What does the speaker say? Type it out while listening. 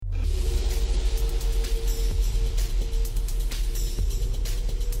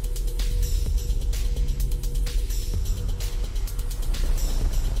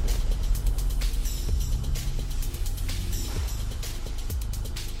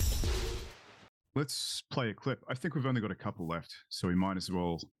let's play a clip. I think we've only got a couple left, so we might as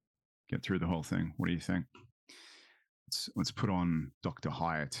well get through the whole thing. What do you think? Let's put on Dr.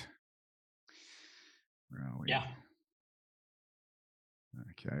 Hyatt. Where are we? Yeah.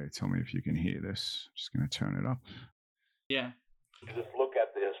 Okay, tell me if you can hear this. Just going to turn it up. Yeah. Just look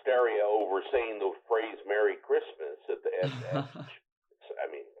at the hysteria over saying the phrase "Merry Christmas" at the end. I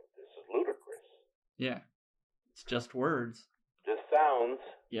mean, this is ludicrous. Yeah. It's just words. Just sounds.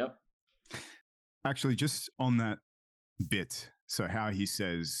 Yep. Actually, just on that bit, so how he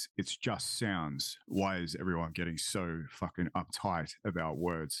says it's just sounds. Why is everyone getting so fucking uptight about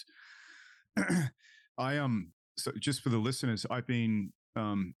words? So just for the listeners, I've been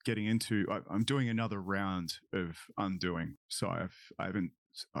getting into. I'm doing another round of undoing. So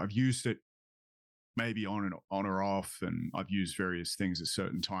I've used it maybe on or off, and I've used various things at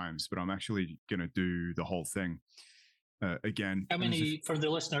certain times. But I'm actually going to do the whole thing again. How many, for the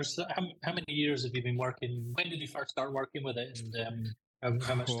listeners, how many years have you been working? When did you first start working with it, and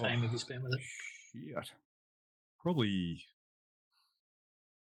how much time have you spent with it? Shit. Probably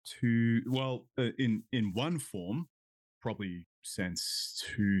in one form, probably since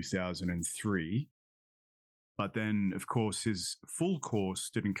 2003. But then, of course, his full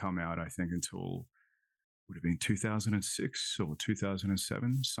course didn't come out, I think, until would have been 2006 or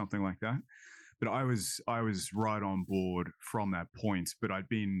 2007, something like that. But I was right on board from that point. But I'd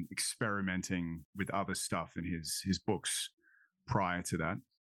been experimenting with other stuff in his books prior to that,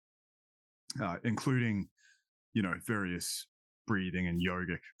 including, various breathing and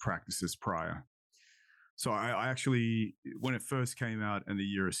yogic practices prior. So I actually, when it first came out, and the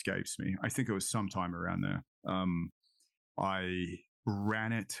year escapes me, I think it was sometime around there. I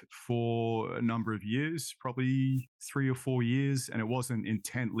ran it for a number of years, probably 3 or 4 years, and it wasn't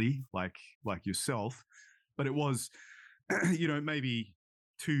intently like yourself, but it was, maybe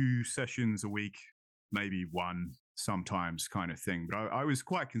 2 sessions a week, maybe 1 sometimes, kind of thing. But I was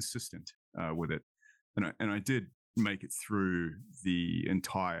quite consistent with it, and I did make it through the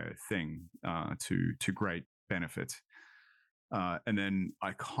entire thing to great benefit. And then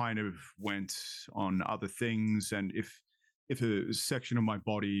I kind of went on other things, and if a section of my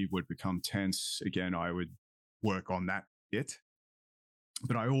body would become tense again, I would work on that bit.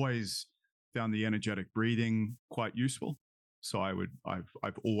 But I always found the energetic breathing quite useful, so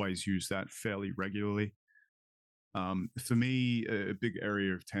I've always used that fairly regularly. For me, a big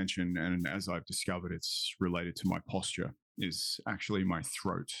area of tension, and as I've discovered, it's related to my posture, is actually my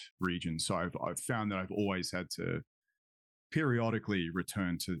throat region. So I've found that I've always had to periodically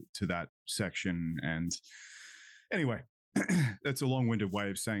return to that section. And anyway, that's a long-winded way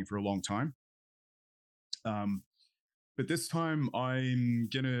of saying for a long time. But this time I'm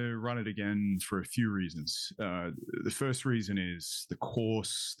going to run it again for a few reasons. The first reason is the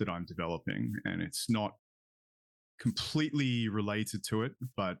course that I'm developing, and it's not completely related to it,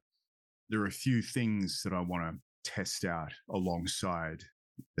 but there are a few things that I want to test out alongside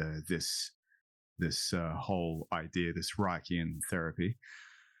this whole idea, this Reichian therapy.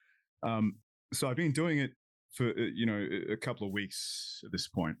 So I've been doing it for a couple of weeks at this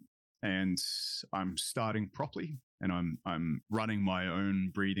point, and I'm starting properly, and I'm running my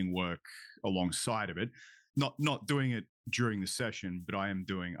own breathing work alongside of it. Not doing it during the session, but I am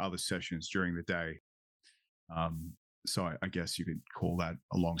doing other sessions during the day. So I guess you could call that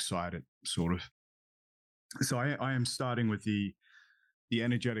alongside it, sort of. So I am starting with the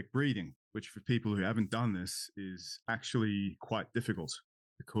energetic breathing, which for people who haven't done this is actually quite difficult,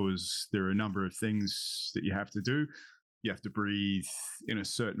 because there are a number of things that you have to do. You have to breathe in a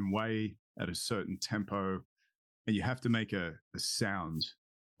certain way at a certain tempo, and you have to make a sound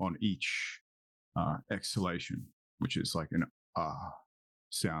on each exhalation, which is like an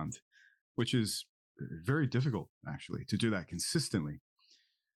sound, which is very difficult, actually, to do that consistently,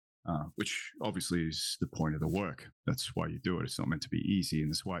 which obviously is the point of the work. That's why you do it. It's not meant to be easy, and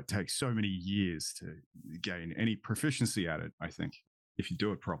that's why it takes so many years to gain any proficiency at it, I think, if you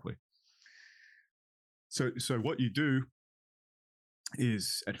do it properly. So what you do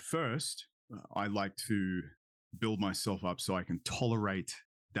is, at first, I like to build myself up so I can tolerate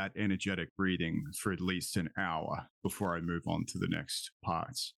that energetic breathing for at least an hour before I move on to the next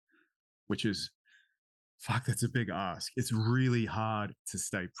parts, which is, that's a big ask. It's really hard to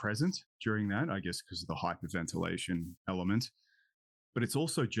stay present during that, I guess, because of the hyperventilation element. But it's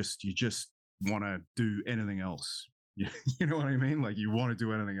also you just want to do anything else. You know what I mean? Like, you want to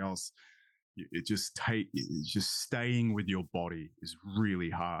do anything else. Just staying with your body is really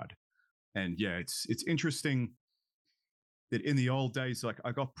hard. And yeah, it's interesting that in the old days, like,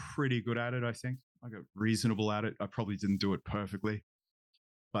 I got pretty good at it, I think. I got reasonable at it. I probably didn't do it perfectly.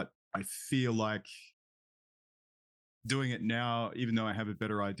 But I feel like doing it now, even though I have a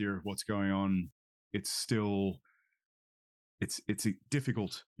better idea of what's going on, it's still it's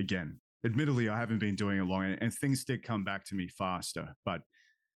difficult again. Admittedly, I haven't been doing it long, and things did come back to me faster. But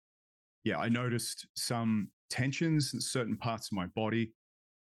yeah, I noticed some tensions in certain parts of my body,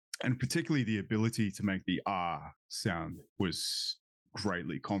 and particularly the ability to make the ah sound was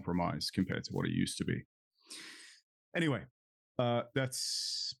greatly compromised compared to what it used to be. Anyway,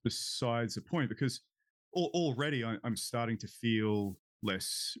 that's besides the point, because already I'm starting to feel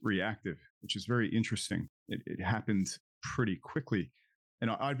less reactive, which is very interesting. It happened pretty quickly. And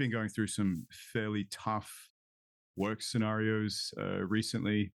I'd been going through some fairly tough work scenarios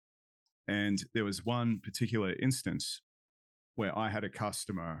recently. And there was one particular instance where I had a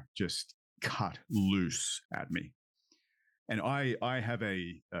customer just cut loose at me. And I have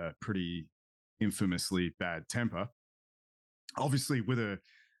a pretty infamously bad temper. Obviously, with a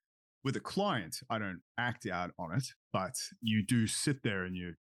client, I don't act out on it, but you do sit there and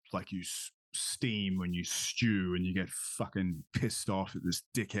you steam when you stew and you get fucking pissed off at this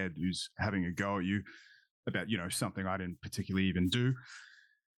dickhead who's having a go at you about, something I didn't particularly even do.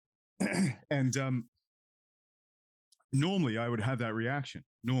 And normally I would have that reaction.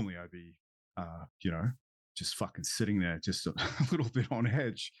 Normally I'd be, just fucking sitting there, just a little bit on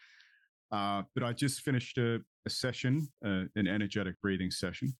edge. But I just finished a session, an energetic breathing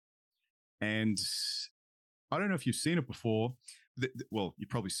session. And I don't know if you've seen it before. Well, you've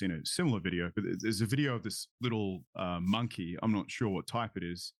probably seen a similar video, but there's a video of this little monkey. I'm not sure what type it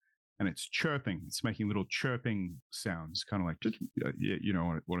is. And it's chirping. It's making little chirping sounds, kind of like, you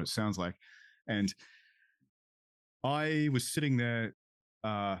know what it sounds like. And I was sitting there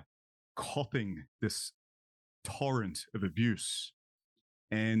copping this torrent of abuse.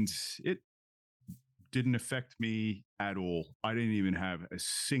 And it didn't affect me at all. I didn't even have a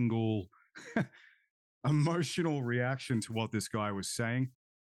single emotional reaction to what this guy was saying.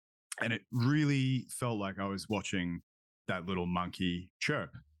 And it really felt like I was watching that little monkey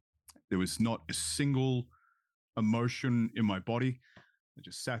chirp. There was not a single emotion in my body. I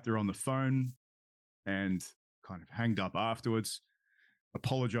just sat there on the phone and kind of hanged up afterwards,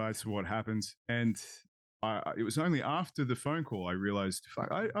 apologized for what happened. And it was only after the phone call I realized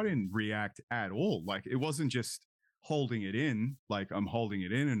I didn't react at all. Like, it wasn't just holding it in, like I'm holding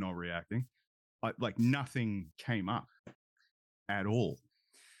it in and not reacting. Like nothing came up at all.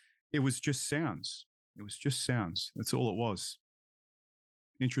 It was just sounds. It was just sounds. That's all it was.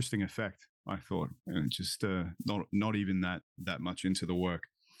 Interesting effect, I thought, and just not even that much into the work.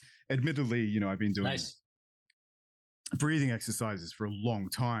 Admittedly, I've been doing breathing exercises for a long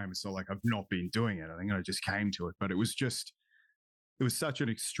time. So like I've not been doing it. I think I just came to it, but it was such an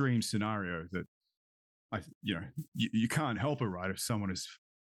extreme scenario that you can't help it, right? If someone is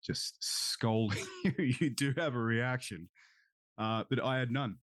just scolding you, you do have a reaction. But I had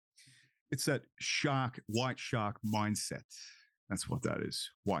none. It's that white shark mindset. That's what that is.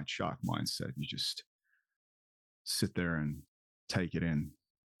 White shark mindset. You just sit there and take it in.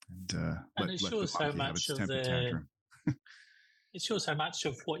 And it shows how much of it shows how much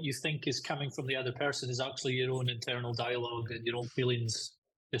of what you think is coming from the other person is actually your own internal dialogue and your own feelings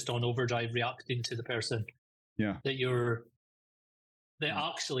just on overdrive reacting to the person. Yeah. That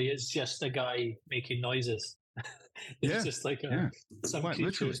actually is just a guy making noises. It's just like some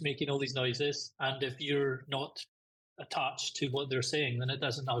creature is making all these noises. And if you're not attached to what they're saying, then it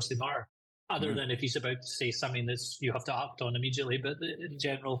doesn't actually matter. Other than if he's about to say something that you have to act on immediately. But in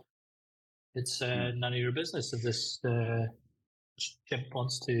general, it's none of your business if this chimp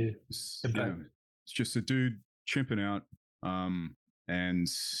wants to chimp out. It's just a dude chimping out. And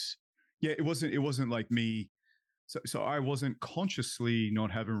yeah, it wasn't like me. So I wasn't consciously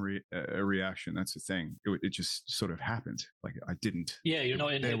not having a reaction. That's the thing. It just sort of happened. Like I didn't. Yeah, you're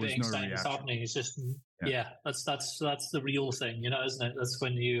not inhibiting something that's happening. It's just that's the real thing, isn't it? That's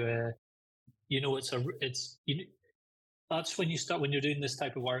when that's when you start, when you're doing this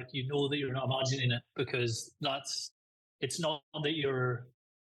type of work, you know that you're not imagining it, because it's not that you're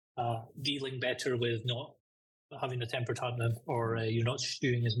dealing better with not having a temper tantrum or you're not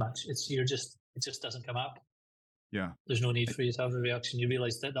stewing as much. It just doesn't come up. Yeah. There's no need for you to have a reaction. You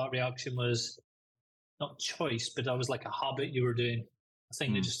realize that reaction was not choice, but that was like a habit you were doing, a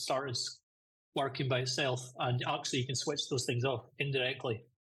thing that just started working by itself. And actually you can switch those things off indirectly.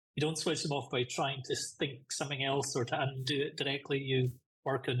 You don't switch them off by trying to think something else or to undo it directly. You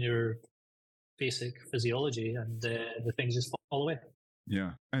work on your basic physiology and the things just fall away.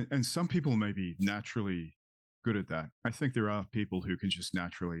 Yeah. And some people may be naturally good at that. I think there are people who can just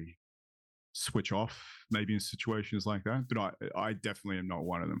naturally switch off maybe in situations like that, but I definitely am not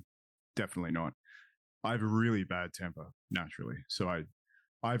one of them. definitely not. I have a really bad temper naturally, so I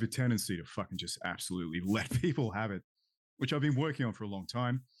have a tendency to fucking just absolutely let people have it, which I've been working on for a long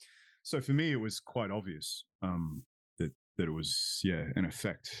time. So for me, it was quite obvious that it was an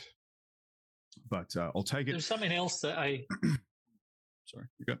effect. But I'll take it. There's something else that sorry,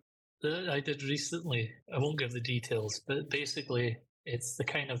 you go. That I did recently. I won't give the details, but basically, it's the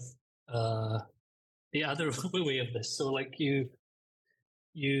kind of the other way of this. So, like you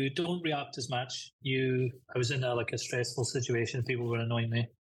don't react as much. I was in a stressful situation. People were annoying me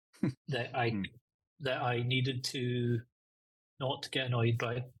that I needed to not get annoyed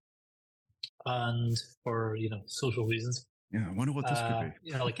by, and for social reasons. Yeah, I wonder what this could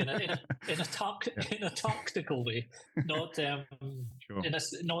be. Like in a tactical way, not sure.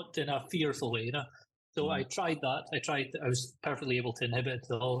 not in a fearful way. So I tried that. I was perfectly able to inhibit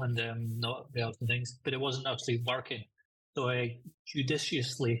it all and not react to things, but it wasn't actually working. So I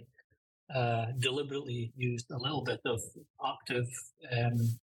judiciously, deliberately used a little bit of active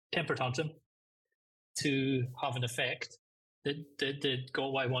temper tantrum to have an effect that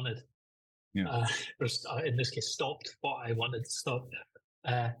got what I wanted. Yeah. Or in this case, stopped what I wanted to stop.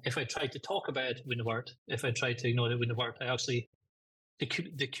 If I tried to talk about it, it wouldn't have worked. If I tried to ignore it, it wouldn't have worked. I actually,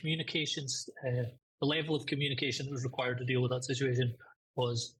 the communications, the level of communication that was required to deal with that situation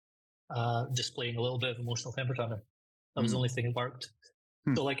was displaying a little bit of emotional temper tantrum. That was the only thing that worked.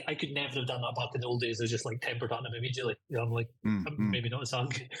 So, I could never have done that back in the old days. I was just temper tantrum immediately. I'm like, maybe not as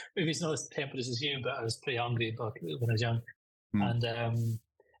angry. Maybe it's not as tempered as you, but I was pretty angry back when I was young.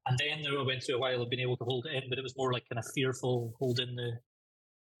 And then I went through a while of being able to hold it in, but it was more kind of fearful, holding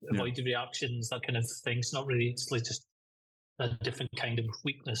avoid the reactions, that kind of thing. It's not really, it's just a different kind of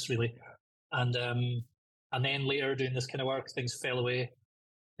weakness, really. And then later doing this kind of work, things fell away.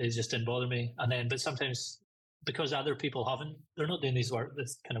 It just didn't bother me. But sometimes because other people they're not doing this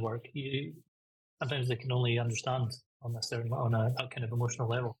kind of work, sometimes they can only understand on that kind of emotional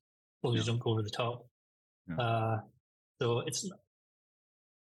level. Well, you don't go over the top. Yeah. So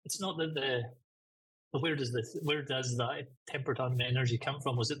it's not that where does that temper tantrum energy come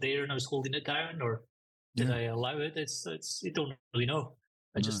from? Was it there and I was holding it down, or did I allow it? It's you don't really know.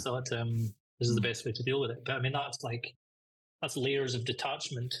 I just thought this is the best way to deal with it. But I mean that's layers of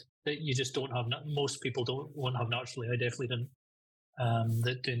detachment that you just don't have. Most people won't have naturally. I definitely didn't.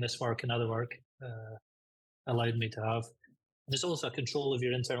 That doing this work and other work allowed me to have. And there's also a control of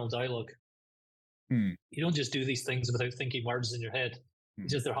your internal dialogue. You don't just do these things without thinking words in your head.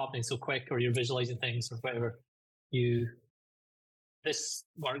 It's just they're happening so quick, or you're visualizing things or whatever. This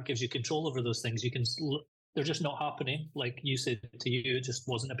work gives you control over those things. They're just not happening. Like you said to you, it just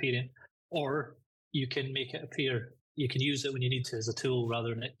wasn't appearing. Or you can make it appear. You can use it when you need to as a tool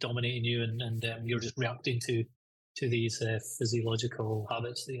rather than it dominating you, and you're just reacting to these physiological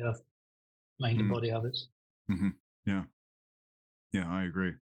habits that you have, mind and body habits. Yeah, I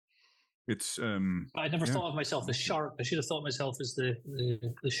agree. It's I never thought of myself as shark. I should have thought of myself as the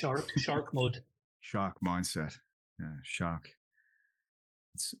shark mode. Shark mindset. Yeah, shark.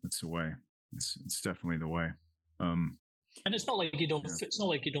 It's the way. It's definitely the way. And it's not like you don't. Yeah. It's not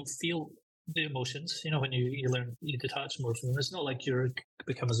like you don't feel the emotions. When you learn, you detach more from them. It's not like you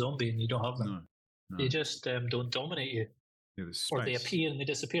become a zombie and you don't have them. No. They just don't dominate you. Yeah, or they appear and they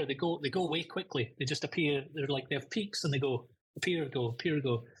disappear. They go away quickly. They just appear. They're like they have peaks and they go appear, go.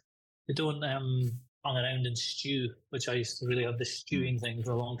 They don't hang around and stew, which I used to really have this stewing thing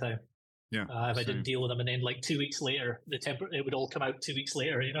for a long time. Yeah. If I didn't deal with them, and then 2 weeks later, it would all come out 2 weeks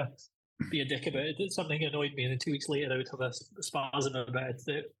later. Be a dick about it. Something annoyed me, and then 2 weeks later, I would have a spasm about it.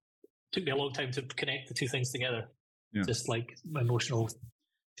 It took me a long time to connect the two things together. Yeah. Just like emotional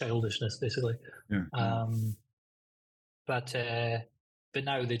childishness, basically. Yeah. But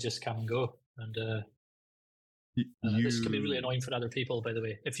now they just come and go, and this can be really annoying for other people. By the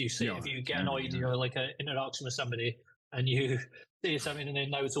way, if you get annoyed, like an interaction with somebody, and you say something, and then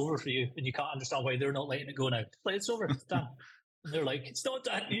now it's over for you, and you can't understand why they're not letting it go now. It's over, it's done. And they're like, it's not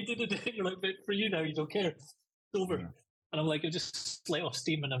done. You did it. You're like, but for you now, you don't care. It's over. Yeah. And I'm like, I just let off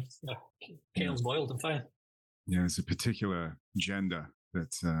steam, and kettle's boiled. I'm fine. Yeah, there's a particular gender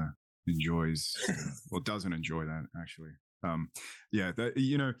that enjoys, doesn't enjoy that actually. I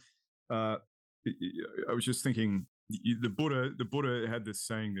was just thinking, the Buddha had this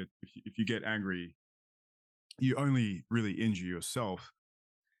saying that if you get angry, you only really injure yourself.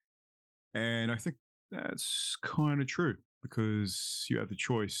 And I think that's kind of true, because you have the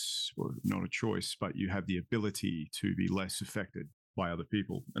choice, or not a choice, but you have the ability to be less affected by other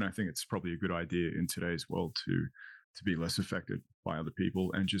people. And I think it's probably a good idea in today's world to be less affected by other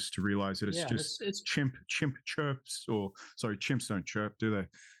people, and just to realize that it's chimp chirps, or sorry, chimps don't chirp, do they?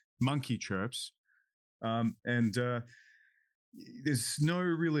 monkey chirps. And there's no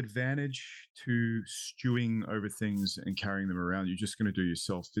real advantage to stewing over things and carrying them around. You're just going to do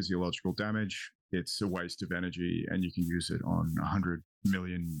yourself physiological damage. It's a waste of energy, and you can use it on 100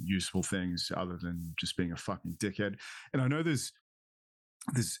 million useful things other than just being a fucking dickhead. And I know there's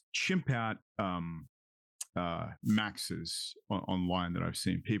chimp out maxes online that I've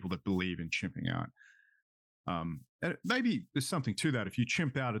seen, people that believe in chimping out. And maybe there's something to that. If you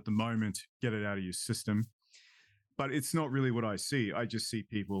chimp out at the moment, get it out of your system. But it's not really what I see. I just see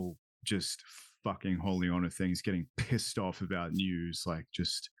people just fucking holding on to things, getting pissed off about news, like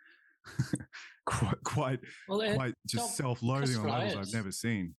just quite just self-loathing on levels I've never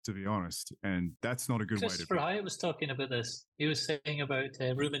seen, to be honest. And that's not a good way to be. Christopher Hyatt was talking about this. He was saying about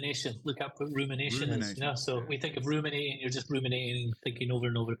rumination. Look up what rumination is. You know, so we think of ruminating, you're just ruminating, thinking over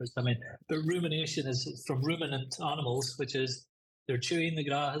and over. But rumination is from ruminant animals, which is they're chewing the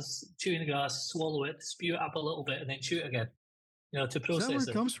grass, swallow it, spew it up a little bit, and then chew it again. You know, to process it. Is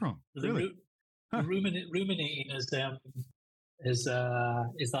that where it comes from? Really? Ruminating is that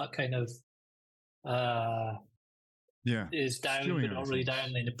kind of is down Stewing but not really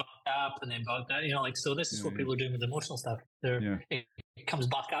down, then back up and then back down. You know, like, so this is what people are doing with emotional stuff. It comes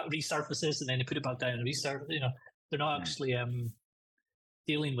back out, resurfaces, and then they put it back down and resurface. You know, they're not actually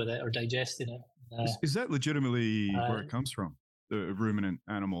dealing with it or digesting it. Is that legitimately where it comes from? The ruminant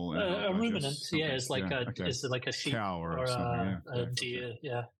animal. A ruminant, is like it's like a sheep cow or a deer.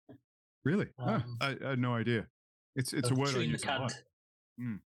 Yeah. Really? I had no idea. It's a word I use a lot.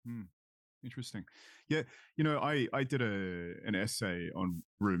 Interesting. Yeah, you know, I did an essay on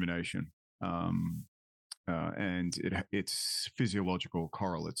rumination, and its physiological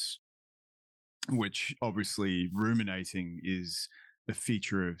correlates, which obviously ruminating is a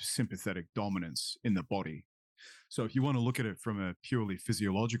feature of sympathetic dominance in the body. So if you want to look at it from a purely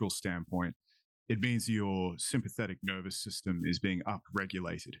physiological standpoint, it means your sympathetic nervous system is being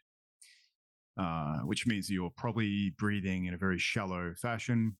upregulated. Which means you're probably breathing in a very shallow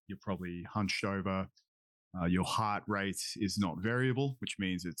fashion. You're probably hunched over. Your heart rate is not variable, which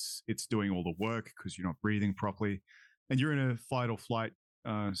means it's doing all the work because you're not breathing properly. And you're in a fight or flight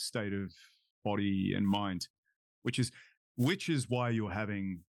state of body and mind, which is why you're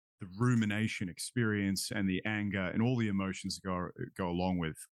having the rumination experience and the anger and all the emotions that go along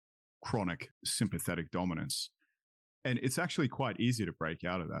with chronic sympathetic dominance. And it's actually quite easy to break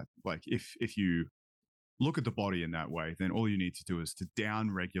out of that. Like if you look at the body in that way, then all you need to do is to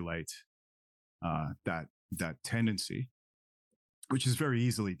down-regulate that tendency, which is very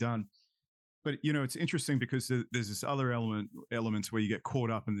easily done. But, you know, it's interesting because there's this other elements where you get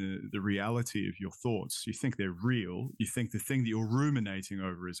caught up in the reality of your thoughts. You think they're real. You think the thing that you're ruminating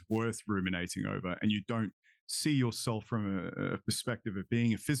over is worth ruminating over, and you don't see yourself from a perspective of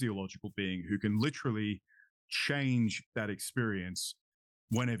being a physiological being who can literally change that experience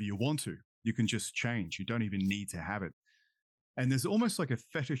whenever you want to. You can just change. You don't even need to have it. And there's almost like a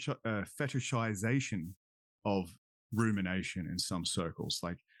fetishization of rumination in some circles.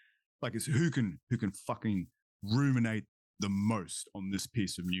 Like it's who can fucking ruminate the most on this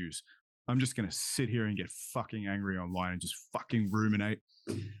piece of news. I'm just going to sit here and get fucking angry online and just fucking ruminate.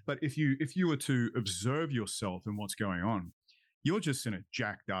 But if you were to observe yourself and what's going on, you're just in a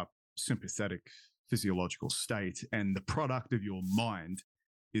jacked up sympathetic physiological state, and the product of your mind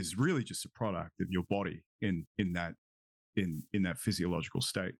is really just a product of your body in that physiological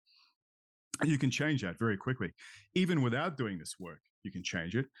state. And you can change that very quickly. Even without doing this work, you can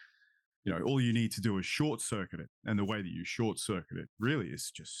change it. You know, all you need to do is short circuit it. And the way that you short circuit it really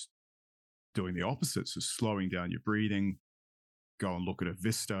is just doing the opposite. So slowing down your breathing, go and look at a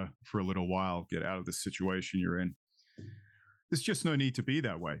vista for a little while, get out of the situation you're in. There's just no need to be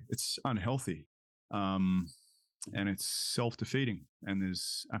that way. It's unhealthy. And it's self-defeating, and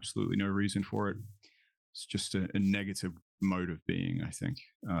there's absolutely no reason for it. It's just a negative mode of being, I think,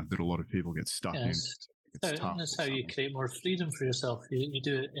 that a lot of people get stuck in. That's how you create more freedom for yourself. You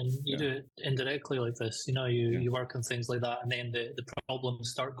do it, and you do it indirectly like this. You know, you work on things like that, and then the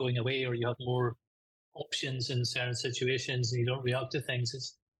problems start going away, or you have more options in certain situations, and you don't react to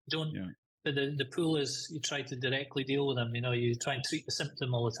things. But the pool is you try to directly deal with them. You know, you try and treat the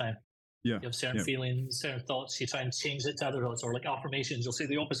symptom all the time. Yeah. You have certain feelings, certain thoughts. You try and change it to other thoughts, or like affirmations. You'll say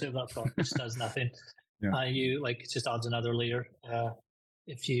the opposite of that thought, which does nothing. You like just adds another layer.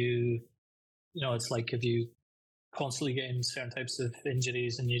 If you know, it's like if you constantly get in certain types of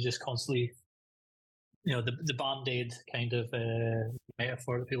injuries, and you just constantly, you know, the band-aid kind of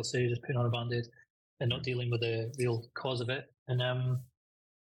metaphor that people say, just putting on a band-aid and not dealing with the real cause of it. And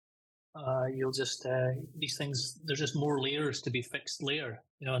you'll just these things. There's just more layers to be fixed layer,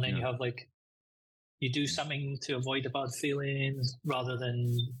 and then you have like you do something to avoid a bad feeling rather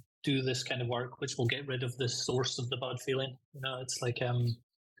than do this kind of work, which will get rid of the source of the bad feeling. It's like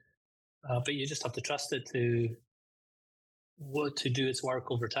but you just have to trust it to do its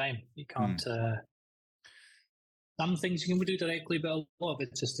work over time. You can't. Some things you can do directly, but a lot of it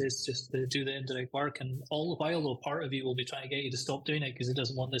is just to do the indirect work. And all the while, though, part of you will be trying to get you to stop doing it because it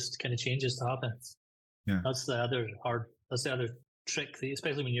doesn't want this kind of changes to happen. Yeah, that's the other trick.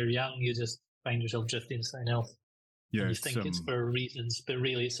 Especially when you're young, you just find yourself drifting to something else. Yeah, and you think it's for reasons, but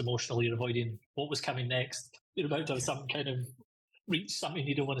really it's emotional. You're avoiding what was coming next. You're about to have some kind of reach something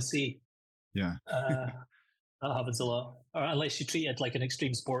you don't want to see. Yeah. That happens a lot. Or unless you treat it like an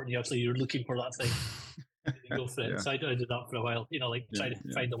extreme sport and you're looking for that thing. You go for it. Yeah. So I did that for a while, try to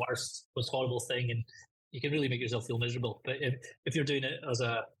find the worst, most horrible thing, and you can really make yourself feel miserable. But if you're doing it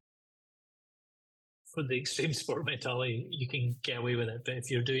for the extreme sport mentality, you can get away with it. But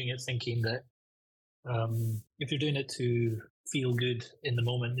if you're doing it thinking that, if you're doing it to feel good in the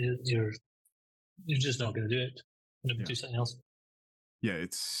moment, you're just not going to do it. You're going to do something else. Yeah,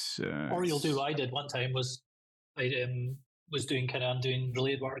 it's. Or you'll do what I did one time was I was doing undoing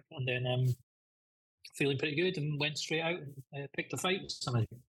related work, and then feeling pretty good and went straight out and picked a fight with somebody.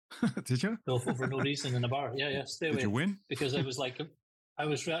 Did you? For no reason in a bar. Yeah. Stay away. Did you win? Because it was like, no,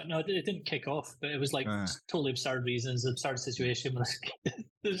 it didn't kick off, but it was like totally absurd reasons, absurd situation. It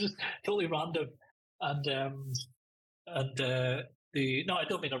was just totally random. And no, I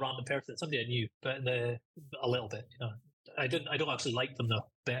don't mean a random person, somebody I knew, but a little bit, I don't actually like them though.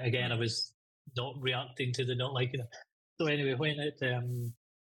 But again, I was not reacting to the not liking them. So anyway, when it,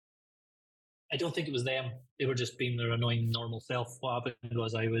 I don't think it was them. They were just being their annoying normal self. What happened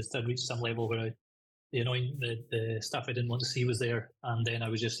was I reached some level where the stuff I didn't want to see was there, and then I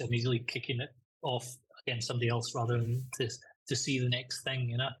was just immediately kicking it off against somebody else rather than to see the next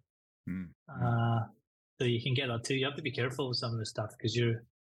thing, So you can get that too. You have to be careful with some of this stuff because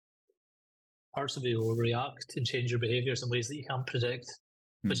parts of it will react and change your behaviour in ways that you can't predict,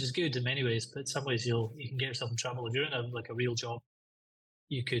 which is good in many ways, but in some ways you can get yourself in trouble. If you're in a real job,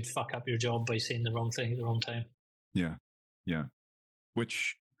 you could fuck up your job by saying the wrong thing at the wrong time. Yeah.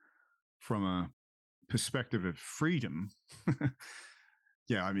 Which, from a perspective of freedom,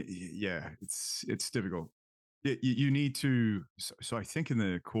 it's difficult. You need to. So I think in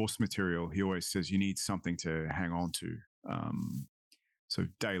the course material, he always says you need something to hang on to. So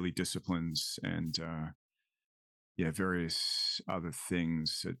daily disciplines and various other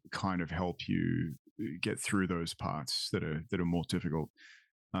things that kind of help you get through those parts that are more difficult.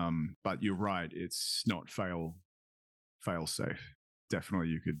 But you're right; it's not fail safe. Definitely,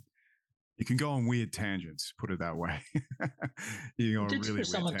 you can go on weird tangents. Put it that way. You go on really weird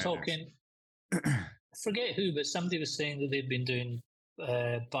someone tangents. Talking. I forget who, but somebody was saying that they'd been doing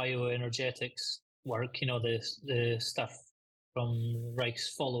bioenergetics work. The stuff from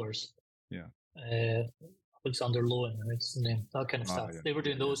Reich's followers. Yeah. Alexander Lowen, that's the name. That kind of stuff. Yeah. They were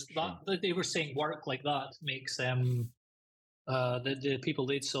doing those. Sure. They were saying work like that makes the people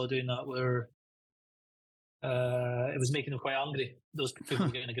they saw doing that were it was making them quite angry. Those people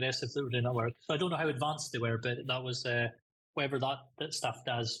were getting aggressive that were doing that work. So I don't know how advanced they were, but that was whatever that stuff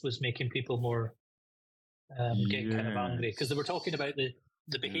does was making people more get kind of angry because they were talking about the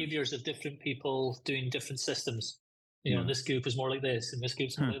behaviors of different people doing different systems. This group is more like this, and this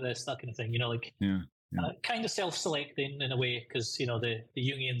group's more like this, that kind of thing. Kind of self-selecting in a way because the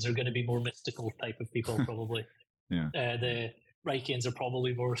Jungians are going to be more mystical type of people probably. The Reichians are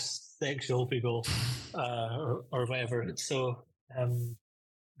probably more sexual people or whatever. So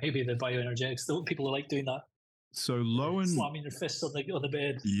maybe the bioenergetics, the people who like doing that. So Lowen slamming your fists on the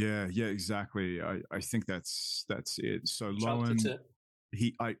bed. Yeah, exactly. I think that's it. So Lowen,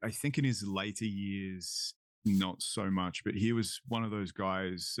 I think in his later years, not so much, but he was one of those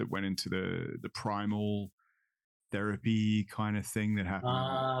guys that went into the primal therapy kind of thing that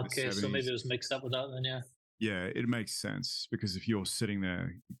happened. Okay, so maybe it was mixed up with that then, yeah. Yeah, it makes sense because if you're sitting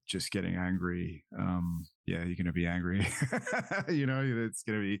there just getting angry, you're going to be angry. It's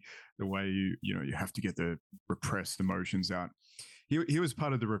going to be the way you have to get the repressed emotions out. He was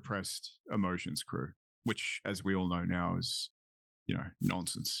part of the repressed emotions crew, which, as we all know now, is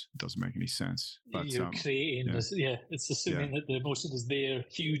nonsense. It doesn't make any sense. But you're creating this. Yeah, it's assuming that the emotion is there,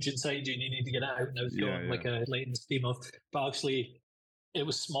 huge inside you, and you need to get it out. And it's going like a lighting the steam off, but actually, it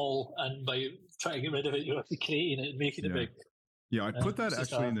was small, and by trying to get rid of it, you're actually creating it and making it big. Yeah, I put that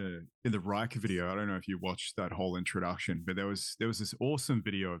actually in the Riker video. I don't know if you watched that whole introduction, but there was this awesome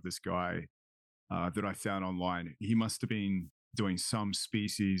video of this guy that I found online. He must have been doing some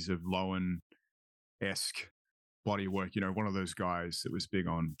species of Lowen-esque body work, one of those guys that was big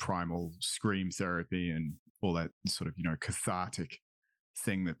on primal scream therapy and all that sort of, cathartic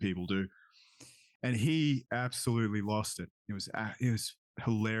thing that people do. And he absolutely lost it. It was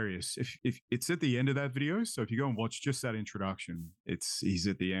hilarious. If it's at the end of that video, so if you go and watch just that introduction, he's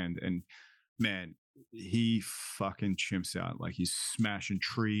at the end, and man, he fucking chimps out. Like, he's smashing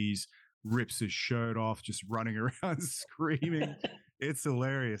trees, rips his shirt off, just running around screaming. It's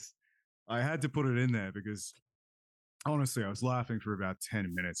hilarious. I had to put it in there because honestly, I was laughing for about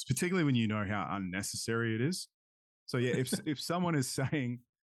 10 minutes, particularly when you know how unnecessary it is. So yeah, if someone is saying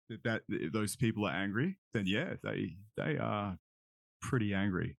that those people are angry, then yeah, they are pretty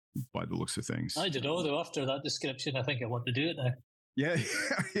angry by the looks of things. I don't know, though. After that description, I think I want to do it now. Yeah,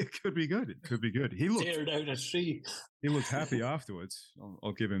 it could be good. It could be good. He looked tear down a tree. He looked happy afterwards.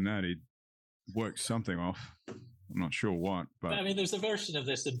 I'll give him that. He worked something off. I'm not sure what, but I mean, there's a version of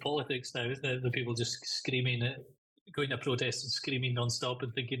this in politics now, isn't there? The people just screaming, going to protest and screaming nonstop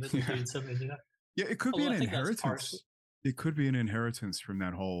and thinking that they're doing something. Yeah, it could be an inheritance. It could be an inheritance from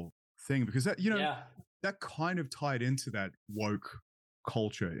that whole thing, because that that kind of tied into that woke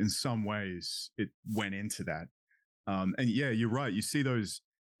culture in some ways. It went into that. And yeah, you're right. You see those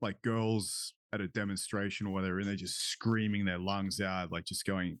like girls at a demonstration or whatever, and they're just screaming their lungs out, like just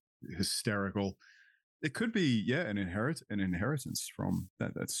going hysterical. It could be, an inheritance from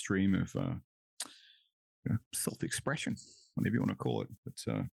that stream of self-expression, whatever you want to call it. But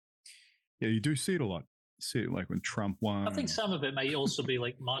yeah, you do see it a lot. You see it like when Trump won. I think some of it might also be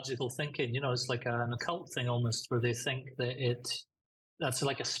like magical thinking. It's like an occult thing almost, where they think that that's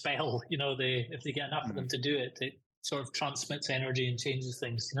like a spell. If they get enough of them to do it, it sort of transmits energy and changes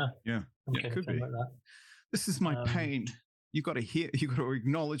things. Yeah, it could be. Like that. This is my pain. You got to hear. You got to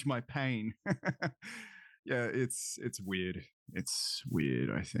acknowledge my pain. Yeah, it's weird. It's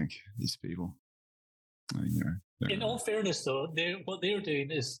weird. I think these people. In all fairness, though, what they're doing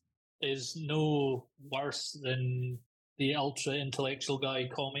is no worse than the ultra intellectual guy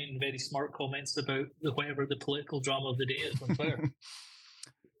commenting very smart comments about whatever the political drama of the day is on Twitter.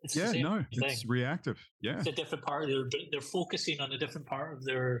 It's reactive. Yeah, it's a different part. They're focusing on a different part of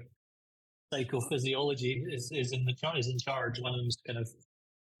their psychophysiology. Is in charge. One of them's kind of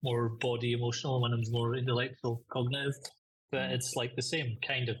more body emotional, one of them's more intellectual cognitive. But it's like the same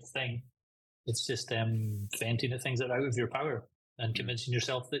kind of thing. It's just venting at things that are out of your power and convincing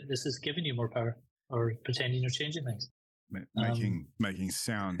yourself that this is giving you more power, or pretending you're changing things. Making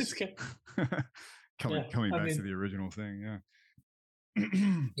sounds. Coming back to the original thing,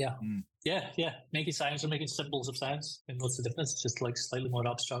 yeah. Making sounds or making symbols of sounds. And what's the difference? It's just like slightly more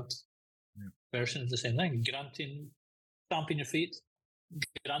abstract version of the same thing. Granting, stamping your feet,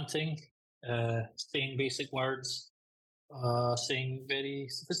 granting, saying basic words, saying very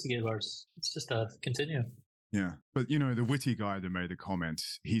sophisticated words. It's just a continuum. Yeah, but the witty guy that made the comment,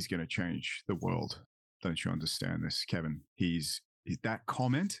 he's going to change the world. Don't you understand this, Kevin? He's that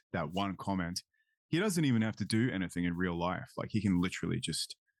comment, that one comment. He doesn't even have to do anything in real life. Like, he can literally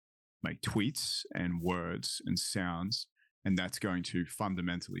just make tweets and words and sounds, and that's going to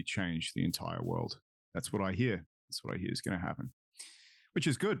fundamentally change the entire world. That's what I hear. That's what I hear is going to happen, which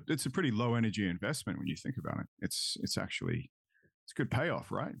is good. It's a pretty low energy investment when you think about it. It's good payoff,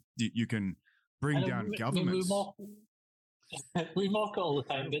 right? You can bring down governments. We mock all the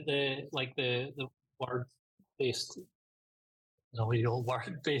time, but the word-based,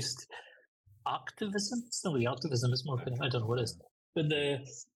 word-based activism. It's not really activism. It's more kind of, I don't know what it is. But the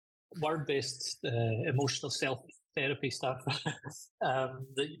word-based emotional self-therapy stuff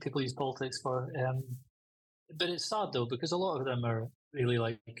that people use politics for. But it's sad, though, because a lot of them are really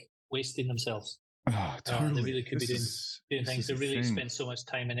like wasting themselves. Oh, totally. They really could be doing things. They really spend so much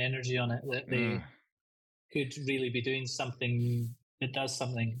time and energy on it that they could really be doing something that does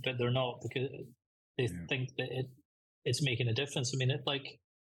something, but they're not, because they think that it's making a difference. I mean, it's like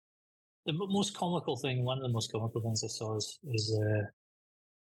the most comical thing. One of the most comical things I saw is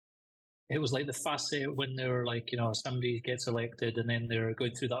it was like the facet when they were like, somebody gets elected and then they're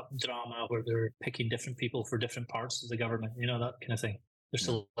going through that drama where they're picking different people for different parts of the government, that kind of thing. They're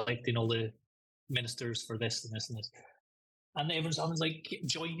selecting all the ministers for this and this and this. And everyone's like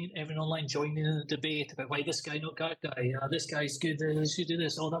everyone online joining in a debate about why this guy, not that guy. This guy's good, they should do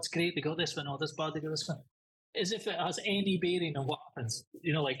this. Oh, that's great, they got this one. Oh, that's bad, they got this one. As if it has any bearing on what happens.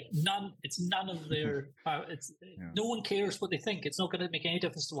 None. It's none of their. No one cares what they think. It's not going to make any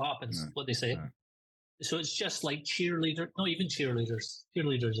difference to what happens. What they say. So it's just like cheerleader. Not even cheerleaders.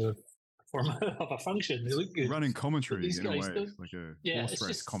 Cheerleaders are a form of a function. They look good. Running commentary in a way, like a it's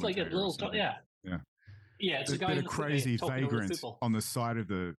just like a little. Yeah. Yeah, it's a guy bit in of crazy talking over the vagrant football. on the side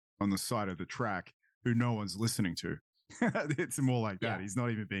of the track who no one's listening to. It's more like that. He's not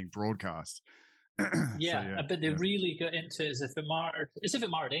even being broadcast. Yeah, but they really got into it as if it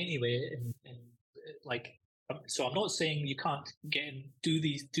mattered anyway. And like, so I'm not saying you can't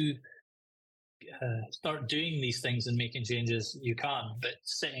start doing these things and making changes. You can, but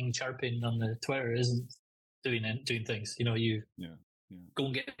sitting chirping on the Twitter isn't doing things. You know, go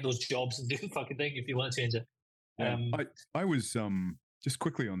and get those jobs and do the fucking thing if you want to change it. Yeah. I was just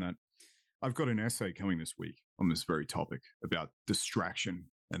quickly on that. I've got an essay coming this week on this very topic about distraction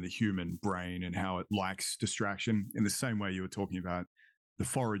and the human brain and how it likes distraction in the same way you were talking about the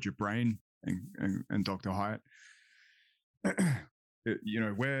forager brain and Dr. Hyatt. You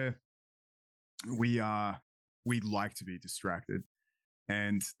know, where we like to be distracted.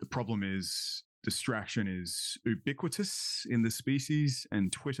 And the problem is distraction is ubiquitous in the species,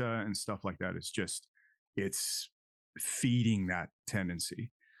 and Twitter and stuff like that is just, it's feeding that tendency.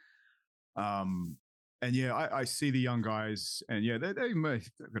 And yeah, I see the young guys, and yeah, they've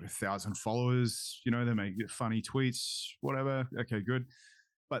got 1,000 followers. You know, they make funny tweets, whatever. Okay, good.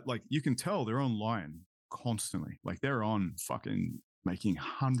 But like, you can tell they're online constantly. Like, they're on fucking making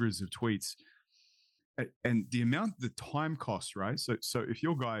hundreds of tweets, and the time cost, right? So if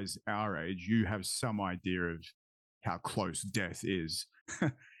you're guys our age, you have some idea of how close death is,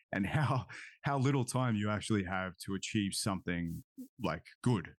 and how little time you actually have to achieve something like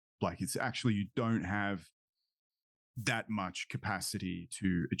good. Like, it's actually, you don't have that much capacity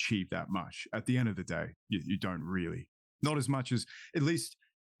to achieve that much. At the end of the day, you don't really. Not as much as, at least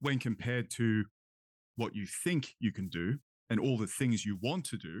when compared to what you think you can do and all the things you want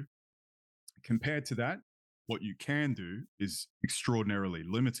to do, compared to that, what you can do is extraordinarily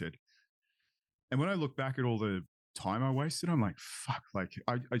limited. And when I look back at all the time I wasted, I'm like, fuck, like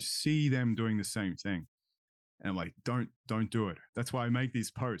I see them doing the same thing. And I'm like, don't do it. That's why I make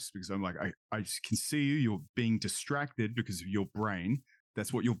these posts, because I'm like, I can see you're being distracted because of your brain.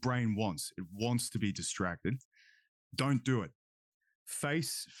 That's what your brain wants. It wants to be distracted. Don't do it.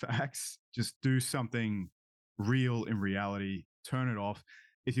 Face facts. Just do something real in reality. Turn it off.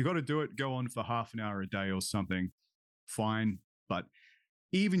 If you got to do it, go on for half an hour a day or something. Fine. But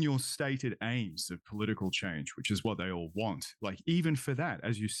even your stated aims of political change, which is what they all want, like, even for that,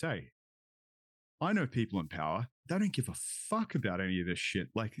 as you say, I know people in power, they don't give a fuck about any of this shit.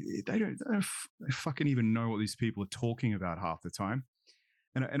 Like, they don't fucking even know what these people are talking about half the time.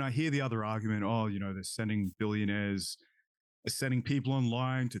 And I hear the other argument, oh, you know, they're sending billionaires, sending people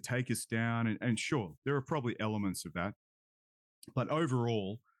online to take us down. And sure, there are probably elements of that. But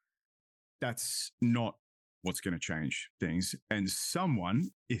overall, that's not what's going to change things. And someone,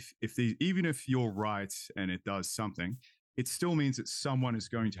 even if you're right and it does something, it still means that someone is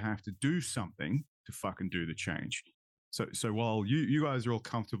going to have to do something to fucking do the change. So while you guys are all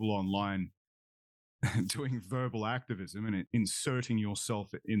comfortable online doing verbal activism and inserting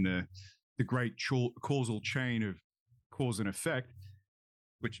yourself in the great causal chain of cause and effect,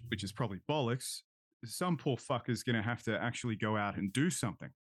 which is probably bollocks, some poor fucker's going to have to actually go out and do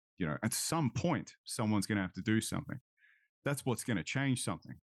something. You know, at some point, someone's going to have to do something. That's what's going to change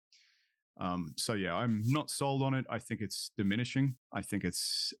something. So yeah, I'm not sold on it. I think it's diminishing. I think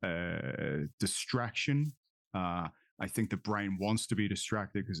it's distraction. I think the brain wants to be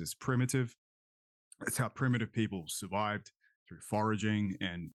distracted because it's primitive. That's how primitive people survived, through foraging,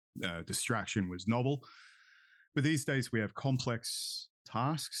 and distraction was novel. But these days we have complex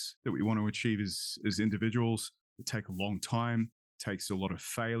tasks that we want to achieve as individuals. It take a long time, takes a lot of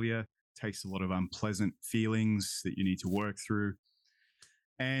failure, takes a lot of unpleasant feelings that you need to work through.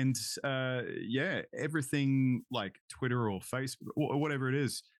 And yeah, everything like Twitter or Facebook or whatever it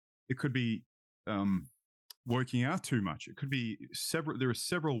is, it could be working out too much. It could be there are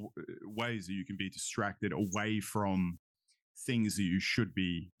several ways that you can be distracted away from things that you should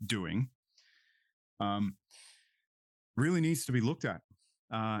be doing. Really needs to be looked at.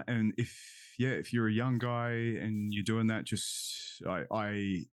 And if you're a young guy and you're doing that,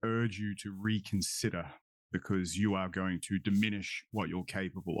 I urge you to reconsider, because you are going to diminish what you're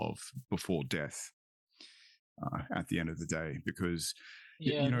capable of before death at the end of the day. Because,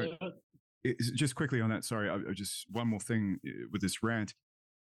 just quickly on that, sorry, just one more thing with this rant.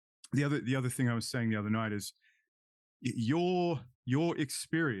 The other thing I was saying the other night is your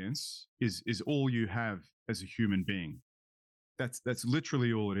experience is all you have as a human being. That's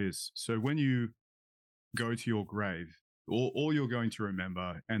literally all it is. So when you go to your grave, all you're going to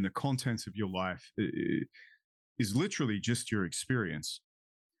remember and the contents of your life is literally just your experience.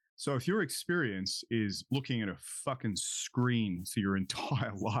 So if your experience is looking at a fucking screen for your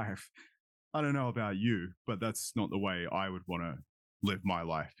entire life, I don't know about you, but that's not the way I would want to live my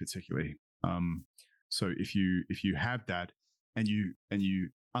life, particularly. So if you have that, and you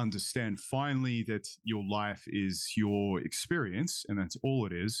understand finally that your life is your experience and that's all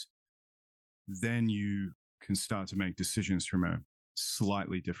it is, then you can start to make decisions from a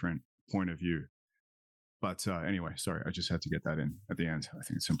slightly different point of view. But anyway, sorry, I just had to get that in at the end. I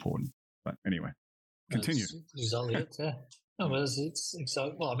think it's important. But anyway, continue. That's exactly it. Yeah. No, but it's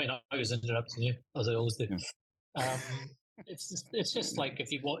exactly. Well, I mean, I was interrupting you as I always do. Yeah. It's just like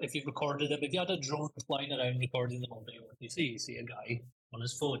if you recorded them, if you had a drone flying around recording them all day, what do you see a guy on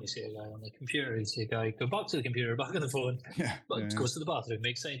his phone, you see a guy on the computer, you see a guy go back to the computer, back on the phone, goes to the bathroom,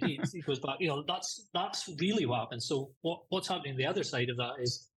 makes sense, he goes back. That's really what happens. So what's happening? The other side of that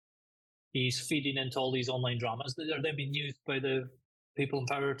is he's feeding into all these online dramas that are then being used by the people in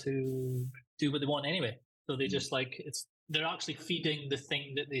power to do what they want anyway. So they just they're actually feeding the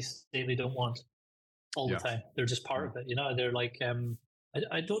thing that they say they don't want all the time. They're just part of it. They're like,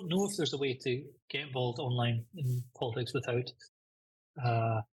 I don't know if there's a way to get involved online in politics without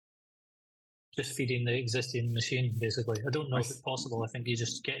just feeding the existing machine, basically. I don't know if it's possible. I think you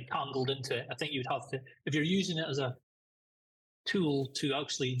just get tangled into it. I think you'd have to, if you're using it as a tool to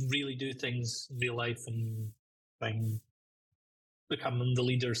actually really do things in real life and becoming the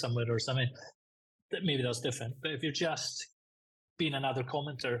leader somewhere or something, that maybe that's different. But if you're just being another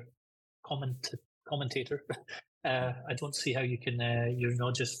commentator, I don't see how you can. You're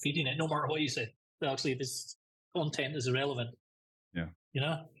not just feeding it, no matter what you say. But actually, this content is irrelevant. Yeah.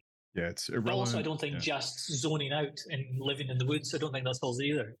 Yeah, it's irrelevant. But also, I don't think just zoning out and living in the woods, I don't think that's all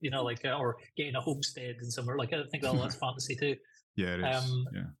either. Or getting a homestead in somewhere. I don't think that's fantasy too. Yeah, it is.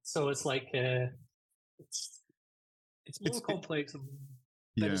 So it's like it's more complex,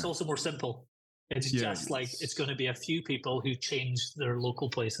 but it's also more simple. It's just like it's going to be a few people who change their local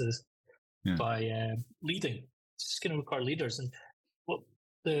places by leading. It's just going to require leaders. And what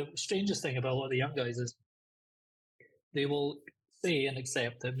the strangest thing about a lot of the young guys is they will say and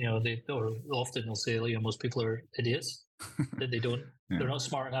accept that often they'll say most people are idiots, that they don't they're not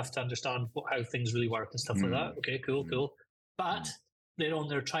smart enough to understand how things really work and stuff like that. Okay, cool. But they're on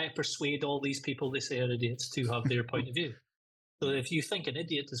there trying to persuade all these people they say are idiots to have their point of view. So if you think an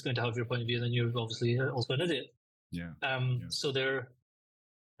idiot is going to have your point of view, then you're obviously also an idiot. So they're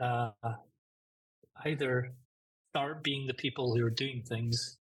either start being the people who are doing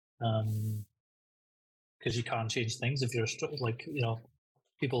things because you can't change things if you're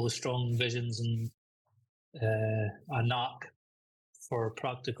people with strong visions and a knack for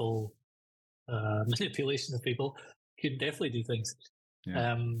practical manipulation of people can definitely do things.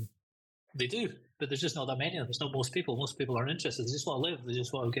 They do, but there's just not that many of them. There's not most people. Most people aren't interested. They just want to live. They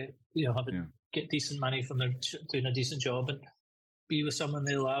just want to get decent money from their doing a decent job and be with someone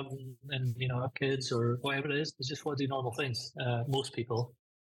they love and have kids or whatever it is. They just want to do normal things. Most people.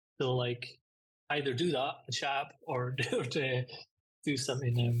 So either do that and shut up or do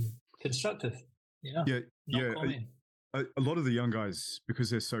something constructive. A lot of the young guys, because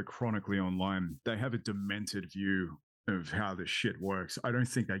they're so chronically online, they have a demented view of how this shit works. I don't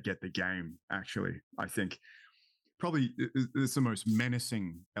think they get the game, actually. I think probably it's the most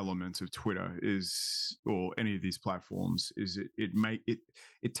menacing element of Twitter or any of these platforms is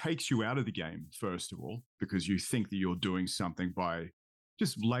it takes you out of the game, first of all, because you think that you're doing something by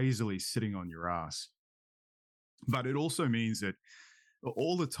just lazily sitting on your ass. But it also means that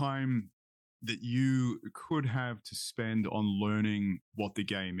all the time that you could have to spend on learning what the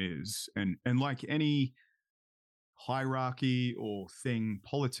game is, and like any hierarchy or thing,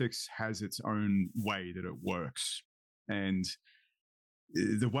 politics has its own way that it works, and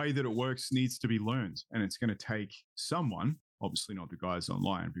the way that it works needs to be learned, and it's going to take someone, obviously not the guys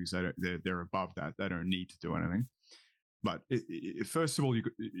online because they're above that, they don't need to do anything, but first of all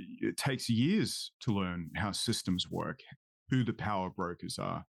it takes years to learn how systems work, who the power brokers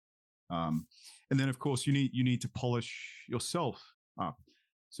are, and then of course you need to polish yourself up,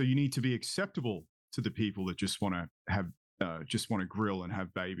 so you need to be acceptable to the people that just want to grill and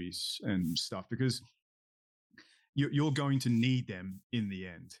have babies and stuff, because you're going to need them in the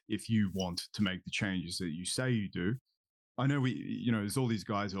end if you want to make the changes that you say you do. I know there's all these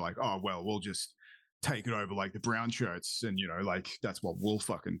guys who are like, oh well, we'll just take it over like the brown shirts, and that's what we'll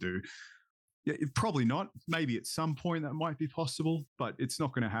fucking do. Yeah, probably not. Maybe at some point that might be possible, but it's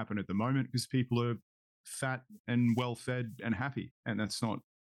not going to happen at the moment because people are fat and well fed and happy, and that's not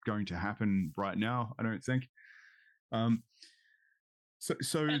going to happen right now, I don't think.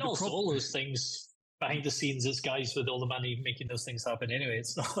 So and also all those things behind the scenes, it's guys with all the money making those things happen. Anyway,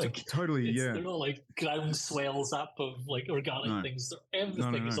 it's not like totally, they're not like ground swells up of like organic things.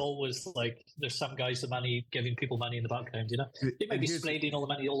 Everything is always like there's some guys with money giving people money in the background. You know, they might be spreading all the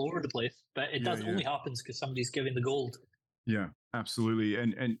money all over the place, but it does only happens because somebody's giving the gold. Yeah, absolutely.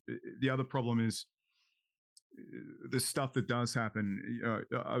 And the other problem is the stuff that does happen.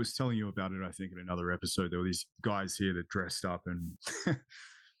 I was telling you about it, I think, in another episode. There were these guys here that dressed up in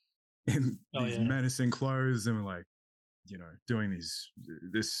these menacing clothes and were like, doing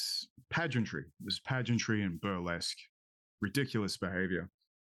this pageantry and burlesque, ridiculous behavior.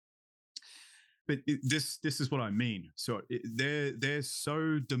 But this is what I mean. So they're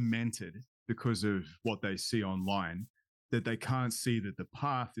so demented because of what they see online that they can't see that the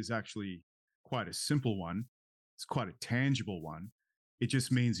path is actually quite a simple one. It's quite a tangible one. It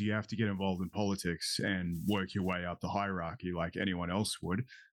just means you have to get involved in politics and work your way up the hierarchy like anyone else would.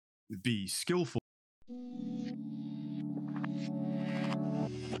 Be skillful.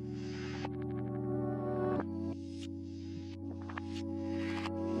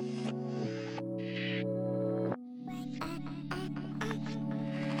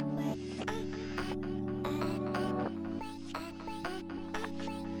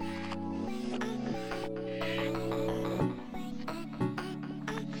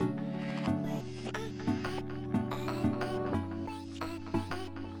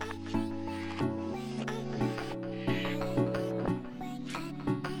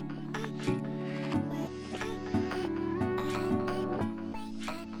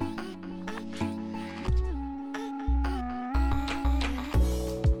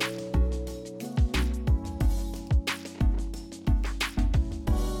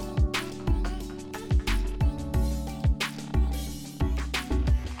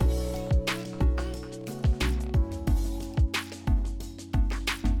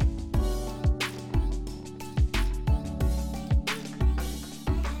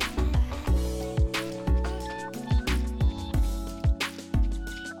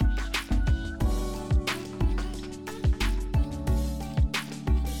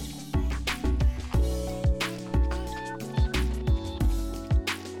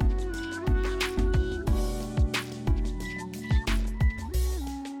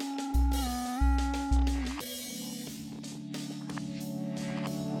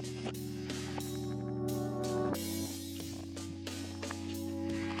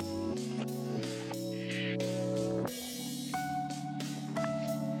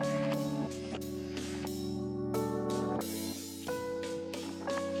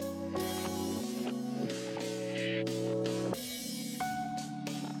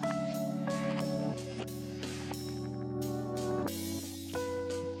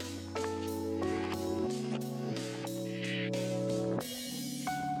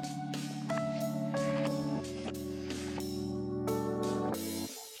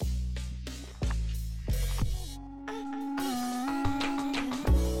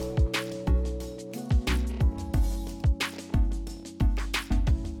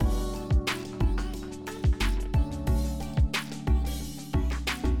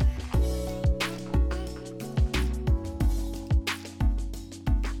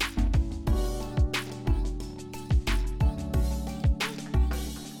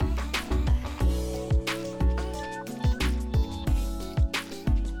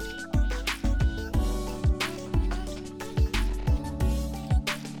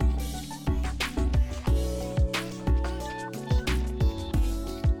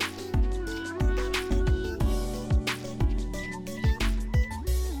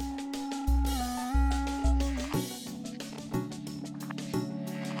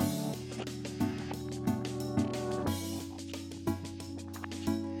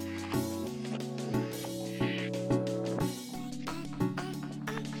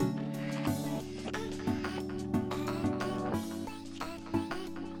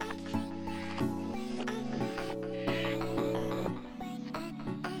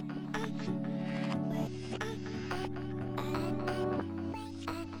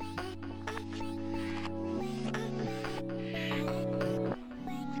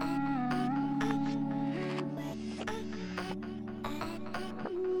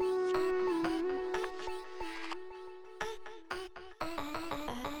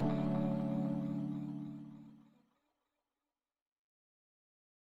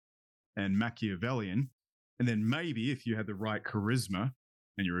 And Machiavellian. And then maybe if you had the right charisma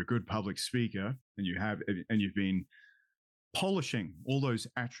and you're a good public speaker and you've been polishing all those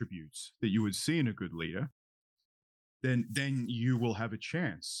attributes that you would see in a good leader, then you will have a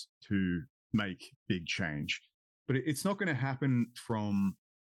chance to make big change. But it's not going to happen from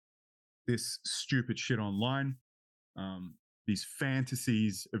this stupid shit online. These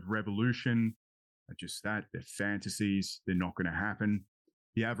fantasies of revolution are just that. They're fantasies. They're not going to happen.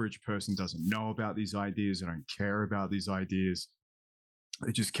 The average person doesn't know about these ideas. They don't care about these ideas.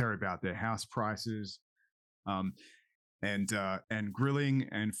 They just care about their house prices, and grilling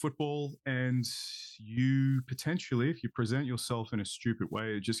and football. And you potentially, if you present yourself in a stupid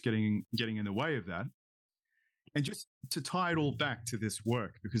way, are just getting in the way of that. And just to tie it all back to this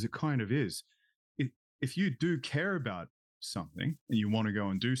work, because it kind of is, if you do care about something and you want to go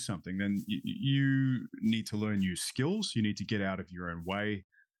and do something, then you need to learn new skills. You need to get out of your own way.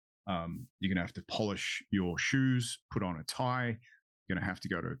 You're going to have to polish your shoes, put on a tie. You're going to have to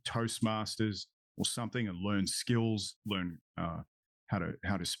go to Toastmasters or something and learn skills, learn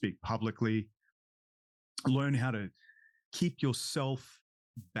how to speak publicly, learn how to keep yourself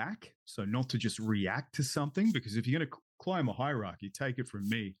back. So not to just react to something, because if you're going to climb a hierarchy, take it from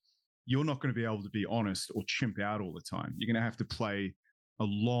me, you're not going to be able to be honest or chimp out all the time. You're going to have to play a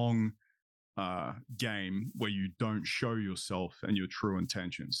long game where you don't show yourself and your true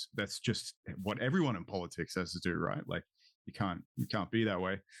intentions. That's just what everyone in politics has to do, right? Like you can't be that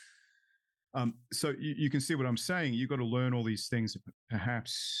way. So you can see what I'm saying. You've got to learn all these things that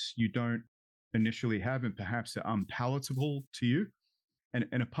perhaps you don't initially have and perhaps are unpalatable to you. And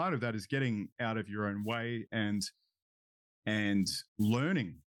a part of that is getting out of your own way and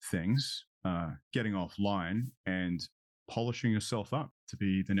learning things, getting offline and polishing yourself up to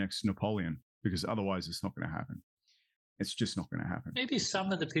be the next Napoleon, because otherwise it's not going to happen. It's just not going to happen. Maybe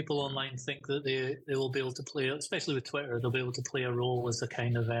some of the people online think that they will be able to play, especially with Twitter, they'll be able to play a role as a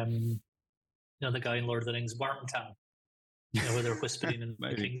kind of, the guy in Lord of the Rings, Wormtown, where they're whispering in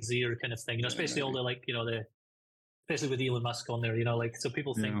the King's ear kind of thing, especially all the, especially with Elon Musk on there, so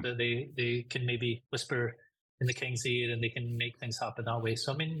people think that they can maybe whisper in the King's ear and they can make things happen that way.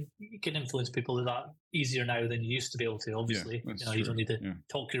 So, I mean, you can influence people a lot easier now than you used to be able to, obviously. You don't need to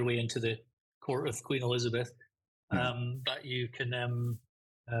talk your way into the court of Queen Elizabeth. But you can,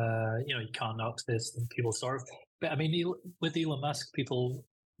 you can't access people sort of. But I mean, with Elon Musk, people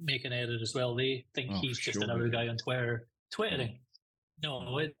make an edit as well. They think he's just another guy on Twitter twittering.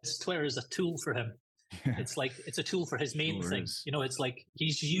 No, Twitter is a tool for him. It's like it's a tool for his main thing. It's like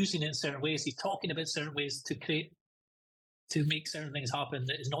he's using it in certain ways. He's talking about certain ways to make certain things happen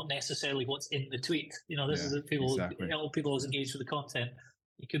that is not necessarily what's in the tweet. This is people. Exactly. People always engage with the content.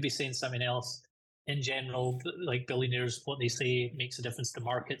 You could be saying something else. In general, like billionaires, what they say makes a difference to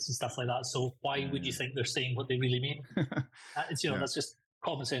markets and stuff like that. So why would you think they're saying what they really mean? That's just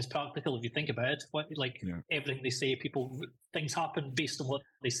common sense, practical if you think about it. Everything they say, things happen based on what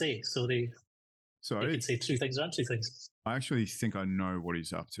they say. So they can say true things or untrue things. I actually think I know what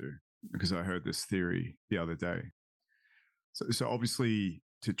he's up to because I heard this theory the other day. So obviously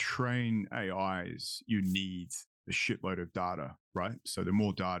to train AIs, you need a shitload of data, right? So the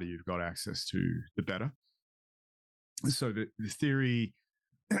more data you've got access to, the better. So the theory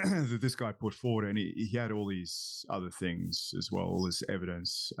that this guy put forward, and he had all these other things as well, all this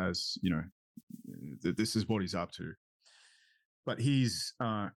evidence as, that this is what he's up to. But he's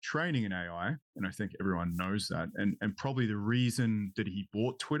training an AI, and I think everyone knows that. And probably the reason that he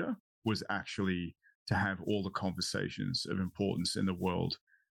bought Twitter was actually to have all the conversations of importance in the world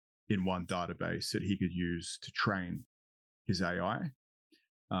in one database that he could use to train his AI.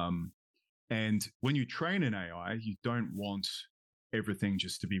 And when you train an AI, you don't want everything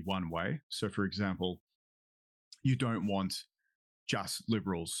just to be one way. So, for example, you don't want just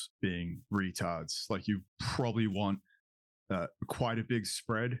liberals being retards. Like you probably want quite a big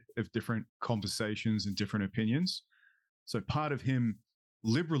spread of different conversations and different opinions. So part of him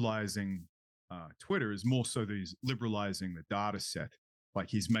liberalizing Twitter is more so that he's liberalizing the data set. Like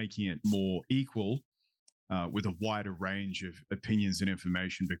he's making it more equal with a wider range of opinions and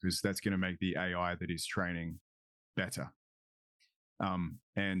information, because that's going to make the AI that he's training better.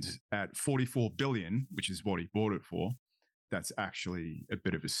 And at 44 billion, which is what he bought it for, that's actually a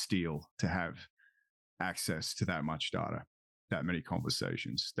bit of a steal to have access to that much data, that many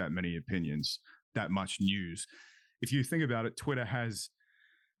conversations, that many opinions, that much news. If you think about it, Twitter has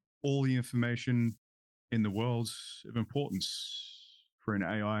all the information in the world of importance for an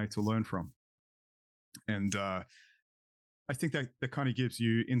AI to learn from. And I think that kind of gives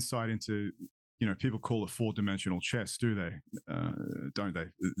you insight into, people call it 4-dimensional chess, do they? Don't they?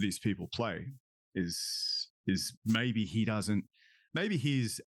 These people play is maybe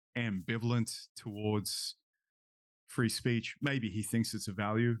he's ambivalent towards free speech. Maybe he thinks it's a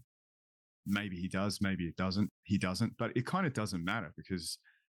value. Maybe he does. Maybe it doesn't. He doesn't. But it kind of doesn't matter, because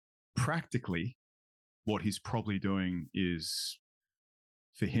practically what he's probably doing is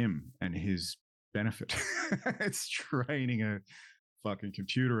for him and his benefit. It's training a fucking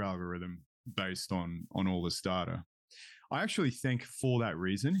computer algorithm based on all this data. I actually think for that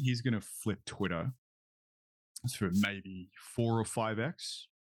reason, he's going to flip Twitter for maybe 4 or 5x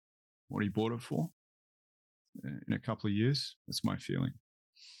what he bought it for in a couple of years. That's my feeling.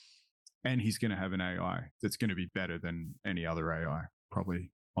 And he's going to have an AI that's going to be better than any other AI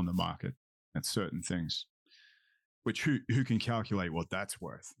probably on the market at certain things, which who can calculate what that's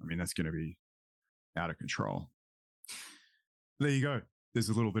worth? I mean, that's going to be out of control. There you go. There's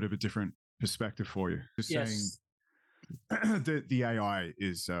a little bit of a different perspective for you. Just saying that the AI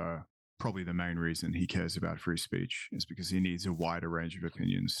is probably the main reason he cares about free speech is because he needs a wider range of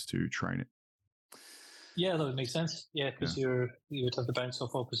opinions to train it. Yeah, that would make sense. Yeah, because you would have to bounce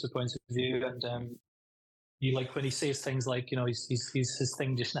off opposite points of view, and you like when he says things like, you know, he's his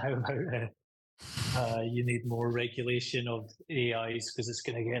thing just now about you need more regulation of AIs because it's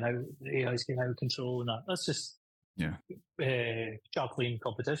going to get out. AI's getting out of control, and that's just sharply in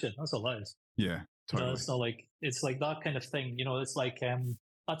competition. That's all that is. Yeah, totally. You know, it's not like it's like that kind of thing. You know, it's like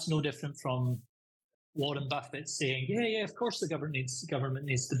that's no different from Warren Buffett saying, "Yeah, of course the government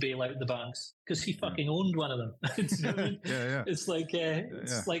needs to bail out the banks because he fucking owned one of them." You know what I mean? Yeah. It's like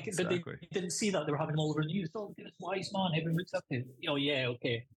exactly. But they didn't see that. They were having him all over the news. Oh, this wise man, everyone looks up to him. Oh yeah,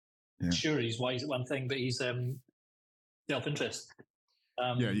 okay, sure, he's wise at one thing, but he's self-interest.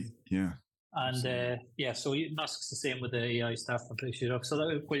 Yeah. And so Musk's the same with the AI stuff. I'm pretty sure. So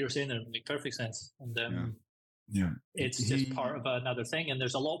that what you're saying there makes perfect sense. And it's just part of another thing. And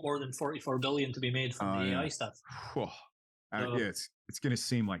there's a lot more than 44 billion to be made from the AI stuff. It's going to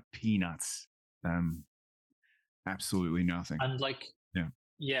seem like peanuts. Absolutely nothing. And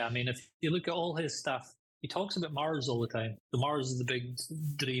I mean, if you look at all his stuff, he talks about Mars all the time. The Mars is the big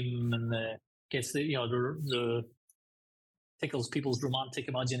dream, and gets the tickles people's romantic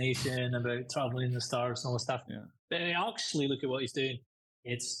imagination about traveling in the stars and all this stuff. Yeah. But actually, look at what he's doing.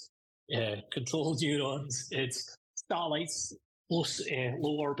 It's controlled neurons. It's satellites, low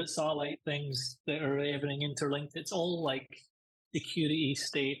orbit satellite things that are everything interlinked. It's all like security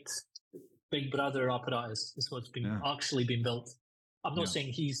state, Big Brother apparatus is what's actually been built. I'm not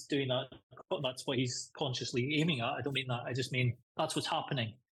saying he's doing that. That's what he's consciously aiming at. I don't mean that. I just mean that's what's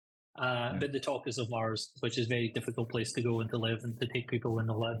happening. But the talk is of Mars, which is a very difficult place to go and to live and to take people and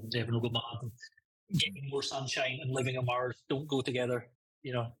all that. And everyone will go mad. And getting more sunshine and living on Mars don't go together,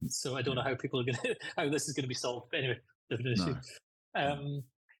 you know. So I don't know how people are how this is going to be solved. But anyway, different issue.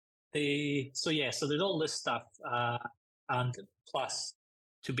 So there's all this stuff, and plus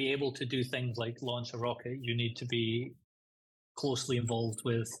to be able to do things like launch a rocket, you need to be closely involved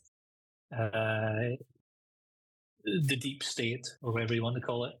with the deep state, or whatever you want to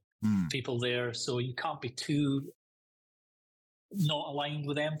call it. People there, so you can't be too not aligned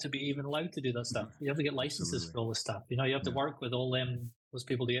with them to be even allowed to do that stuff. You have to get licenses for all this stuff. You know, you have to work with all those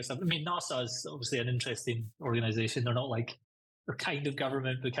people to get stuff. I mean, NASA is obviously an interesting organization. They're not like, they're kind of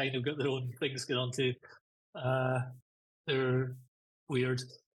government, but kind of got their own things going on too. They're weird,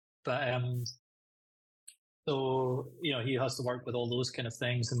 but so you know, he has to work with all those kind of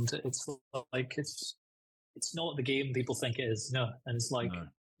things, and it's like it's not the game people think it is. No, and it's like. No.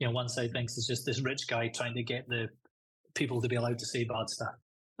 You know, one side thinks it's just this rich guy trying to get the people to be allowed to say bad stuff,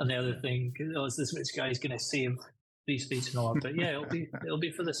 and the other thing is this rich guy is going to save free speech and all that. But it'll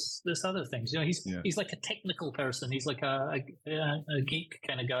be for this other things. You know, he's like a technical person. He's like a geek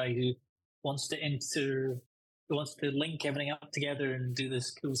kind of guy who wants to link everything up together and do this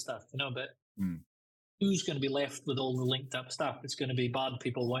cool stuff. You know, but who's going to be left with all the linked up stuff? It's going to be bad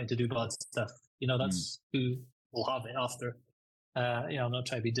people wanting to do bad stuff. You know, that's who will have it after. You know, I'm not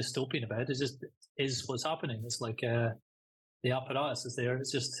trying to be dystopian about it. It's just is what's happening. It's like the apparatus is there. It's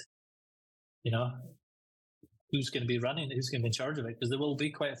just, you know, who's going to be running it, who's going to be in charge of it, because there will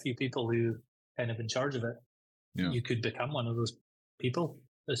be quite a few people who kind of in charge of it. Yeah. You could become one of those people,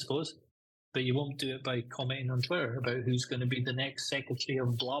 I suppose, but you won't do it by commenting on Twitter about who's going to be the next secretary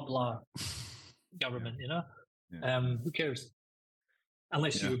of blah blah government. You know, who cares?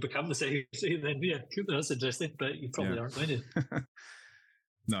 Unless you become the secretary, then that's interesting, but you probably aren't going to.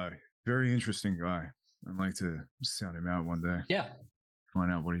 No, very interesting guy. I'd like to sound him out one day. Yeah. Find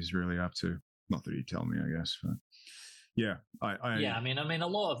out what he's really up to. Not that he'd tell me, I guess. But I mean, a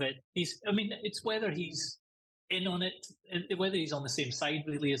lot of it, it's whether he's in on it, whether he's on the same side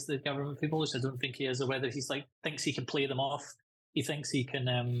really as the government people, which I don't think he is, or whether he's like, thinks he can play them off. He thinks he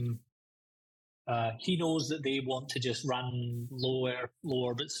can, he knows that they want to just run low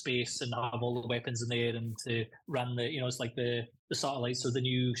orbit space and have all the weapons in the air and to run it's like the satellites are the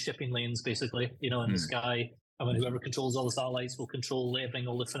new shipping lanes basically, you know, in the sky, And when whoever controls all the satellites will control everything,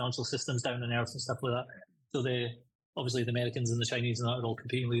 all the financial systems down on Earth and stuff like that. So obviously the Americans and the Chinese and that are all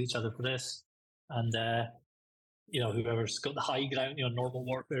competing with each other for this. And, whoever's got the high ground, normal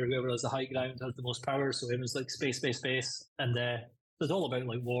warfare, whoever has the high ground has the most power. So everyone's like space, space, space. And it's all about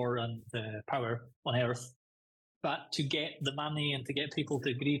like war and power on Earth. But to get the money and to get people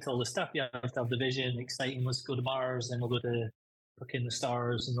to agree to all this stuff, you have to have the vision, exciting, let's go to Mars, and we'll go to fucking the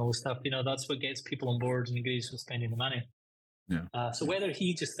stars and all this stuff. That's what gets people on board and agrees with spending the money. Yeah. So whether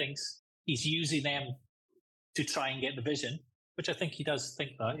he just thinks he's using them to try and get the vision, which I think he does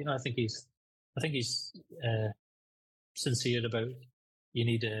think that, I think he's sincere about you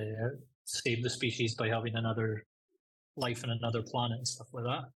need to save the species by having another life on another planet and stuff like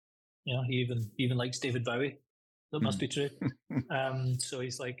that. He even likes David Bowie. That must be true. So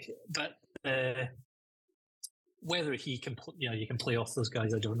he's like, but whether he can, you can play off those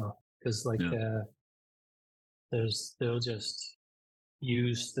guys, I don't know, because they'll just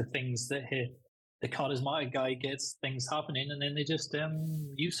use the things that the charismatic guy gets things happening, and then they just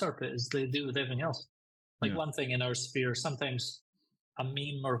usurp it as they do with everything else. Like one thing in our sphere, sometimes a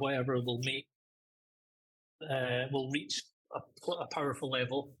meme or whatever will reach a powerful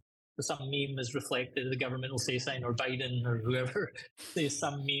level. Some meme is reflected, the government will say something, or Biden or whoever says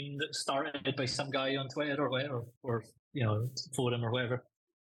some meme that started by some guy on Twitter or whatever, or forum or whatever,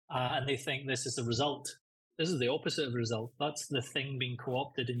 and they think this is the result. This is the opposite of the result. That's the thing being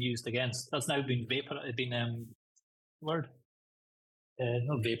co-opted and used against. That's now been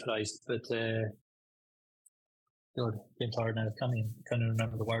not vaporized, but God, I'm tired now. I can't even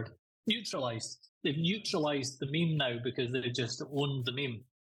remember the word. Neutralized. They've neutralized the meme now because they just owned the meme.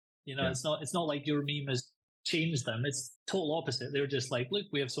 It's not like your meme has changed them. It's total opposite. They're just like, look,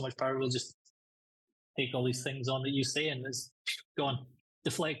 we have so much power, we'll just take all these things on that you say, and it's gone,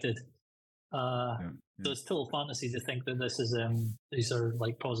 deflected. So it's total fantasy to think that this is these are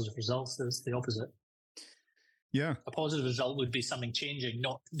like positive results. It's the opposite. Yeah, a positive result would be something changing,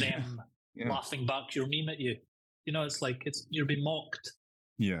 not them laughing back your meme at you. It's like you're being mocked.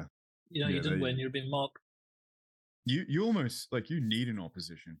 Yeah. You didn't win. You're being mocked. You almost you need an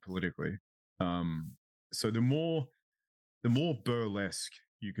opposition politically. So the more burlesque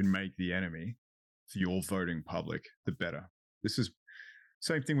you can make the enemy for your voting public, the better. This is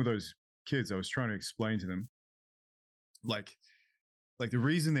same thing with those kids. I was trying to explain to them, like the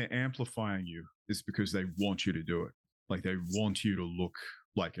reason they're amplifying you is because they want you to do it. Like they want you to look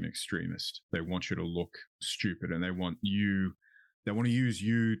like an extremist. They want you to look stupid, and they want to use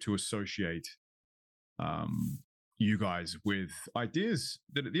you to associate you guys with ideas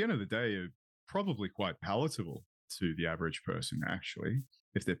that at the end of the day are probably quite palatable to the average person, actually,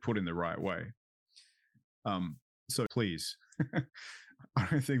 if they're put in the right way. So please, I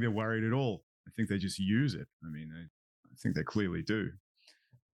don't think they're worried at all. I think they just use it. I mean, I think they clearly do.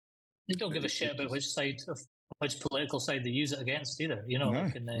 They don't give a shit about which political side they use it against either.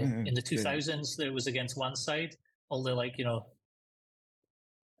 Like in the 2000s, there was against one side, although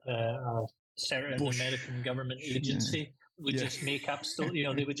certain Bush. American government agency would just make up stuff.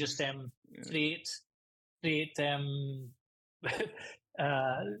 They would just create they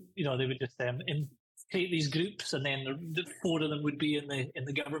would just create these groups, and then the four of them would be in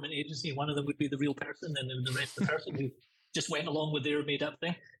the government agency. One of them would be the real person, and then the rest of the person who just went along with their made up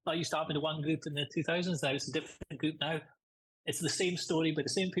thing. That used to happen to one group in the 2000s. Now it's a different group now. It's the same story, but the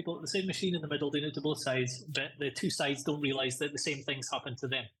same people, the same machine in the middle doing it to both sides, but the two sides don't realize that the same things happen to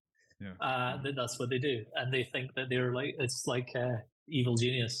them. That's what they do, and they think that they're it's like evil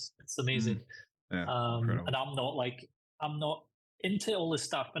genius. It's amazing. And I'm not into all this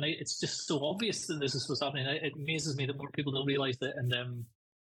stuff, and it's just so obvious that this is what's happening. It amazes me that more people don't realize it, and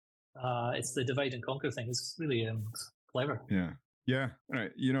it's the divide and conquer thing. It's really clever. Yeah.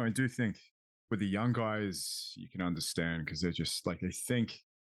 Right. I do think with the young guys, you can understand because they're just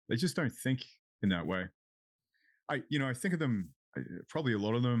they just don't think in that way. I think of them. Probably a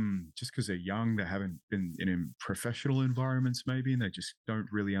lot of them, just because they're young, they haven't been in professional environments maybe, and they just don't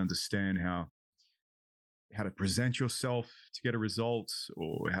really understand how to present yourself to get a result,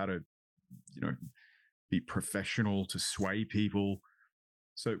 or how to, be professional to sway people.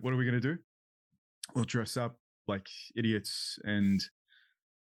 So what are we going to do? We'll dress up like idiots and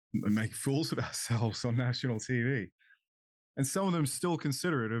make fools of ourselves on national TV. And some of them still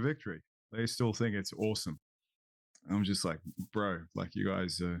consider it a victory. They still think it's awesome. I'm just like, bro, you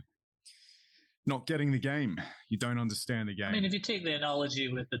guys are not getting the game. You don't understand the game. I mean, if you take the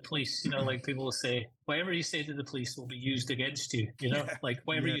analogy with the police, like people will say, whatever you say to the police will be used against you, like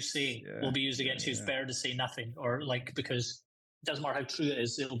whatever you say will be used against you. It's better to say nothing, or because doesn't matter how true it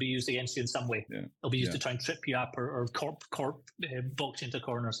is, it'll be used against you in some way. Yeah. It'll be used to try and trip you up or box you into a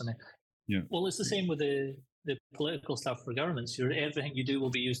corner or something. Yeah. Well, it's the same with the political stuff for governments. Everything you do will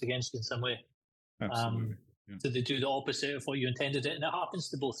be used against you in some way. Absolutely. So they do the opposite of what you intended it, and it happens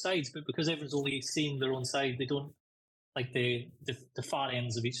to both sides. But because everyone's only seeing their own side, they don't like the far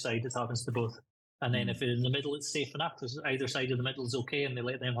ends of each side. It happens to both. And then if in the middle, it's safe enough because either side of the middle is okay, and they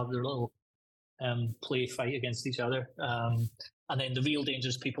let them have their little play fight against each other. And then the real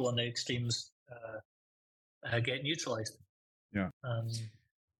dangerous people on the extremes get neutralized. Yeah.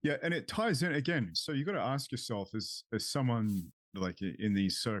 Yeah, and it ties in again. So you got to ask yourself, as someone like in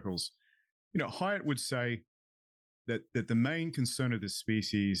these circles, Hyatt would say that the main concern of the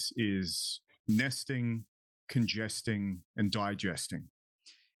species is nesting, congesting, and digesting.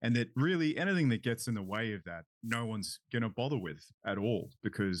 And that really anything that gets in the way of that, no one's going to bother with at all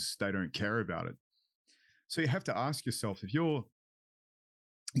because they don't care about it. So you have to ask yourself, if you're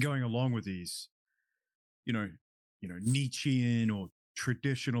going along with these, Nietzschean or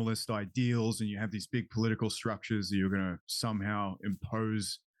traditionalist ideals, and you have these big political structures that you're going to somehow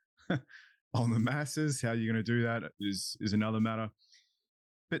impose on the masses, how you're going to do that is another matter.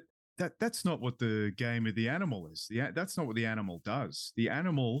 But that's not what the game of the animal is. That's not what the animal does. The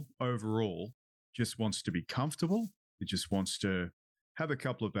animal overall just wants to be comfortable. It just wants to have a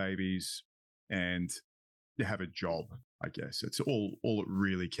couple of babies and have a job, I guess. It's all it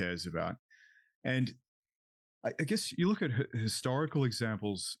really cares about. And I guess you look at historical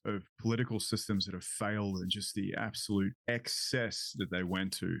examples of political systems that have failed and just the absolute excess that they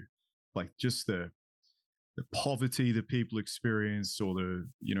went to, like just the poverty that people experienced, or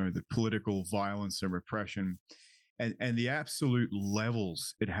the political violence and repression, and the absolute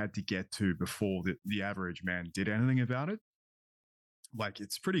levels it had to get to before the average man did anything about it. Like,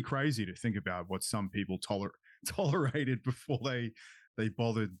 it's pretty crazy to think about what some people tolerated before they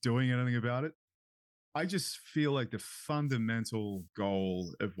bothered doing anything about it. I just feel like the fundamental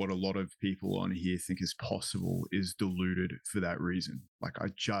goal of what a lot of people on here think is possible is diluted for that reason. Like,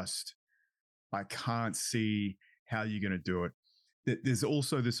 I can't see how you're going to do it. There's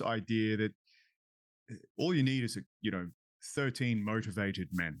also this idea that all you need is 13 motivated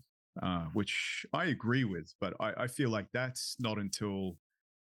men, which I agree with, but I feel like that's not until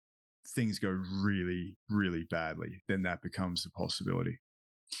things go really, really badly, then that becomes a possibility.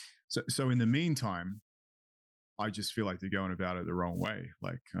 So in the meantime, I just feel like they're going about it the wrong way.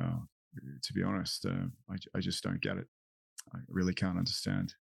 Like, to be honest, I just don't get it. I really can't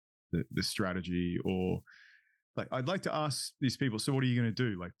understand the strategy, or like, I'd like to ask these people, so what are you going to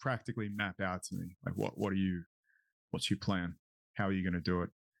do? Like, practically map out to me, like, what's your plan? How are you going to do it?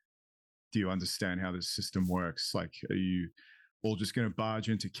 Do you understand how this system works? Like, are you all just going to barge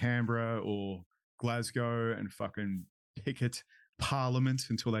into Canberra or Glasgow and fucking picket Parliament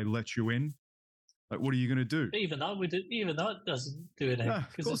until they let you in? Like, what are you going to do? Even that doesn't do anything,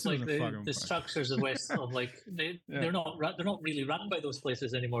 because it's like the structures of West of like they're not really run by those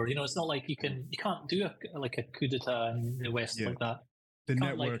places anymore. It's not like you can't do a coup d'etat in the West like that. The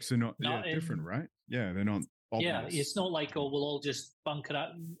networks are not different, right? Yeah, they're not. Obvious. Yeah, it's not like, we'll all just bunker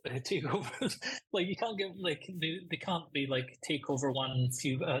up and take over. Like, you can't get they can't be like take over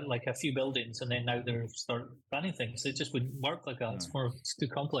a few buildings and then now they're start running things. It just wouldn't work like that. No. It's too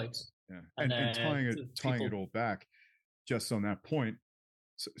complex. Yeah, and tying it all back, just on that point.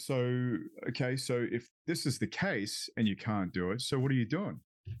 So if this is the case and you can't do it, so what are you doing?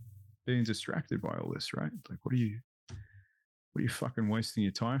 Being distracted by all this, right? Like, what are you fucking wasting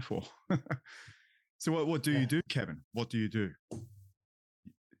your time for? So what do you do, Kevin? What do you do?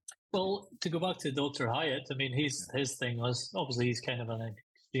 Well, to go back to Dr. Hyatt, I mean, his thing was, obviously he's kind of an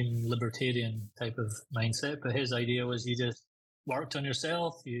extreme libertarian type of mindset, but his idea was you just worked on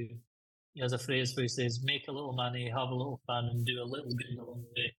yourself. He has a phrase where he says, make a little money, have a little fun, and do a little good along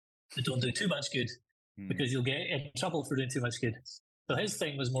the way. But don't do too much good, because you'll get in trouble for doing too much good. So his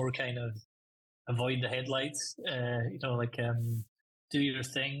thing was more kind of avoid the headlights, do your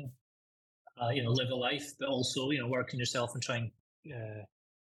thing, live a life, but also, work on yourself and try and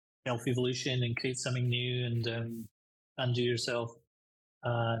self-evolution and create something new and do yourself.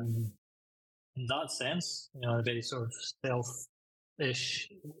 In that sense, a very sort of selfish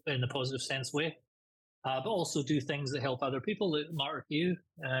in a positive sense way, but also do things that help other people that matter to you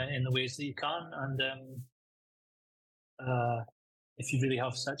in the ways that you can. And if you really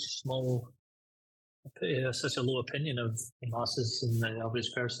have such a low opinion of the masses and the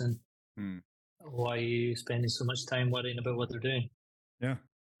average person, why are you spending so much time worrying about what they're doing? Yeah.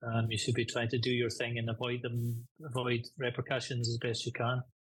 You should be trying to do your thing and avoid repercussions as best you can.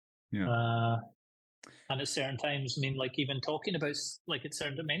 Yeah. And at certain times, I mean, like even talking about, like at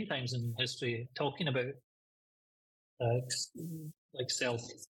certain many times in history, talking about like self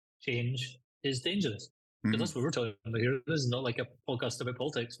change is dangerous. Because that's what we're talking about here. This is not like a podcast about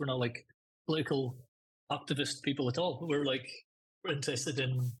politics. We're not like political activist people at all. We're interested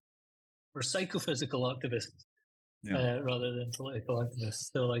in, we're psychophysical activists rather than political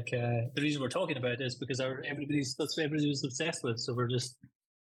activists. So like the reason we're talking about it is because that's what everybody's obsessed with. So we're just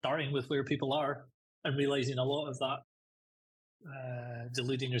starting with where people are and realizing a lot of that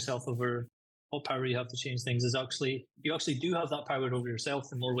deluding yourself over what power you have to change things is you actually do have that power over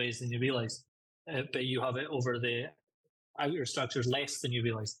yourself in more ways than you realize, but you have it over the outer structures less than you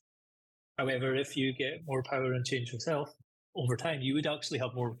realize. However, if you get more power and change yourself over time, you would actually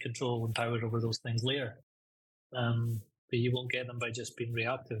have more control and power over those things later. But you won't get them by just being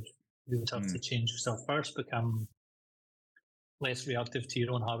reactive. You would have to change yourself first, become less reactive to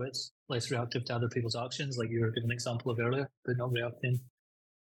your own habits, less reactive to other people's actions, like you were giving an example of earlier, but not reacting.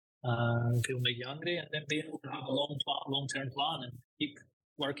 People make you angry, and then being able to have a long-term plan and keep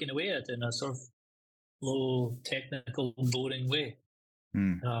working away at it in a sort of low, technical, boring way.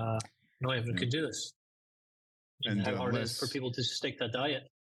 Not everyone can do this. And how hard it is for people to stick to a diet.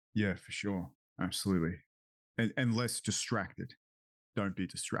 Yeah, for sure. Absolutely. And less distracted. Don't be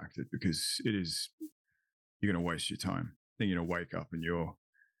distracted, because you're going to waste your time. Then you're going to wake up and you're,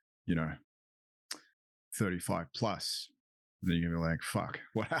 35 plus. And then you're going to be like, fuck,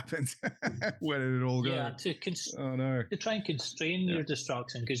 what happened? Where did it all go? Yeah, to try and constrain your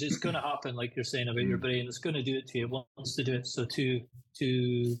distraction, because it's going to happen, like you're saying about your brain. It's going to do it to you. It wants to do it. So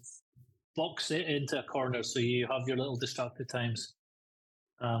to box it into a corner so you have your little distracted times,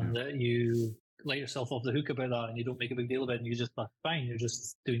 that you let yourself off the hook about that and you don't make a big deal about it, and you just, that's fine, you're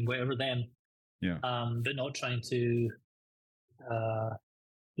just doing whatever then. But not trying to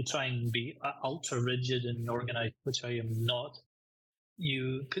try and be ultra rigid and organized, which I am not.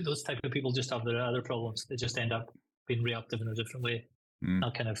 Those type of people just have their other problems. They just end up being reactive in a different way.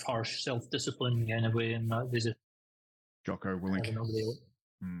 That kind of harsh self-discipline kind of way, and they just Jocko Willink.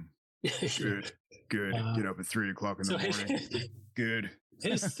 Good. Get up at 3:00 in the morning. Good.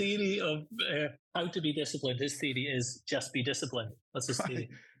 His theory of how to be disciplined, his theory is just be disciplined. That's his theory.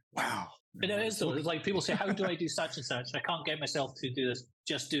 Wow. But it is though. It's like people say, how do I do such and such? I can't get myself to do this.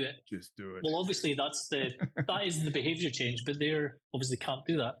 Just do it. Just do it. Well, obviously that is the behavior change, but they obviously can't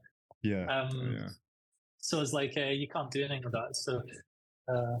do that. Yeah. So it's like you can't do anything with that. So,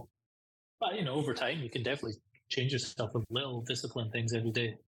 but over time you can definitely change yourself with little discipline things every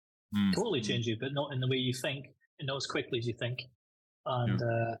day. Totally change you, but not in the way you think, and not as quickly as you think. And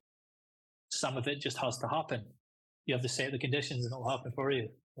some of it just has to happen. You have to set the conditions, and it'll happen for you.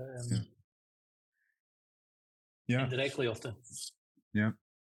 Indirectly, often. Yeah.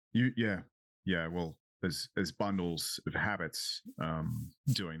 Well, as bundles of habits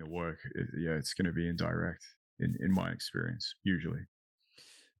doing the work. It's going to be indirect in my experience usually.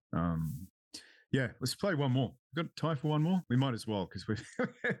 Let's play one more. We've got time for one more? We might as well, because we've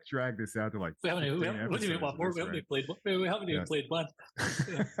dragged this out to like. We haven't even played one.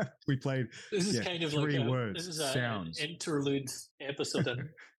 We played. This is kind of 3 like words. This is sounds. An interlude episode, an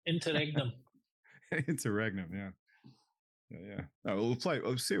interregnum. Interregnum, yeah. We'll play.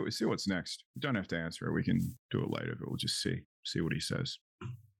 We'll see what's next. We don't have to answer it. We can do it later, but we'll just see what he says.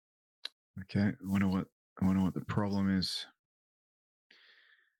 Okay. I wonder what the problem is.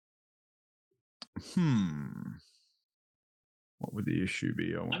 What would the issue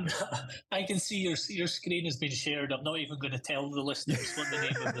be? I can see your screen has been shared. I'm not even going to tell the listeners what the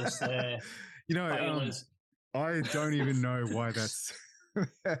name of this file is. I don't even know why that's.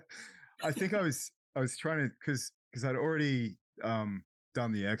 I think I was trying to because I'd already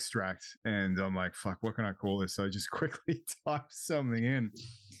done the extract, and I'm like, fuck, what can I call this? So I just quickly typed something in.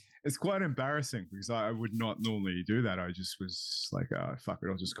 It's quite embarrassing because I would not normally do that. I just was like, fuck it,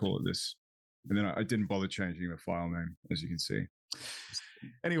 I'll just call it this. And then I didn't bother changing the file name, as you can see.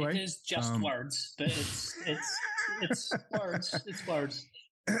 Anyway, it is just words, but it's words. It's words.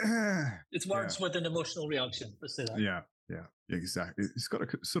 It's words with an emotional reaction. Let's say that. Yeah, exactly. It's got a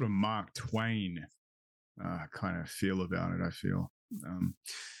sort of Mark Twain kind of feel about it, I feel.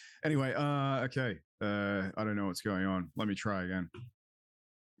 Anyway, okay. I don't know what's going on. Let me try again.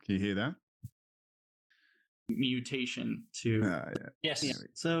 Can you hear that? Mutation to... Yes. Yeah.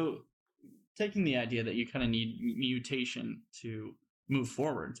 So taking the idea that you kind of need mutation to move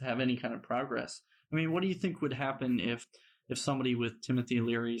forward, to have any kind of progress. I mean, what do you think would happen if somebody with Timothy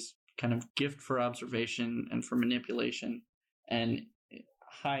Leary's kind of gift for observation and for manipulation and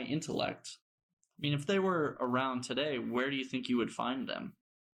high intellect, I mean, if they were around today, where do you think you would find them?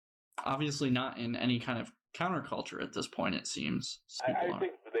 obviously not in any kind of counterculture at this point, it seems. I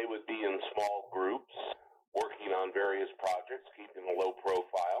think they would be in small groups, working on various projects, keeping a low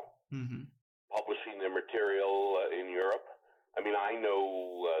profile, publishing their material in Europe. I mean, I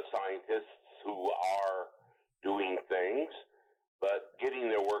know scientists who are doing things, but getting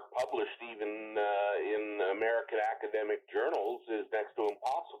their work published even in American academic journals is next to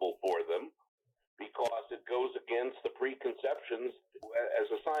impossible for them, because it goes against the preconceptions. As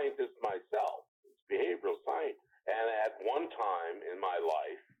a scientist myself, it's behavioral science, and at one time in my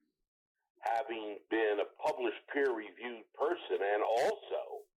life, having been a published peer-reviewed person and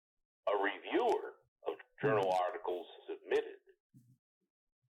also a reviewer of journal articles submitted,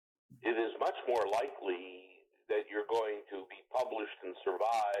 it is much more likely that you're going to be published and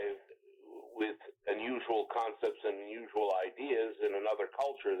survive with unusual concepts and unusual ideas in another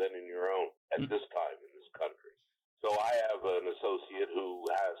culture than in your own at this time in this country. So I have an associate who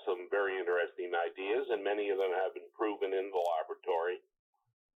has some very interesting ideas, and many of them have been proven in the laboratory.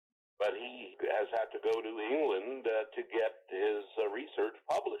 But he has had to go to England to get his research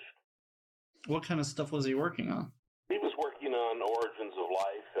published. What kind of stuff was he working on? He was working on origins of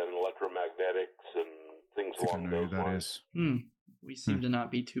life and electromagnetics and things along those lines. We seem to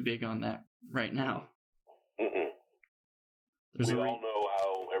not be too big on that right now. We all know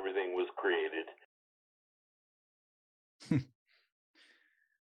how everything was created.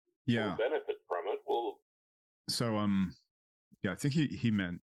 Yeah. We'll benefit from it. So, I think he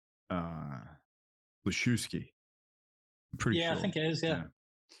meant Leszewski. I'm pretty sure. I think it is, yeah.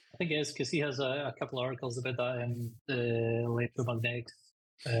 I think it is, because he has a couple of articles about that in the electromagnetics,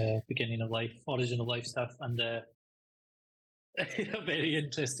 beginning of life, origin of life stuff, and a very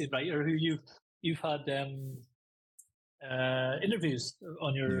interesting writer who you've had interviews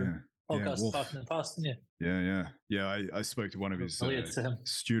on your podcast back in the past, didn't you? Yeah. I spoke to one of his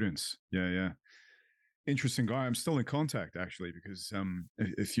students. Yeah. Interesting guy. I'm still in contact, actually, because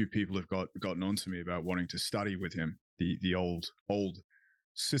a few people have gotten on to me about wanting to study with him the old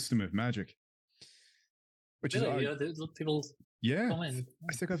system of magic. Which really? People. Yeah,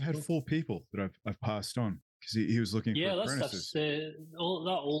 I think I've had 4 people that I've passed on, because he was looking for apprentices. That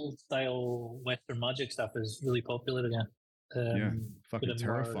old style Western magic stuff is really popular again. Fucking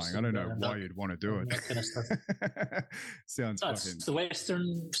terrifying. I don't know why you'd want to do it. That kind of stuff. That's the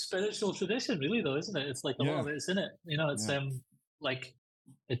Western spiritual tradition, really, though, isn't it? It's like a lot of it's in it. You know, it's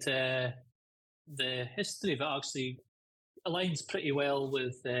the history of it actually aligns pretty well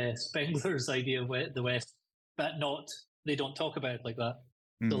with Spengler's idea of the West, but they don't talk about it like that.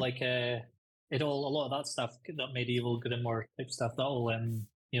 So a lot of that stuff, that medieval Grimoire type stuff, that all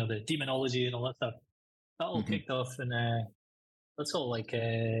the demonology and all that stuff, that all kicked off in that's all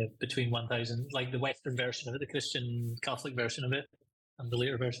between 1000, like the Western version of it, the Christian Catholic version of it, and the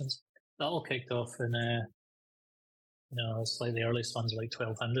later versions. That all kicked off in it's like the earliest ones are like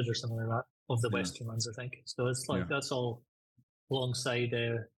 1200 or something like that, of the Western ones, I think. So it's like that's all alongside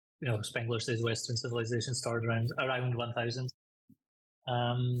Spengler says Western civilization started around 1000.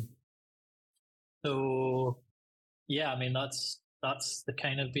 So yeah, I mean that's the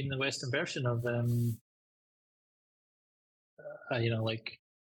kind of been the Western version of like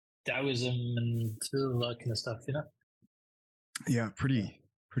Taoism and all that kind of stuff, Yeah, pretty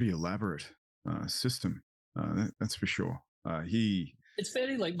elaborate system. That's for sure. It's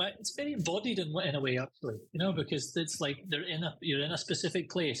very it's very embodied in a way, actually, because it's like you're in a specific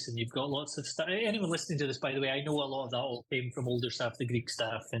place and you've got lots of stuff. Anyone listening to this, by the way, I know a lot of that all came from older stuff, the Greek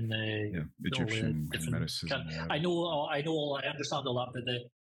stuff and the Egyptian medicine. I understand all that, but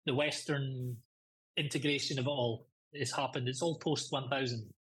the Western integration of it all has happened. It's all post 1000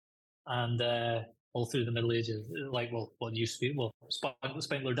 and all through the Middle Ages. What used to be,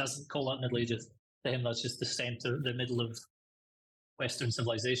 Spengler doesn't call that Middle Ages. To him, that's just the center, the middle of Western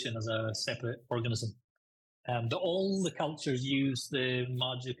civilization as a separate organism. But all the cultures use the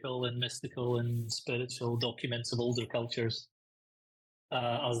magical and mystical and spiritual documents of older cultures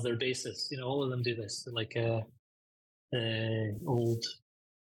as their basis. All of them do this. Like the old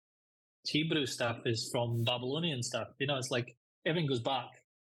Hebrew stuff is from Babylonian stuff. It's like everything goes back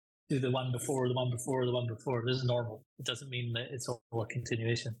to the one before, the one before, the one before. This is normal. It doesn't mean that it's all a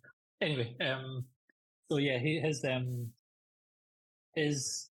continuation. Anyway, so yeah,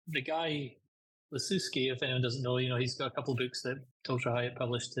 the guy Leszewski, if anyone doesn't know, he's got a couple of books that Tulsa Hyatt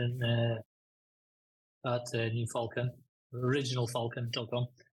published in at New Falcon, original Falcon.com,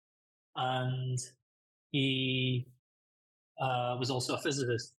 and he was also a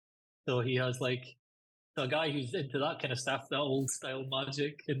physicist. So he has a guy who's into that kind of stuff, that old style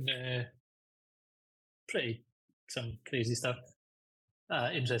magic and pretty some crazy stuff.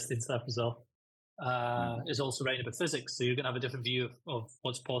 interesting stuff as well. Is also writing about physics, so you're going to have a different view of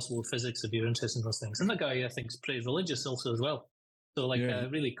what's possible with physics if you're interested in those things. And the guy, I think, is pretty religious also as well. So like a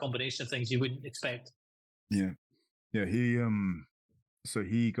really combination of things you wouldn't expect. Yeah. He so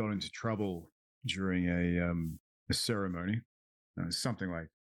he got into trouble during a ceremony, something like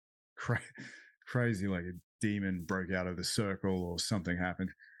crazy, like a demon broke out of the circle or something happened.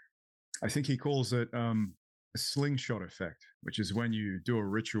 I think he calls it a slingshot effect, which is when you do a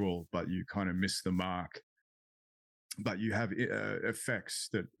ritual but you kind of miss the mark, but you have effects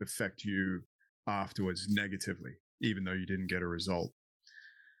that affect you afterwards negatively, even though you didn't get a result.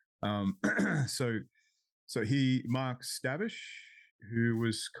 So Mark Stavish, who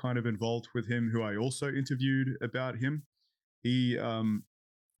was kind of involved with him, who I also interviewed about him, he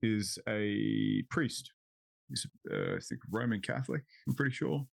is a priest. He's, I think, Roman Catholic, I'm pretty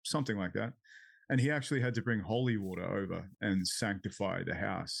sure, something like that. And he actually had to bring holy water over and sanctify the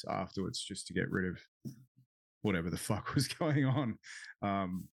house afterwards just to get rid of whatever the fuck was going on,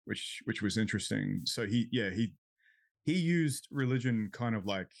 which was interesting. So he used religion kind of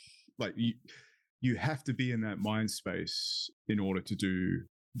like you have to be in that mind space in order to do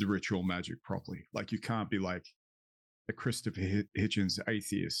the ritual magic properly. Like you can't be like a Christopher Hitchens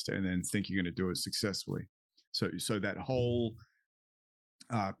atheist and then think you're going to do it successfully. So that whole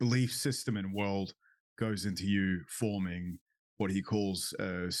belief system and world goes into you forming what he calls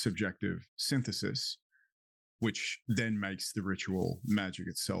a subjective synthesis, which then makes the ritual magic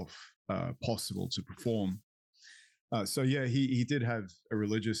itself possible to perform. He did have a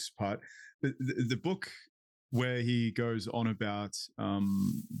religious part. The book where he goes on about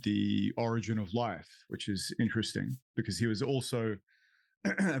the origin of life, which is interesting because he was also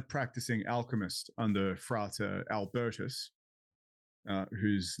a practicing alchemist under Frater Albertus,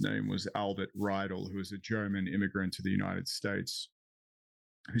 whose name was Albert Riedel, who was a German immigrant to the United States,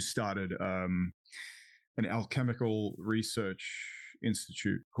 who started an alchemical research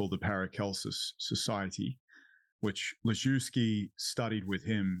institute called the Paracelsus Society, which Leszewski studied with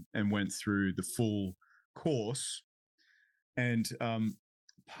him and went through the full course. And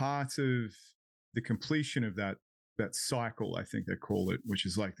part of the completion of that cycle, I think they call it, which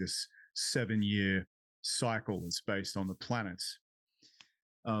is like this 7-year cycle that's based on the planets,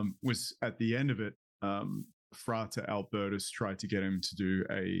 was at the end of it, Frater Albertus tried to get him to do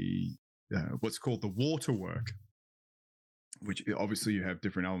what's called the water work, which obviously you have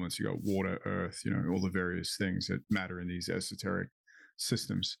different elements. You got water, earth, all the various things that matter in these esoteric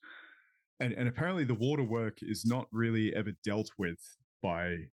systems. And apparently the water work is not really ever dealt with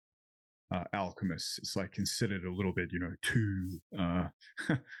by alchemists. It's like considered a little bit,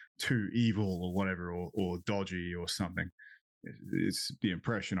 too evil or whatever, or dodgy or something. It's the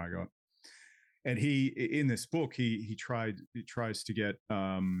impression I got. And he, in this book, he tries to get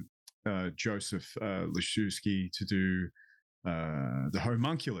Joseph Leszewski to do the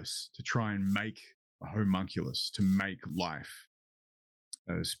homunculus, to try and make a homunculus, to make life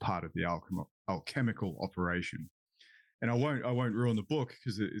as part of the alchemical operation. And I won't ruin the book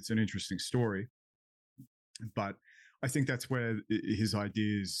because it's an interesting story, but I think that's where his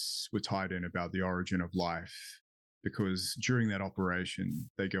ideas were tied in about the origin of life, because during that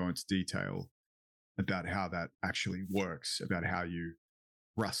operation they go into detail about how that actually works, about how you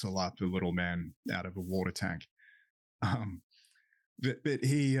rustle up a little man out of a water tank. But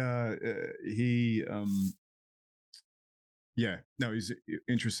he's an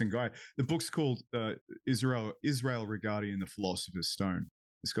interesting guy. The book's called Israel Regardie and the Philosopher's Stone.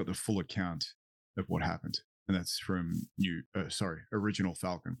 It's got the full account of what happened, and that's from Original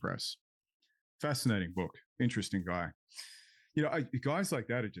Falcon Press. Fascinating book, interesting guy. Guys like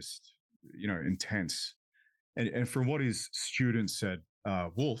that are just intense. And from what his students said,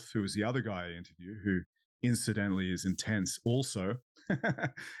 Wolf, who was the other guy I interviewed, who incidentally is intense also,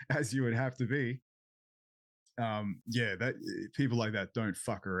 as you would have to be. That people like that don't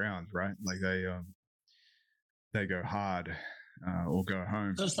fuck around, right? Like they go hard or go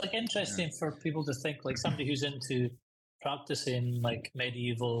home. So it's like interesting for people to think, like somebody who's into practicing like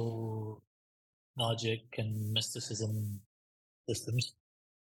medieval magic and mysticism systems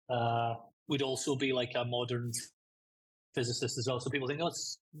would also be like a modern physicist as well. So people think,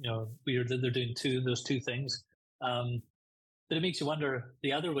 it's weird that they're doing those two things. But it makes you wonder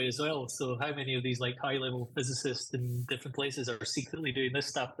the other way as well. So how many of these like high-level physicists in different places are secretly doing this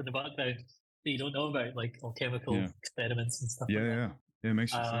stuff in the background that you don't know about, like alchemical experiments and stuff like that? Yeah, it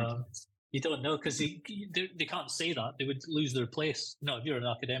makes you think. You don't know because they can't say that. They would lose their place. If you're an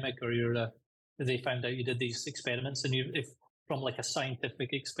academic or they found out you did these experiments and if from like a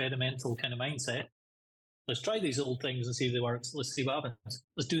scientific experimental kind of mindset, let's try these old things and see if they work. Let's see what happens.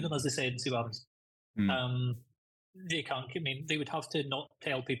 Let's do them as they said and see what happens. They can't. I mean, they would have to not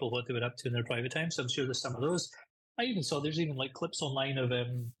tell people what they were up to in their private time. So I'm sure there's some of those. I even saw there's even like clips online of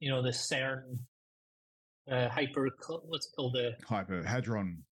the CERN what's it called, the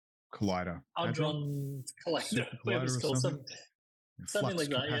Hadron Collider. Hadron Collider. Whatever it's called, something like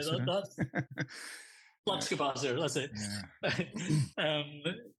that. Yeah, that's flux capacitor. That's it. Yeah.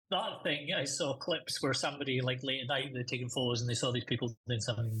 That thing, I saw clips where somebody like late at night they're taking photos and they saw these people doing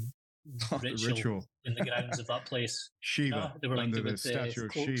some ritual in the grounds of that place. Shiva. They were like under the statue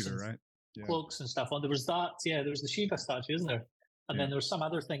of Shiva, right? Yeah. Cloaks and stuff on. There was that. Yeah, there was the Shiva statue, isn't there? And then there was some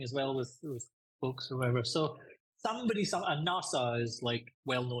other thing as well with cloaks or whatever. So and NASA is like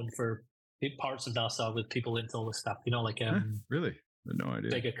well known for parts of NASA with people into all this stuff. Like really, no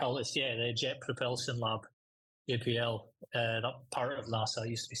idea. Big occultist, the Jet Propulsion Lab. JPL, that part of NASA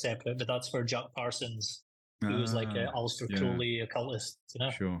used to be separate, but that's where Jack Parsons, who was like Aleister Crowley occultist,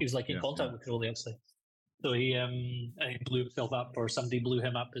 Sure. He was like in contact with Crowley actually. So he blew himself up, or somebody blew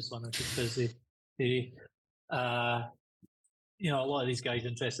him up as one, because he a lot of these guys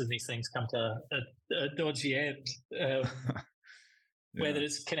interested in these things come to a dodgy end. Whether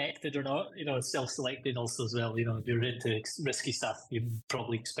it's connected or not, it's self-selecting also as well. If you're into risky stuff, you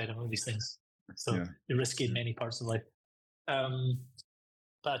probably experiment with these things. So you're risky in many parts of life.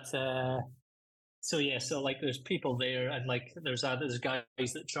 So like there's people there, and like there's guys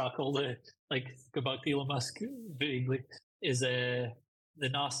that track all the, like, go back to Elon Musk vaguely, is the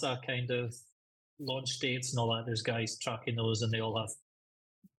NASA kind of launch dates and all that. There's guys tracking those, and they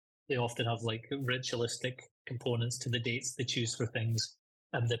often have like ritualistic components to the dates they choose for things,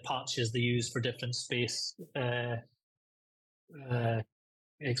 and the patches they use for different space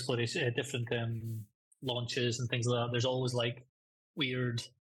exploration, different launches and things like that. There's always like weird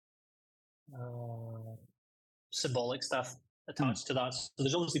symbolic stuff attached to that. So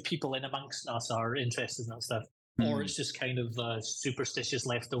there's obviously people in amongst NASA are interested in that stuff, or it's just kind of a superstitious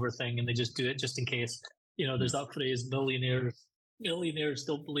leftover thing, and they just do it just in case. There's that phrase, millionaires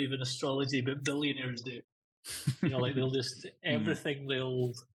don't believe in astrology, but billionaires do. Like they'll just everything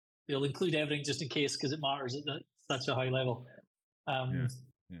they'll include everything just in case, because it matters at such a high level.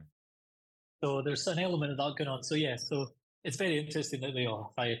 So there's an element of that going on. So so it's very interesting that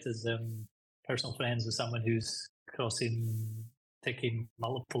Hyatt is personal friends with someone who's ticking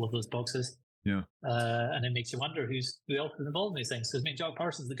multiple of those boxes. Yeah. And it makes you wonder who else is involved in these things. Because Jack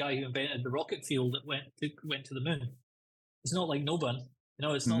Parsons, the guy who invented the rocket fuel that went to the moon, it's not like no one.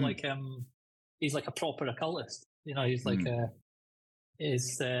 It's not like he's like a proper occultist. He's like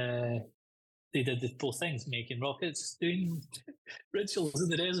they did both things, making rockets, doing rituals in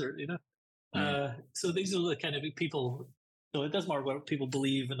the desert. So these are the kind of people. So it doesn't matter what people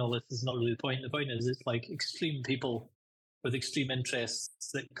believe and all this is not really the point. The point is it's like extreme people with extreme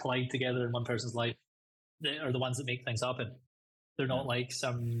interests that collide together in one person's life. They are the ones that make things happen. They're not like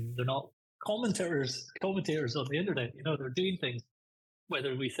they're not commentators on the internet. They're doing things,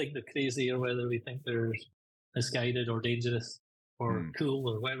 whether we think they're crazy or whether we think they're misguided or dangerous or cool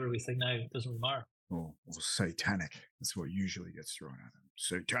or whatever we think now. It doesn't really matter. Or satanic. That's what usually gets thrown at them.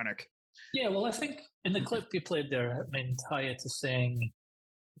 Satanic. Yeah, well, I think in the clip you played there, Hyatt is saying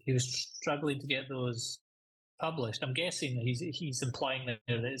he was struggling to get those published. I'm guessing that he's implying there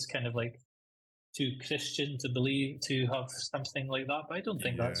that it's kind of like too Christian to have something like that, but I don't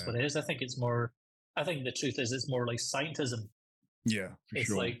think that's what it is. I think it's more. I think the truth is it's more like scientism. Yeah, it's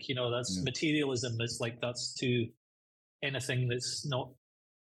sure. like that's materialism. It's like that's too anything that's not.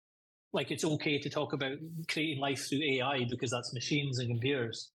 Like it's okay to talk about creating life through AI because that's machines and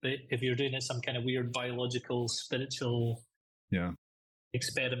computers. But if you're doing it some kind of weird biological, spiritual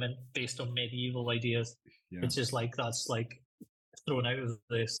experiment based on medieval ideas, it's just like that's like thrown out of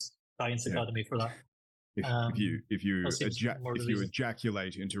the science academy for that. If you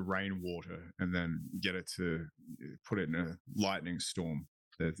ejaculate into rainwater and then get it to put it in a lightning storm,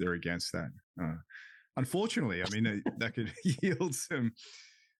 they're against that. Unfortunately, I mean that could yield some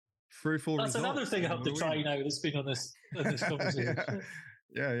fruitful That's results. Another thing I have to try now that's been on this conversation.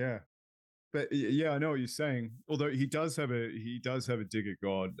 Yeah. But I know what you're saying. Although he does have a dig at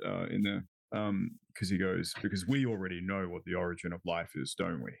God in there, because we already know what the origin of life is,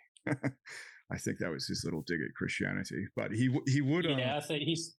 don't we? I think that was his little dig at Christianity. But he would. I think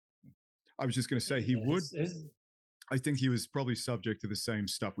he's. I was just going to say he would. I think he was probably subject to the same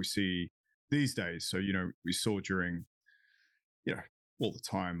stuff we see these days. So we saw during, all the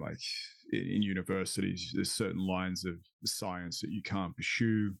time, like in universities, there's certain lines of science that you can't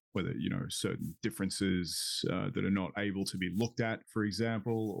pursue, whether, certain differences that are not able to be looked at, for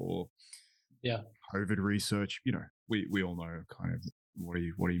example, or COVID research. We all know kind of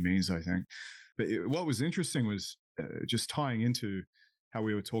what he means, I think. But what was interesting was just tying into how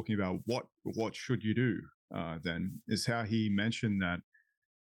we were talking about what should you do then, is how he mentioned that,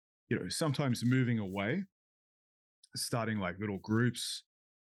 sometimes moving away, starting like little groups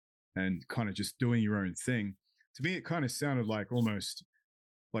and kind of just doing your own thing. To me, it kind of sounded like almost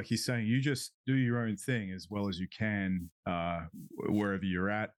like he's saying, you just do your own thing as well as you can wherever you're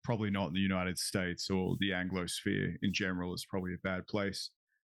at. Probably not in the United States, or the Anglosphere in general is probably a bad place.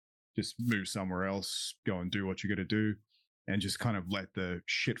 Just move somewhere else, go and do what you got to do, and just kind of let the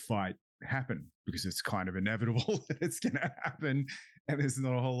shit fight happen, because it's kind of inevitable that it's going to happen, and there's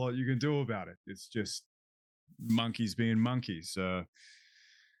not a whole lot you can do about it. It's just monkeys being monkeys. I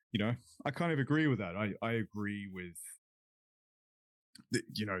kind of agree with that. I agree with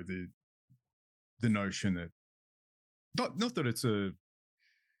the notion that not that it's a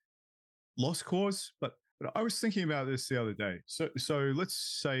lost cause, but I was thinking about this the other day. So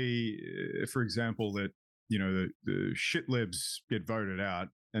let's say, for example, that the shit libs get voted out,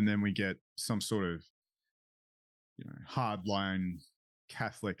 and then we get some sort of hardline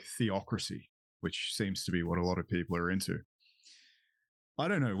Catholic theocracy, which seems to be what a lot of people are into. I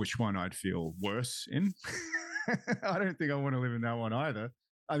don't know which one I'd feel worse in. I don't think I want to live in that one either.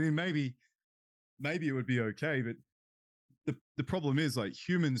 I mean, maybe it would be okay, but the problem is, like,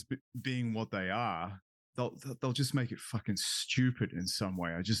 humans being what they are, they'll just make it fucking stupid in some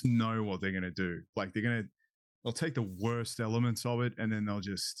way. I just know what they're gonna do. Like, they'll take the worst elements of it, and then they'll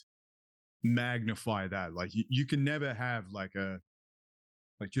just magnify that. Like, you can never have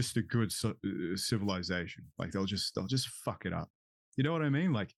just a good civilization. Like, they'll just fuck it up. You know what I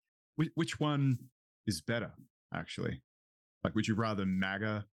mean? Like, which one is better, actually? Like, would you rather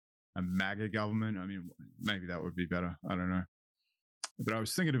a MAGA government? I mean, maybe that would be better. I don't know. But I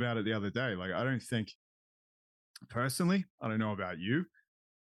was thinking about it the other day. Like, I don't think, personally, I don't know about you,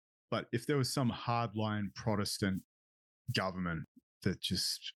 but if there was some hardline Protestant government that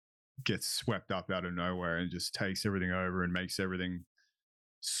just gets swept up out of nowhere and just takes everything over and makes everything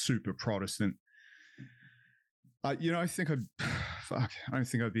super Protestant, I think I don't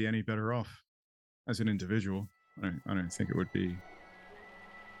think I'd be any better off as an individual. I don't think it would be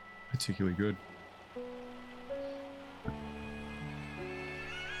particularly good.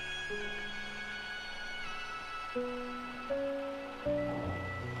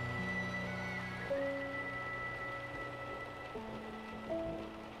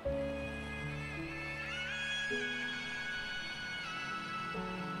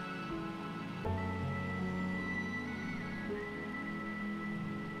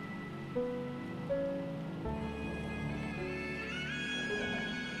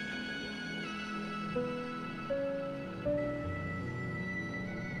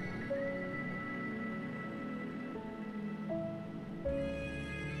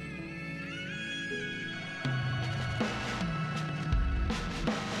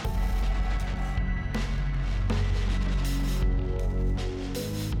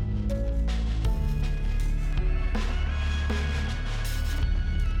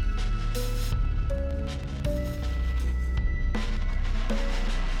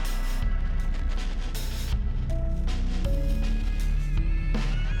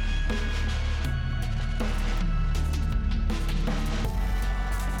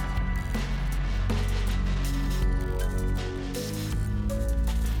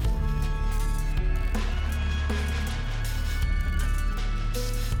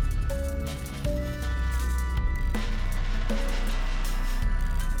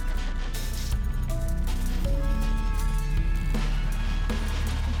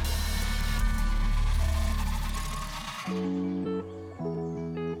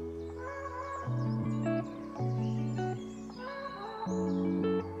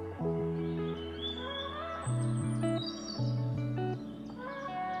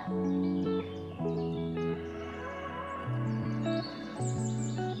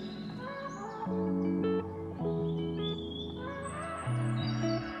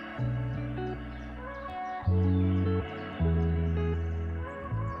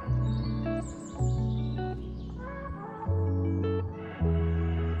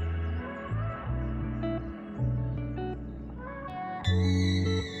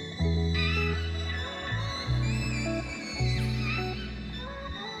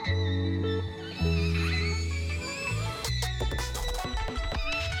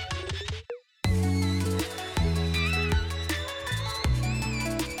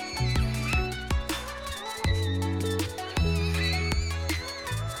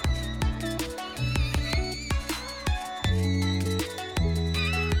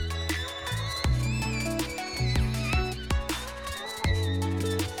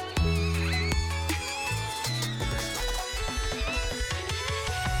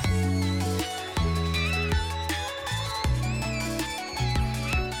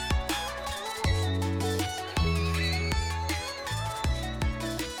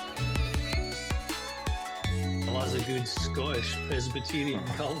 a good Scottish Presbyterian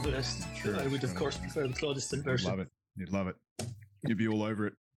Calvinist, I would of course prefer the Protestant version. You'd love it. You'd be all over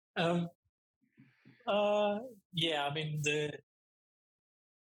it. Yeah, I mean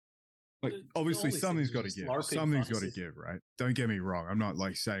obviously something's got to give. Something's got to give, right? Don't get me wrong. I'm not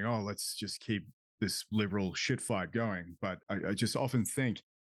like saying, oh, let's just keep this liberal shit fight going. But I just often think,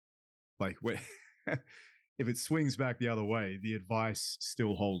 like, if it swings back the other way, the advice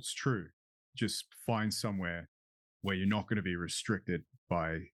still holds true. Just find somewhere where you're not going to be restricted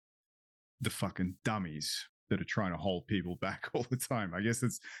by the fucking dummies that are trying to hold people back all the time. I guess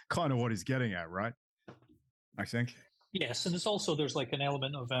that's kind of what he's getting at, right? I think. Yes, and there's like an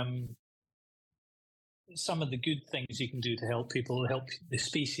element of some of the good things you can do to help people, help the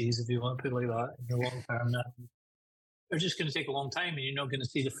species, if you want to put it like that, in the long term. They're just going to take a long time, and you're not going to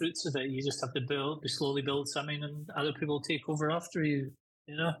see the fruits of it. You just have to slowly build something, and other people will take over after you.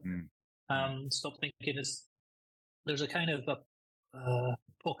 You know, stop thinking there's a kind of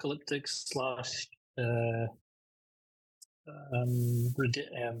apocalyptic /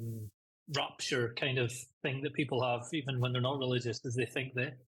 rapture kind of thing that people have, even when they're not religious, is they think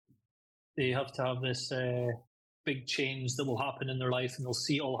that they have to have this big change that will happen in their life, and they'll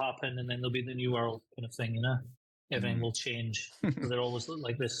see it all happen, and then there'll be the new world kind of thing, you know? Everything will change. So they're always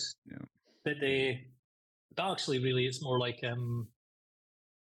like this. Yeah. But actually, really, it's more like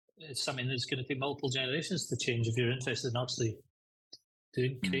it's something that's going to take multiple generations to change if you're interested in actually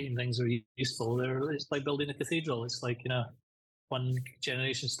creating things that are useful. It's like building a cathedral. It's like, you know, one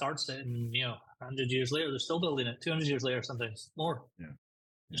generation starts it, and, you know, 100 years later, they're still building it. 200 years later, sometimes more. Yeah.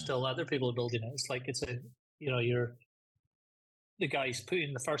 There's still other people are building it. It's like the guys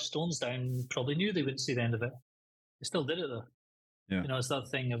putting the first stones down probably knew they wouldn't see the end of it. They still did it though. Yeah. You know, it's that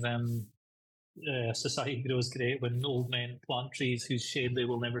thing of society grows great when old men plant trees whose shade they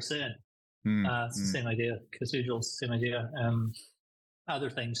will never sit in. It's the same idea. Cathedrals, same idea.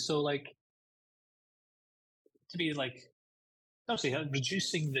 Other things. So, like, to be like actually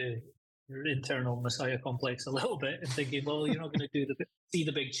reducing your internal messiah complex a little bit and thinking, well, you're not going to see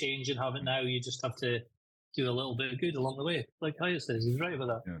the big change and have it now. You just have to do a little bit of good along the way. Like Haya says, he's right about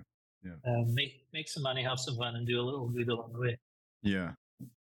that. Yeah. Yeah. Make some money, have some fun, and do a little good along the way. Yeah.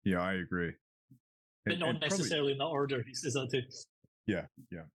 I agree. But not necessarily in that order. He says that too. Yeah.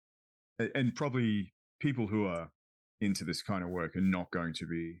 And probably people who are into this kind of work are not going to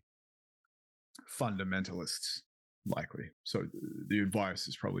be fundamentalists, likely. So the advice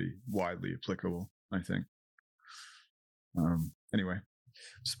is probably widely applicable, I think. Anyway,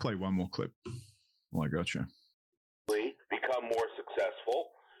 just play one more clip. Well, I got you. Become more successful.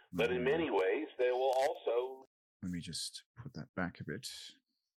 But in many ways, they will also... Let me just put that back a bit.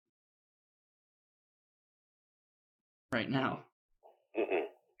 Right now.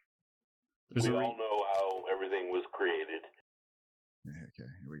 We all know how everything was created. Yeah, okay,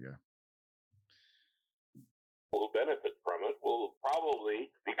 here we go. Will benefit from it, will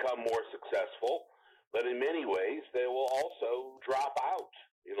probably become more successful, but in many ways, they will also drop out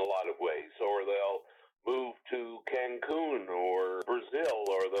in a lot of ways, or they'll move to Cancun or Brazil,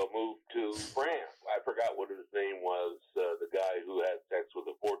 or they'll move to France. I forgot what his name was, the guy who had sex with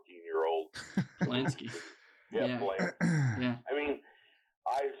a 14-year-old. Polanski. Yeah. Yeah. I mean,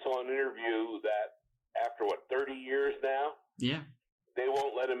 I saw an interview that after, 30 years now? Yeah. They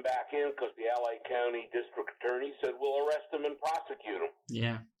won't let him back in because the LA County District Attorney said, we'll arrest him and prosecute him.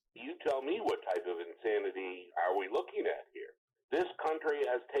 Yeah. You tell me what type of insanity are we looking at here? This country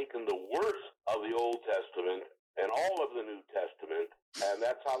has taken the worst of the Old Testament and all of the New Testament, and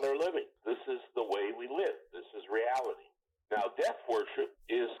that's how they're living. This is the way we live. This is reality. Now, death worship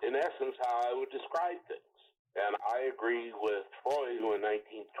is, in essence, how I would describe things. And I agree with Freud, who in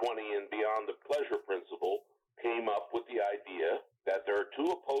 1920 and Beyond the Pleasure Principle came up with the idea that there are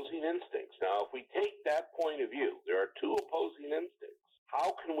two opposing instincts. Now, if we take that point of view, there are two opposing instincts.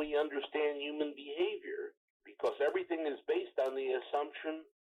 How can we understand human behavior? Because everything is based on the assumption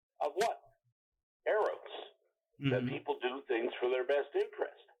of what? Eros. That people do things for their best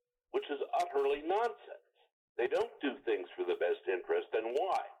interest, which is utterly nonsense. They don't do things for the best interest, and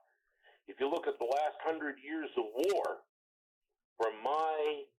why? If you look at the last 100 years of war, from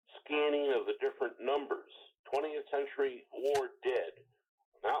my scanning of the different numbers, 20th century war dead,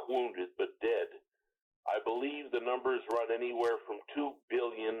 not wounded, but dead, I believe the numbers run anywhere from 2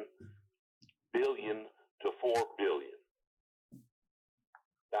 billion to 4 billion.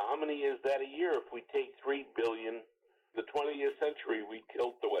 Now, how many is that a year? If we take 3 billion, the 20th century, we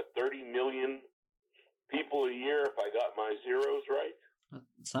killed, 30 million people a year, if I got my zeros right? That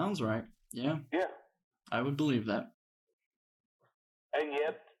sounds right. Yeah. Yeah. I would believe that. And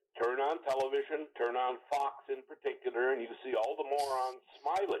yet, turn on television, turn on Fox in particular, and you see all the morons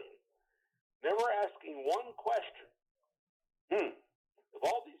smiling, never asking one question. If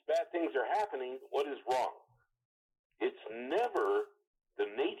all these bad things are happening, what is wrong? It's never the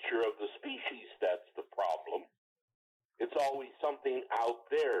nature of the species that's the problem. It's always something out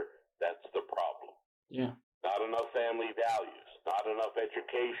there that's the problem. Yeah. Not enough family values, not enough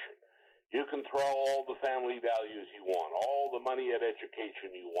education. You can throw all the family values you want, all the money at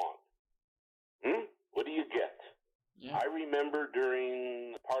education you want. What do you get? Yeah. I remember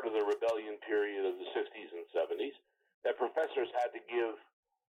during part of the rebellion period of the 60s and 70s that professors had to give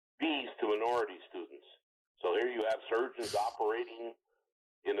B's to minority students. So here you have surgeons operating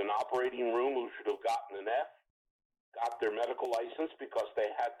in an operating room who should have gotten an F, got their medical license because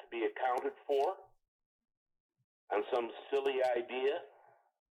they had to be accounted for, and some silly idea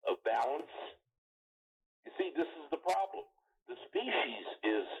of balance. You see, this is the problem. The species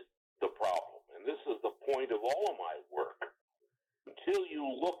is the problem, and this is the point of all of my work. Until you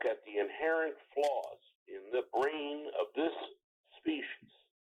look at the inherent flaws in the brain of this species,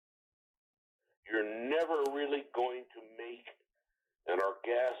 you're never really going to make an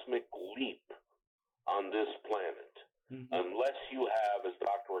orgasmic leap on this planet unless you have, as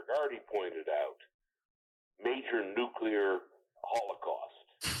Dr. Regardi pointed out, major nuclear holocaust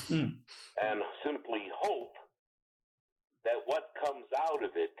and simply hope that what comes out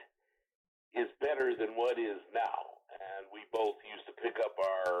of it is better than what is now. And we both used to pick up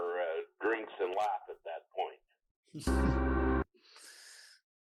our drinks and laugh at that point.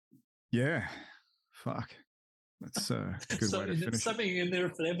 Yeah. Fuck. That's a good way to finish. Something in there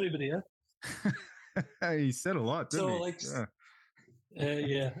for everybody, huh? He said a lot, didn't he? Like,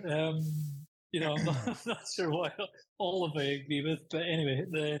 I'm not sure what all of I agree with, but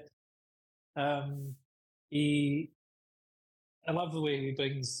anyway, I love the way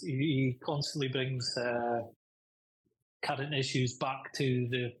he constantly brings current issues back to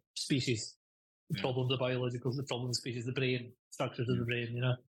the species, the problem, the biological, the problem of the species, the brain, structures of the brain,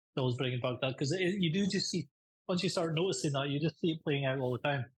 always bringing back that, because you do just see, once you start noticing that, you just see it playing out all the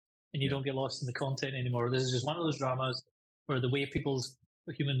time, and you don't get lost in the content anymore. This is just one of those dramas where the way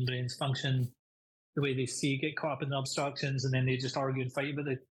human brains function, the way they see, get caught up in the abstractions, and then they just argue and fight about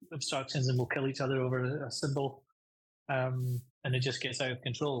the abstractions and will kill each other over a symbol. And it just gets out of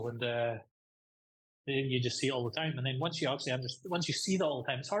control, and you just see it all the time. And then once you see that all the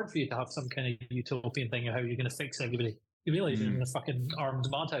time, it's hard for you to have some kind of utopian thing of how you're going to fix everybody. You realize you're in a fucking armed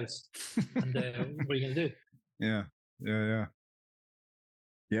madhouse, and what are you going to do?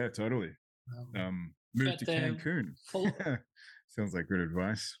 Yeah, totally. Move to Cancun. Sounds like good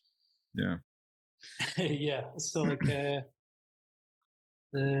advice. Yeah. Yeah. So like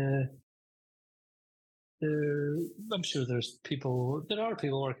I'm sure there are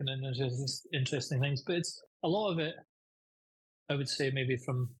people working in interesting things, but it's a lot of it, I would say, maybe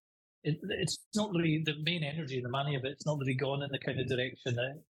from it's not really the main energy, the money of it. It's not really gone in the kind of direction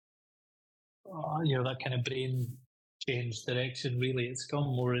that that kind of brain change direction. Really, it's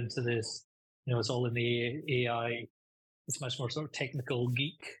gone more into this. It's all in the AI. It's much more sort of technical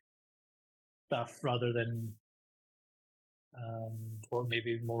geek stuff rather than or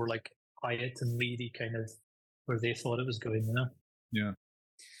maybe more like quiet and leady kind of where they thought it was going. Yeah.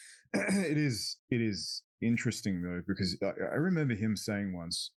 It is interesting though, because I remember him saying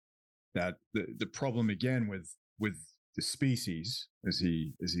once that the problem again with the species, as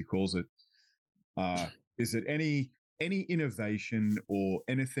he calls it, is that any innovation or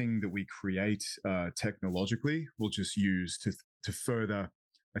anything that we create technologically, we'll just use to further,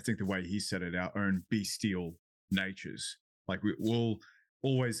 I think the way he said it, our own bestial natures. Like we'll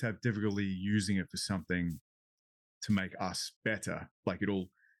always have difficulty using it for something to make us better. Like it'll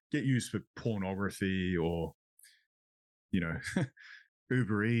get used for pornography or,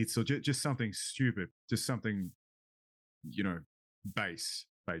 Uber Eats or just something stupid, just something, base,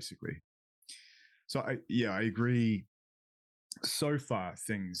 basically. So I agree. So far,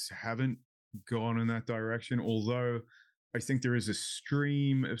 things haven't gone in that direction, although I think there is a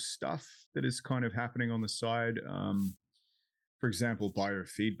stream of stuff that is kind of happening on the side. For example,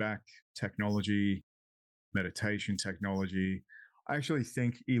 biofeedback technology, meditation technology. I actually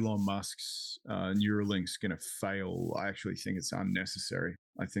think Elon Musk's Neuralink's going to fail. I actually think it's unnecessary.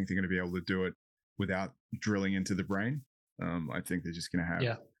 I think they're going to be able to do it without drilling into the brain. I think they're just going to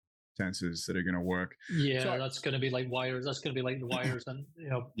have sensors that are going to work. Yeah, so that's going to be like wires. That's going to be like the wires and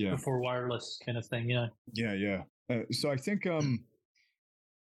before wireless kind of thing. Yeah. So I think, I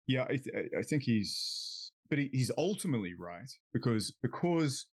think he's ultimately right because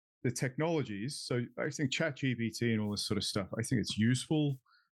the technologies. So I think ChatGPT and all this sort of stuff, I think it's useful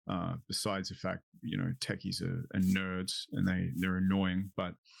Besides the fact, techies are nerds and they're annoying,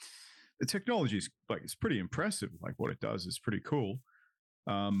 but the technology is it's pretty impressive. Like what it does is pretty cool.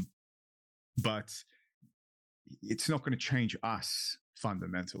 But it's not going to change us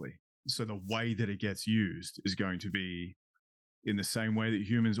fundamentally. So the way that it gets used is going to be in the same way that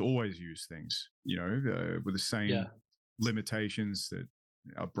humans always use things, with the same limitations that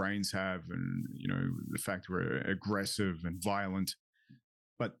our brains have, and, the fact we're aggressive and violent.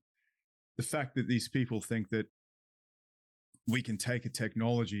 But the fact that these people think that we can take a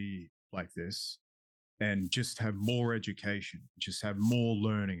technology like this and just have more education, just have more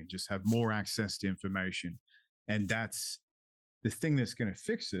learning, and just have more access to information. And that's the thing that's going to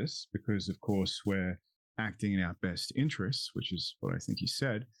fix this, because, of course, we're acting in our best interests, which is what I think you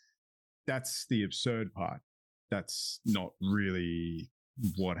said. That's the absurd part. That's not really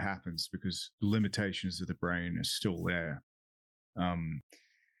what happens, because the limitations of the brain are still there. And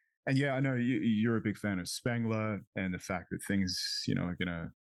yeah, I know you're a big fan of Spengler and the fact that things, are going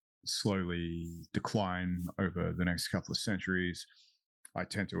to slowly decline over the next couple of centuries. I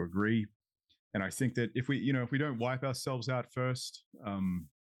tend to agree. And I think that if we don't wipe ourselves out first,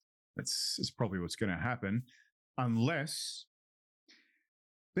 that's probably what's going to happen, unless.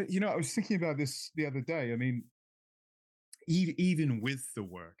 But I was thinking about this the other day. I mean, even with the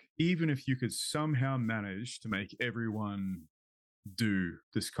work, even if you could somehow manage to make everyone do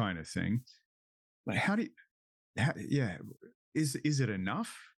this kind of thing, like is it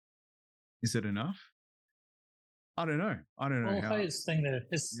enough? Is it enough? I don't know. Well, his thing there,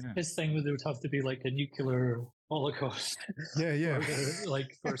 his thing would have to be like a nuclear holocaust. Yeah.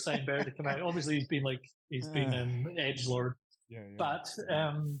 for Steinberg to come out. Obviously, he's been edgelord. Yeah. But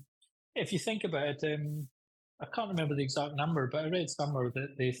if you think about it, I can't remember the exact number, but I read somewhere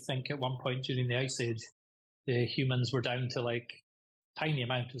that they think at one point during the Ice Age, the humans were down to tiny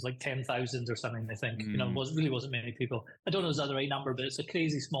amount. It was 10,000 or something, I think. It really wasn't many people. I don't know if that's the right number, but it's a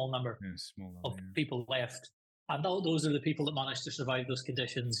crazy small number of people left. And those are the people that managed to survive those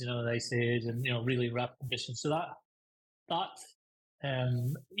conditions, the Ice Age and, really rapid conditions. So that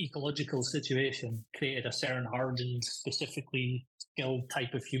ecological situation created a certain hardened, specifically skilled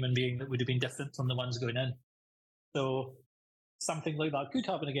type of human being that would have been different from the ones going in. So something like that could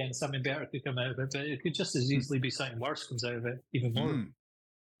happen again. Something better could come out of it, but it could just as easily be something worse comes out of it, even more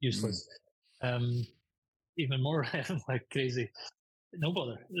useless, even more crazy. No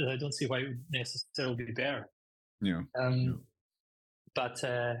bother. I don't see why it would necessarily be better. Yeah. But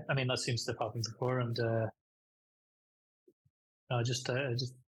that seems to have happened before, and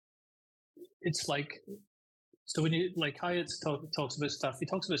it's so when you Hyatt talks about stuff, he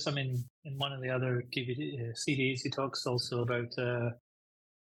talks about some in one of the other CDs. He talks also about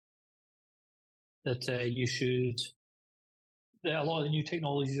that you should. A lot of the new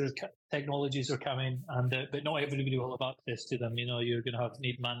technologies are coming, but not everybody will have access to them. You're going to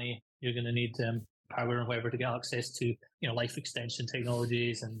need money. You're going to need power and whatever to get access to life extension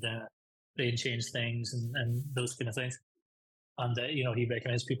technologies and brain change things and those kind of things. And he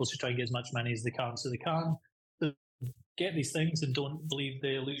recommends people should try and get as much money as they can, so they can get these things, and don't believe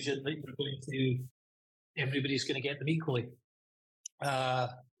the illusion that everybody's going to get them equally,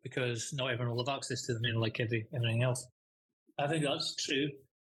 because not everyone will have access to them, like everything else. I think that's true,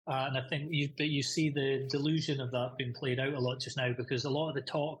 and I think you see the delusion of that being played out a lot just now, because a lot of the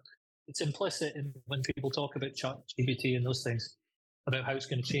talk, it's implicit in when people talk about ChatGPT and those things, about how it's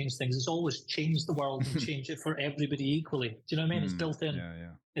going to change things. It's always change the world and change it for everybody equally. Do you know what I mean? It's built in.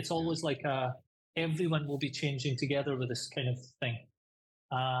 Yeah. It's always everyone will be changing together with this kind of thing.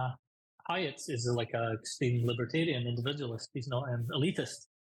 Hyatt is a extreme libertarian individualist. He's not an elitist.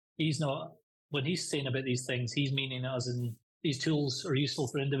 He's not, when he's saying about these things, he's meaning it as in these tools are useful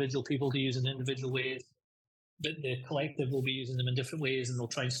for individual people to use in individual ways, but the collective will be using them in different ways, and they'll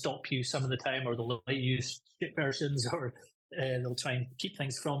try and stop you some of the time, or they'll let you use shit versions, or they'll try and keep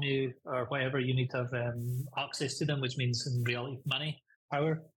things from you, or whatever. You need to have access to them, which means in reality money,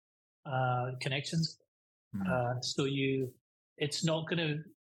 power, connections. So it's not going to,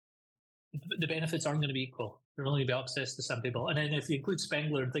 the benefits aren't going to be equal. There'll only be access to some people. And then if you include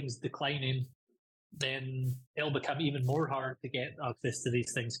Spengler and things declining, then it'll become even more hard to get access to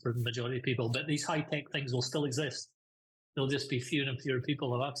these things for the majority of people. But these high-tech things will still exist. There'll just be fewer and fewer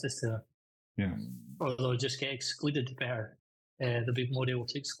people have access to them. Yeah. Or they'll just get excluded better. They'll be more able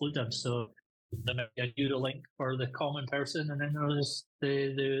to exclude them. So there might be a Neuralink for the common person, and then there's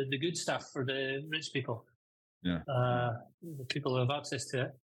the good stuff for the rich people. Yeah. The people who have access to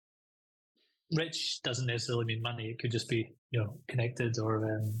it. Rich doesn't necessarily mean money. It could just be, connected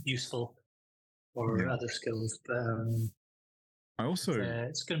or useful, or other skills. I also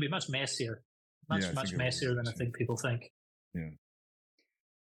it's going to be much messier, much messier than I think people think. Yeah.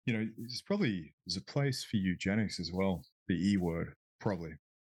 There's a place for eugenics as well. The E word, probably.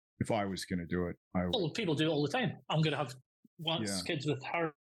 If I was going to do it, I would. Well, people do it all the time. I'm going to have kids with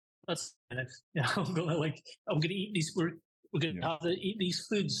her. That's I'm going to eat these. We're going to have to eat these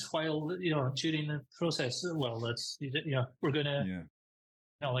foods while during the process. Well, that's we're going to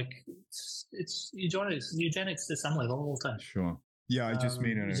it's eugenics to some level all the time. Sure. Yeah, I just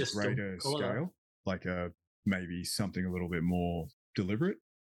mean on a greater scale, like maybe something a little bit more deliberate.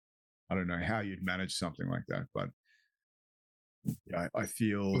 I don't know how you'd manage something like that, but yeah, I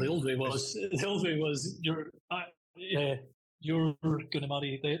feel the old way was you're going to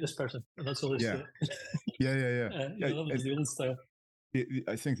marry this person, and that's all. Yeah. Yeah. That was the old style.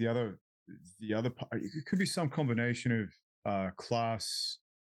 I think the other part, it could be some combination of class,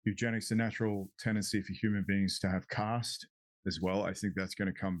 eugenics, the natural tendency for human beings to have caste as well. I think that's going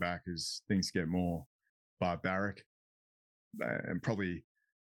to come back as things get more barbaric, and probably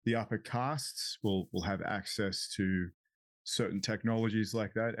the upper castes will have access to certain technologies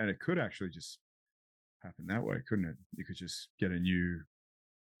like that, and it could actually just happen that way, couldn't it? You could just get a new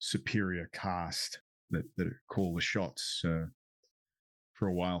superior caste that call the shots for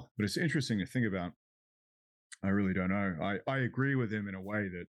a while. But it's interesting to think about. I really don't know. I agree with him in a way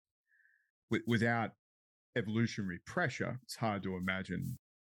that without evolutionary pressure, it's hard to imagine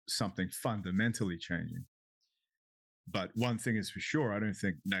something fundamentally changing. But one thing is for sure, I don't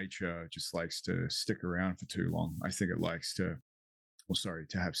think nature just likes to stick around for too long. I think it likes to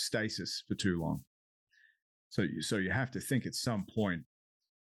have stasis for too long. So you have to think at some point,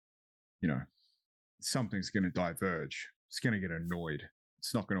 something's going to diverge. It's going to get annoyed.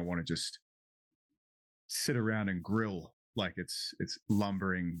 It's not going to want to just sit around and grill like it's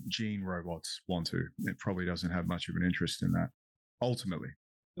lumbering gene robots want to. It probably doesn't have much of an interest in that, ultimately,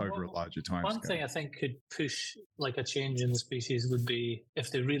 over a larger time scale. One thing I think could push like a change in the species would be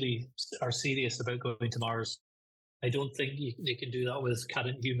if they really are serious about going to Mars. I don't think they can do that with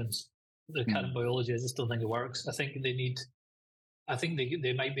current humans. The current biology, I just don't think it works. I think they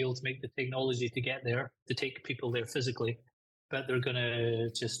might be able to make the technology to get there, to take people there physically, but they're going to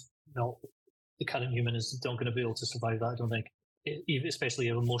just, the current human is not going to be able to survive that, I don't think, especially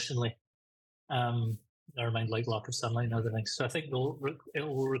emotionally. Never mind like lack of sunlight and other things. So I think it will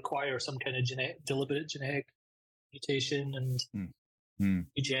require some kind of deliberate genetic mutation and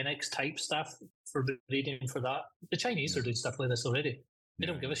eugenics type stuff for breeding for that. The Chinese are doing stuff like this already. They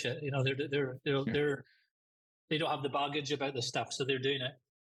don't give a shit. They don't have the baggage about this stuff, so they're doing it.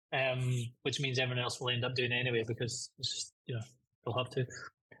 Which means everyone else will end up doing it anyway because they'll have to.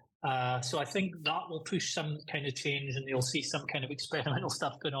 So I think that will push some kind of change, and you'll see some kind of experimental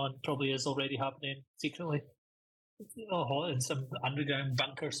stuff going on. Probably is already happening secretly, in some underground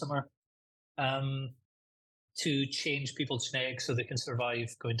bunker somewhere, to change people's genetics so they can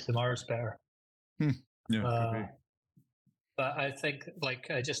survive going to Mars better. Yeah, but I think that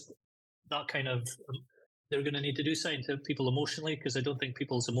kind of they're going to need to do something to people emotionally, because I don't think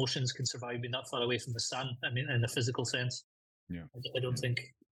people's emotions can survive being that far away from the sun. I mean, in a physical sense. Yeah, I don't think.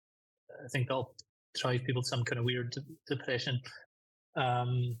 I think that'll drive people to some kind of weird depression,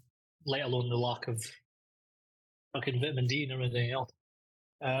 let alone the lack of fucking vitamin D and everything else.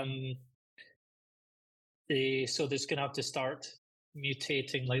 So they're going to have to start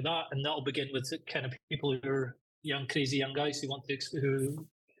mutating like that, and that'll begin with the kind of people who are crazy young guys who want to,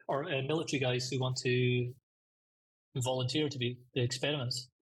 or military guys who want to volunteer to be the experiments.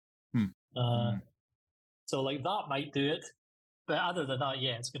 So like that might do it. But other than that,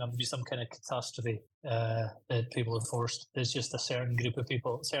 it's going to have to be some kind of catastrophe that people are forced. There's just a certain group of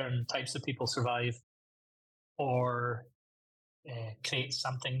people, certain types of people survive, or create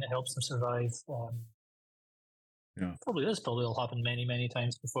something that helps them survive. Probably will happen many, many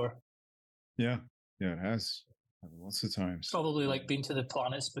times before. Yeah, it has. Lots of times. Probably like been to the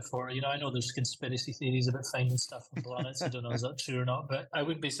planets before. I know there's conspiracy theories about finding stuff on planets. I don't know is that true or not, but I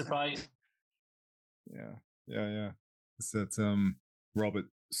wouldn't be surprised. Yeah. It's that Robert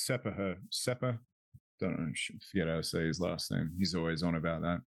Sepper. Don't know. Forget how to say his last name. He's always on about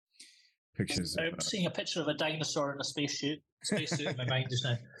that. Pictures. I'm seeing a picture of a dinosaur in a spacesuit in my mind just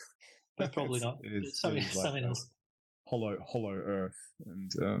now, but probably not. It's something else. Hollow Earth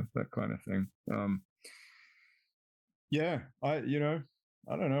and that kind of thing. I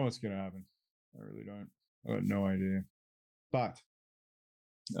don't know what's going to happen. I really don't. I got no idea. But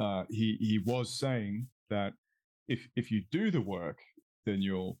he was saying that if you do the work, then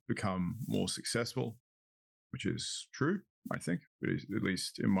you'll become more successful, which is true, I think. But at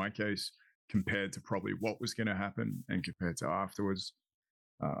least in my case, compared to probably what was going to happen and compared to afterwards.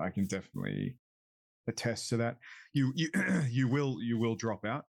 I can definitely attest to that. You you will drop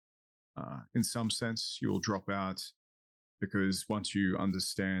out. In some sense, you will drop out because once you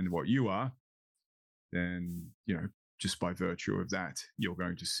understand what you are, then, just by virtue of that, you're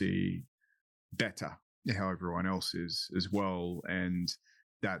going to see better how everyone else is as well. And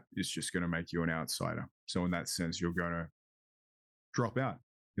that is just going to make you an outsider. So in that sense, you're going to drop out.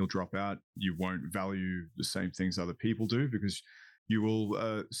 You'll drop out. You won't value the same things other people do because you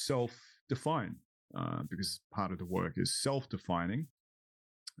will self-define, because part of the work is self-defining,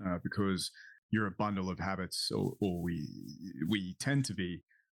 because you're a bundle of habits, or we tend to be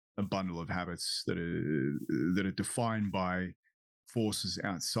a bundle of habits that are defined by forces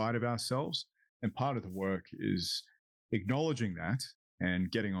outside of ourselves. And part of the work is acknowledging that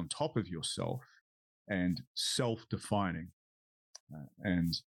and getting on top of yourself and self-defining,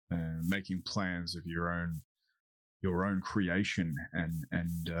 and making plans of your own creation and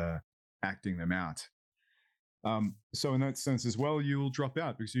acting them out. So in that sense as well, you will drop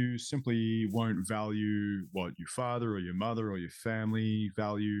out because you simply won't value what your father or your mother or your family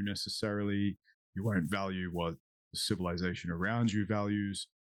value necessarily. You won't value what the civilization around you values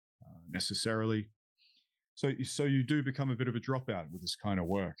necessarily. So you do become a bit of a dropout with this kind of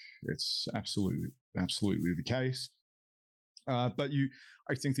work. It's absolutely the case. But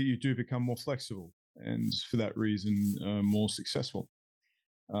I think that you do become more flexible, and for that reason, more successful.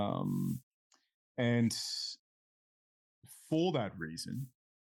 And for that reason,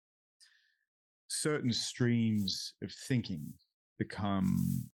 certain streams of thinking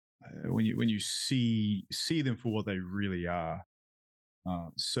become, when you see them for what they really are,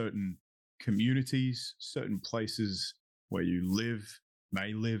 certain communities, certain places where you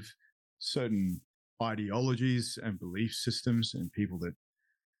may live, certain ideologies and belief systems and people that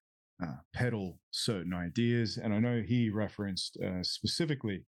peddle certain ideas. And I know he referenced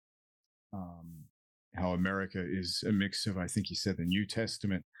specifically how America is a mix of, I think he said, the New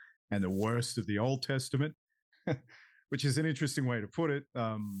Testament and the worst of the Old Testament, which is an interesting way to put it.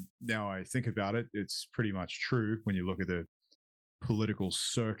 Now I think about it, it's pretty much true when you look at the political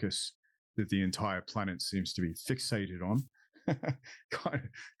circus that the entire planet seems to be fixated on.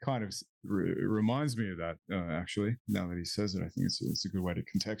 kind of reminds me of that, actually, now that he says it. I think it's a good way to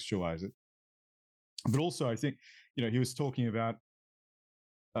contextualize it. But also, I think, he was talking about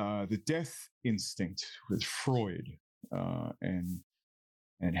the death instinct with Freud, and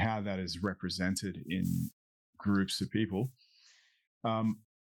how that is represented in groups of people.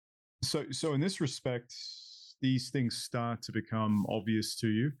 So in this respect, these things start to become obvious to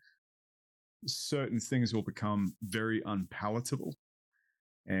you. Certain things will become very unpalatable,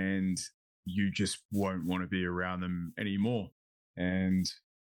 and you just won't want to be around them anymore. And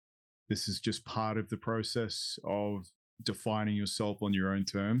this is just part of the process of defining yourself on your own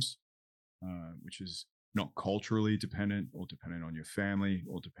terms, which is not culturally dependent or dependent on your family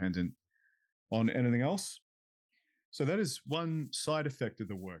or dependent on anything else. So that is one side effect of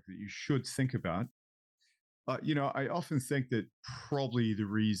the work that you should think about. I often think that probably the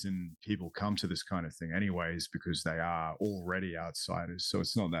reason people come to this kind of thing anyway is because they are already outsiders. So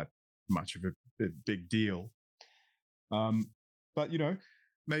it's not that much of a big deal. But,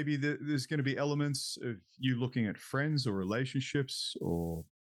 maybe there's going to be elements of you looking at friends or relationships or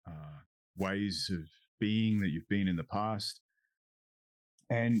ways of being that you've been in the past,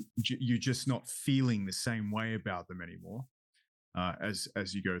 and you're just not feeling the same way about them anymore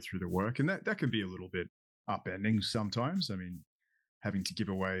as you go through the work. And that can be a little bit upending sometimes. I mean, having to give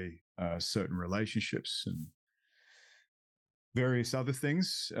away certain relationships and various other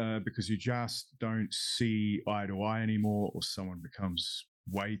things because you just don't see eye to eye anymore, or someone becomes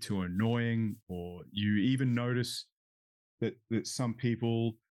way too annoying, or you even notice that some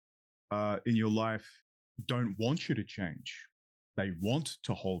people in your life don't want you to change. They want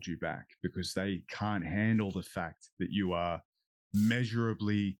to hold you back because they can't handle the fact that you are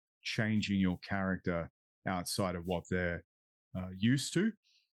measurably changing your character outside of what they're used to,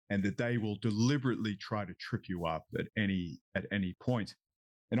 and that they will deliberately try to trip you up at any point.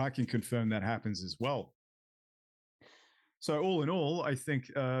 And I can confirm that happens as well. So all in all, I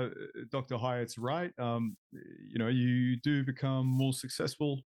think Dr. Hyatt's right. You do become more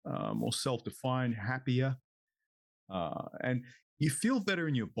successful, more self-defined, happier, and you feel better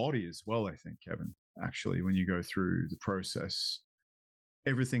in your body as well, I think, Kevin. Actually, when you go through the process,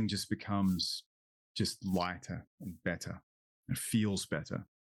 everything just becomes just lighter and better. It feels better.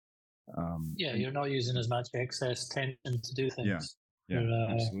 You're not using as much excess tension to do things. Yeah,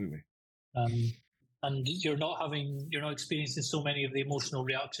 absolutely. and you're not experiencing so many of the emotional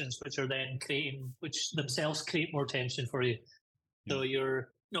reactions, which themselves create more tension for you. Yeah. So you're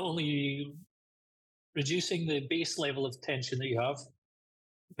not only reducing the base level of tension that you have,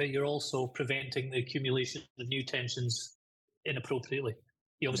 but you're also preventing the accumulation of new tensions inappropriately.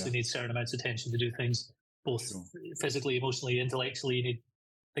 You obviously need certain amounts of tension to do things, both physically, emotionally, intellectually.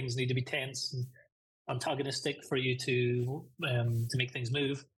 Things need to be tense and antagonistic for you to make things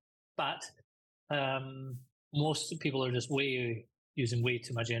move. But most people are just using way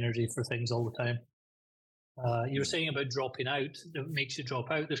too much energy for things all the time. You were saying about dropping out, that makes you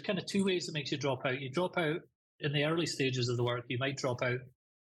drop out. There's kind of two ways that makes you drop out. You drop out in the early stages of the work. You might drop out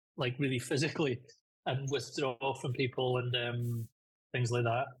like really physically and withdraw from people and things like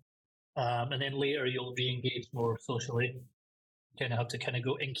that. And then later you'll re-engage more socially. Kind of have to kind of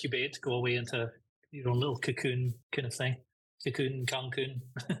go away into your own little cocoon kind of thing. Cocoon, Cancun.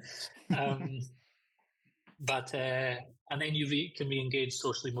 And then you can re-engage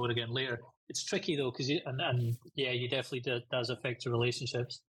socially more again later. It's tricky though, because you definitely does affect your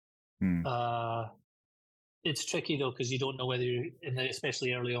relationships. It's tricky though, because you don't know whether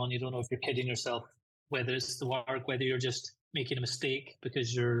especially early on, you don't know if you're kidding yourself, whether it's the work, whether you're just making a mistake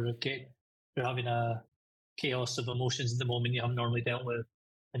because you're having a chaos of emotions in the moment you haven't normally dealt with,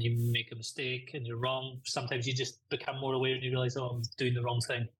 and you make a mistake and you're wrong. Sometimes you just become more aware and you realize, oh, I'm doing the wrong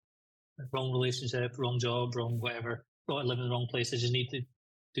thing, wrong relationship, wrong job, wrong whatever. I live in the wrong place. I just need to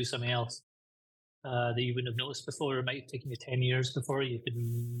do something else that you wouldn't have noticed before. It might have taken you 10 years before you could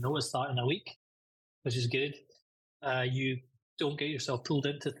notice that in a week, which is good. You don't get yourself pulled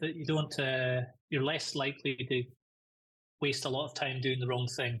into you don't. You're less likely to waste a lot of time doing the wrong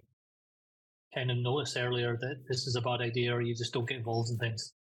thing. Kind of notice earlier that this is a bad idea, or you just don't get involved in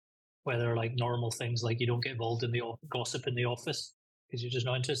things. Whether like normal things, like you don't get involved in the gossip in the office because you're just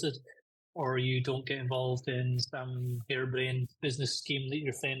not interested, or you don't get involved in some harebrained business scheme that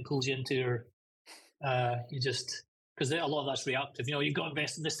your friend pulls you into, or you just, because a lot of that's reactive. You've got to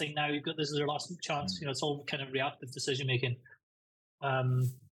invest in this thing now. This is your last chance. It's all kind of reactive decision making.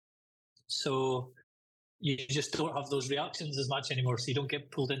 So you just don't have those reactions as much anymore. So you don't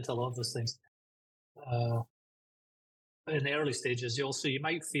get pulled into a lot of those things. In the early stages, you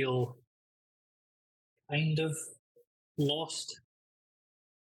might feel kind of lost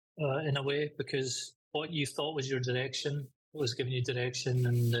in a way, because what you thought was your direction, was giving you direction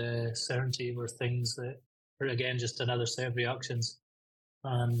and certainty, were things that are again just another set of reactions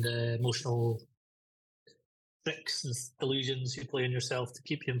and emotional tricks and delusions you play on yourself to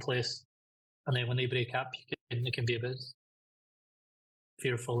keep you in place. And then when they break up, it can be a bit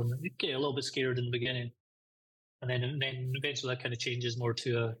fearful and you get a little bit scared in the beginning. And then eventually that kind of changes more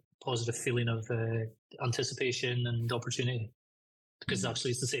to a positive feeling of anticipation and opportunity. Because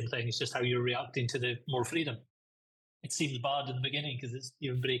actually it's the same thing. It's just how you're reacting to the more freedom. It seems bad in the beginning because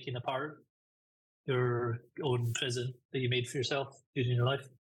you're breaking apart your own prison that you made for yourself during your life.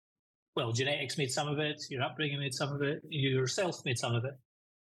 Well, genetics made some of it, your upbringing made some of it, yourself made some of it.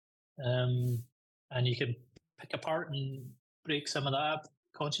 And you can pick apart and break some of that up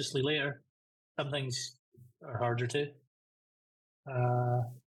consciously later. Some things are harder to.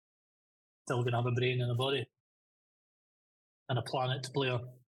 Still going to have a brain and a body and a planet to play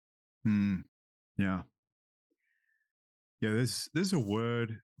on. Yeah. There's a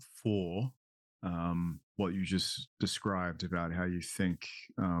word for what you just described about how you think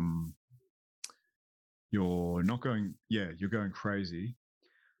you're going crazy.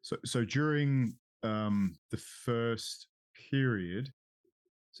 So during the first period,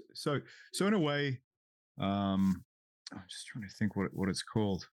 so in a way, I'm just trying to think what it's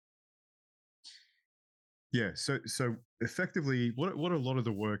called. Yeah, so effectively, what a lot of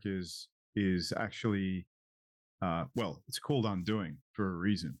the work is actually, it's called undoing for a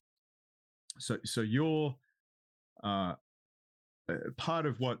reason. So you're part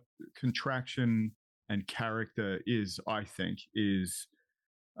of what contraction and character is, I think, is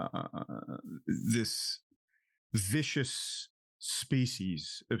this vicious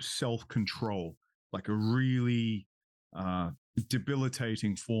species of self-control, like a really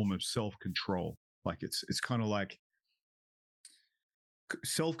debilitating form of self-control. Like it's kind of like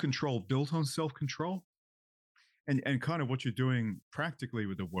self-control built on self-control. And kind of what you're doing practically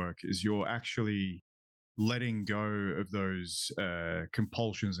with the work is you're actually letting go of those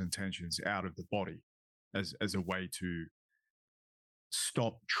compulsions and tensions out of the body as a way to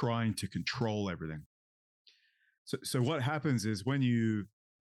stop trying to control everything. So what happens is when you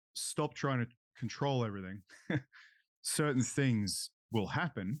stop trying to control everything, certain things will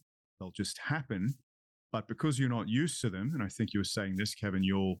happen. They'll just happen. But because you're not used to them, and I think you were saying this, Kevin,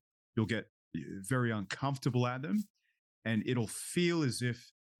 you'll get very uncomfortable at them, and it'll feel as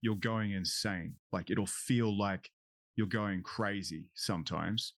if you're going insane. Like it'll feel like you're going crazy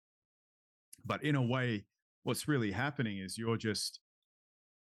sometimes. But in a way, what's really happening is you're just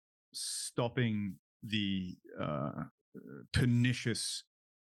stopping the pernicious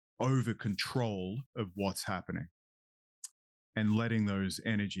over control of what's happening and letting those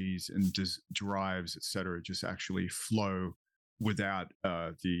energies and drives, etc., just actually flow without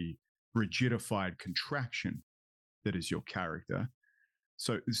the rigidified contraction that is your character.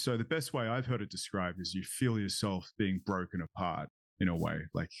 So the best way I've heard it described is you feel yourself being broken apart in a way,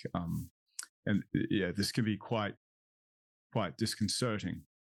 like, and yeah, this can be quite disconcerting,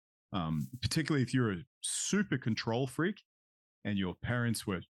 particularly if you're a super control freak and your parents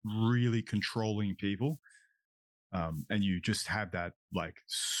were really controlling people, and you just had that like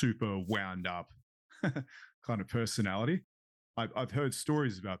super wound up kind of personality. I've heard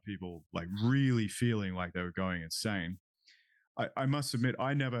stories about people like really feeling like they were going insane. I must admit,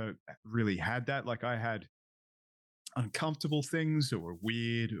 I never really had that. Like I had uncomfortable things that were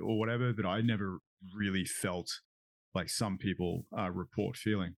weird or whatever, but I never really felt like some people report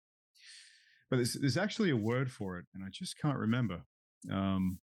feeling. But there's actually a word for it, and I just can't remember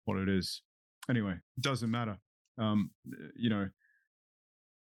what it is. Anyway, it doesn't matter.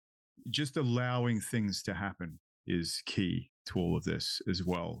 Just allowing things to happen is key to all of this as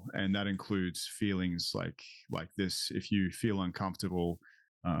well, and that includes feelings like this. If you feel uncomfortable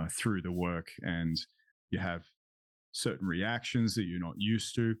through the work and you have certain reactions that you're not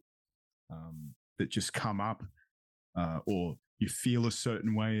used to that just come up, or you feel a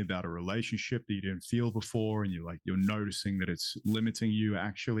certain way about a relationship that you didn't feel before, and you're noticing that it's limiting you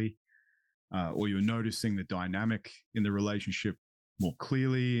actually, or you're noticing the dynamic in the relationship more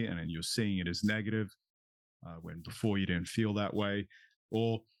clearly, and then you're seeing it as negative when before you didn't feel that way,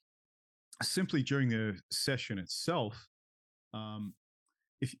 or simply during the session itself.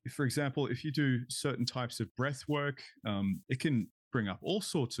 If, for example, if you do certain types of breath work, it can bring up all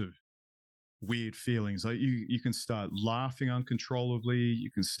sorts of weird feelings. Like you can start laughing uncontrollably.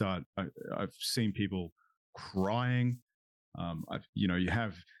 You can start. I've seen people crying. You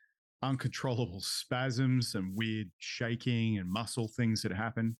have uncontrollable spasms and weird shaking and muscle things that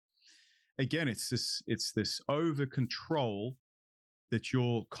happen. Again, it's this over control that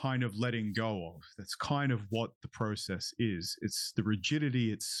you're kind of letting go of. That's kind of what the process is. It's the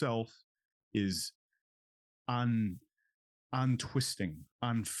rigidity itself is untwisting,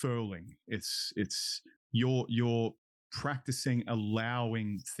 unfurling. It's you're practicing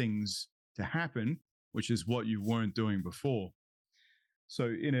allowing things to happen, which is what you weren't doing before. So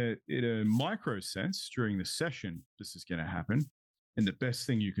in a micro sense, during the session, this is going to happen. And the best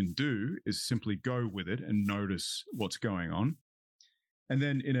thing you can do is simply go with it and notice what's going on. And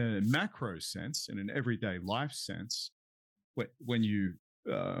then in a macro sense, in an everyday life sense, when you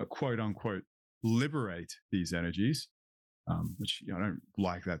quote unquote liberate these energies, which I don't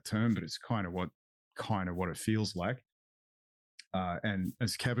like that term, but it's kind of what it feels like. And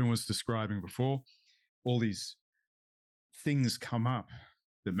as Kevin was describing before, all these things come up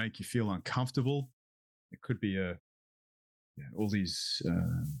that make you feel uncomfortable. It could be all these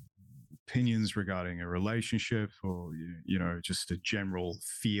opinions regarding a relationship, or just a general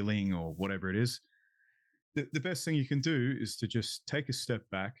feeling or whatever it is. The best thing you can do is to just take a step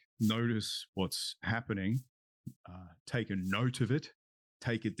back, notice what's happening, take a note of it,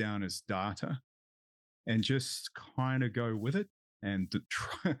 take it down as data, and just kind of go with it, and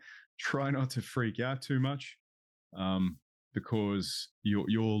try not to freak out too much, because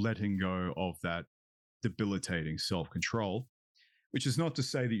you're letting go of that debilitating self-control, which is not to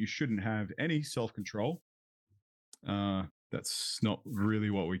say that you shouldn't have any self-control. That's not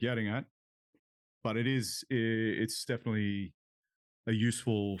really what we're getting at, but it's definitely a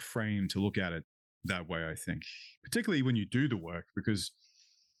useful frame to look at it that way, I think, particularly when you do the work, because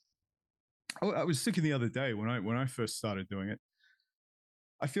I was thinking the other day when I first started doing it,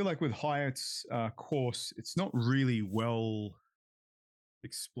 I feel like with Hyatt's course, it's not really well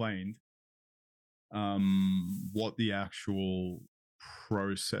explained what the actual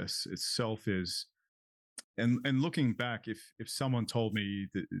process itself is. And looking back, if someone told me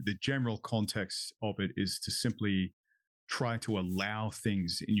the general context of it is to simply try to allow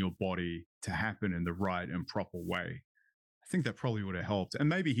things in your body to happen in the right and proper way, I think that probably would have helped. And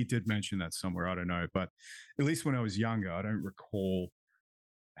maybe he did mention that somewhere, I don't know. But at least when I was younger, I don't recall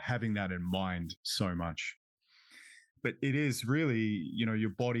having that in mind so much. But it is really, your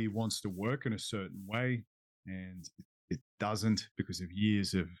body wants to work in a certain way, and it doesn't because of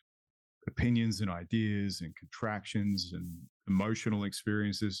years of opinions and ideas and contractions and emotional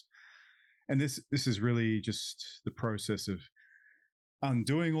experiences. and this is really just the process of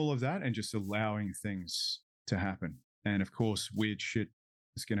undoing all of that and just allowing things to happen. And of course, weird shit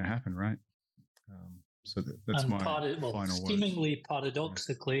is going to happen, right? So that's my final seemingly words.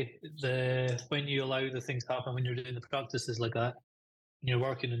 Paradoxically, when you allow the things to happen, when you're doing the practices like that, and you're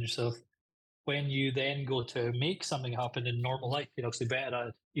working on yourself, when you then go to make something happen in normal life, you're actually better at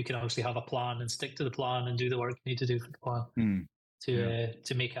it. You can actually have a plan and stick to the plan and do the work you need to do for the plan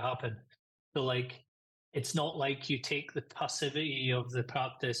to make it happen. So, like, it's not like you take the passivity of the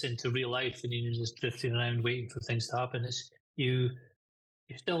practice into real life and you're just drifting around waiting for things to happen. It's you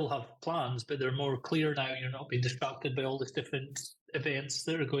still have plans, but they're more clear now. You're not being distracted by all these different events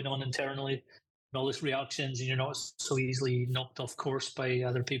that are going on internally and all these reactions, and you're not so easily knocked off course by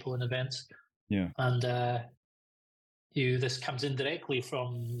other people and events. Yeah. And this comes indirectly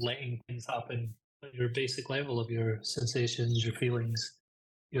from letting things happen at your basic level of your sensations, your feelings,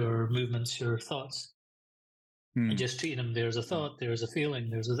 your movements, your thoughts. And just treating them, there's a thought, there's a feeling,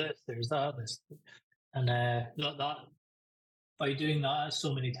 there's a this, there's that, this. And that by doing that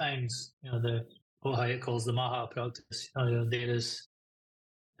so many times, what Hyatt calls the Maha practice, there is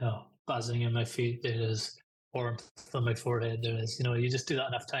buzzing in my feet, there is warmth on my forehead, there is, you just do that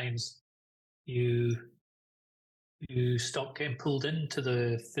enough times, you stop getting pulled into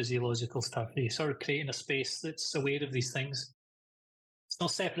the physiological stuff. You start creating a space that's aware of these things. It's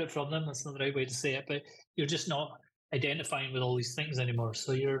not separate from them, that's not the right way to say it, but you're just not identifying with all these things anymore.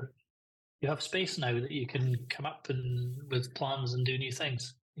 So you have space now that you can come up with plans and do new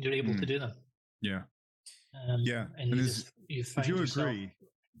things. And you're able to do them. Yeah. And you find would you yourself... agree,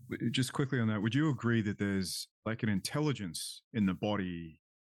 just quickly on that, would you agree that there's like an intelligence in the body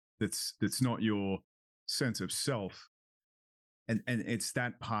that's not your sense of self, and it's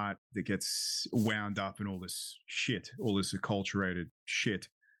that part that gets wound up in all this shit, all this acculturated shit,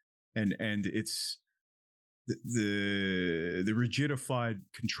 and it's the rigidified,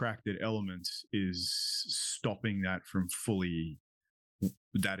 contracted element is stopping that from fully,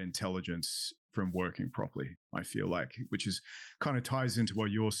 that intelligence from working properly, I feel like, which is kind of ties into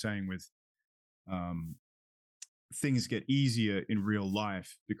what you're saying with things get easier in real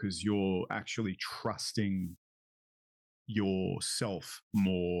life because you're actually trusting yourself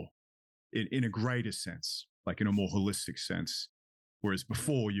more in a greater sense, like in a more holistic sense. Whereas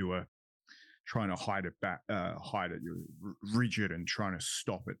before you were trying to hide it, you're rigid and trying to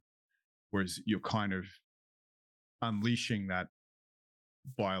stop it. Whereas you're kind of unleashing that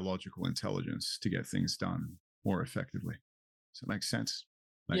biological intelligence to get things done more effectively. Does that make sense?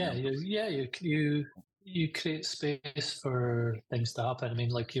 You create space for things to happen. I mean,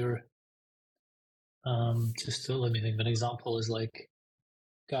 like just to let me think of an example is like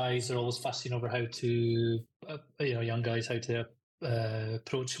guys are always fussing over how to, young guys, how to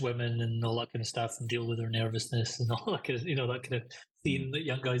approach women and all that kind of stuff and deal with their nervousness and all that kind of, that kind of theme that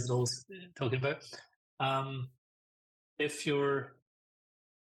young guys are always talking about. If you've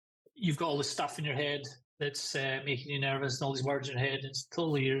got all this stuff in your head that's making you nervous and all these words in your head,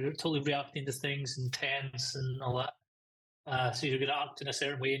 you're totally reacting to things and tense and all that. So you're going to act in a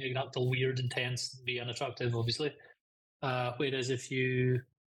certain way and you're going to act all weird and tense and be unattractive, obviously. Whereas if you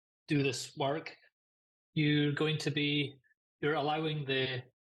do this work, you're allowing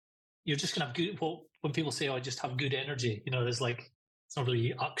you're just going to have good, when people say, I just have good energy, there's like, it's not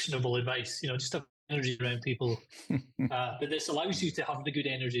really actionable advice, just have energy around people. But this allows you to have the good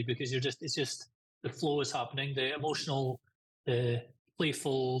energy because it's just the flow is happening, the emotional, the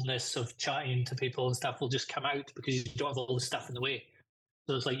playfulness of chatting to people and stuff will just come out because you don't have all the stuff in the way.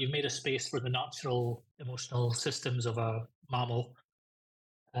 So it's like you've made a space for the natural emotional systems of a mammal.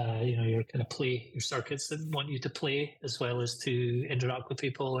 Your kind of play, your circuits that want you to play as well as to interact with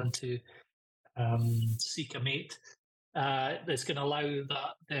people and to seek a mate. That's going to allow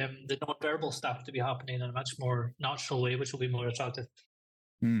the non-verbal stuff to be happening in a much more natural way, which will be more attractive.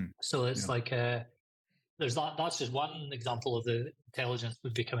 So it's like there's that. That's just one example of the intelligence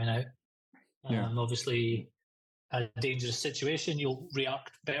would be coming out. Obviously, a dangerous situation, you'll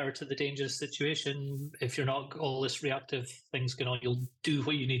react better to the dangerous situation. If you're not all this reactive things going on, you'll do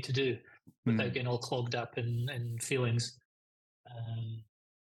what you need to do without getting all clogged up in feelings.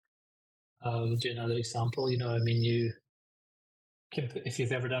 I'll do another example. If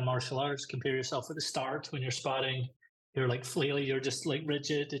you've ever done martial arts, compare yourself at the start when you're sparring. You're like flaily, you're just like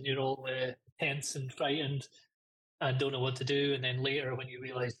rigid and you're all tense and frightened and don't know what to do. And then later when you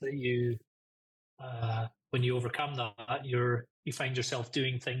realize that when you overcome that, you find yourself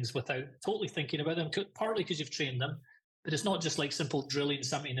doing things without totally thinking about them, partly because you've trained them. But it's not just like simple drilling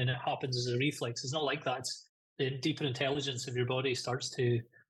something and it happens as a reflex. It's not like that. It's the deeper intelligence of your body starts to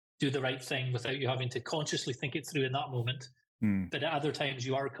do the right thing without you having to consciously think it through in that moment. But at other times,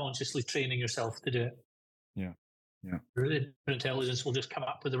 you are consciously training yourself to do it. Yeah. Yeah. Intelligence will just come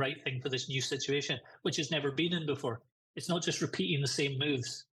up with the right thing for this new situation, which has never been in before. It's not just repeating the same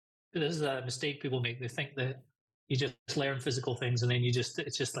moves. This is a mistake people make. They think that you just learn physical things and then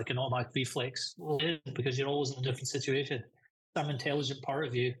it's just like an automatic reflex. Well, it is, because you're always in a different situation. Some intelligent part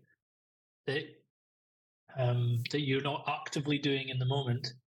of you that you're not actively doing in the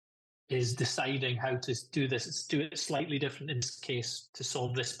moment is deciding how to do this. Let's do it slightly different in this case to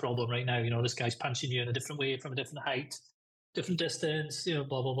solve this problem right now. This guy's punching you in a different way from a different height, different distance,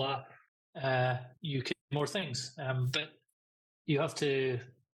 blah, blah, blah. You can do more things. But you have to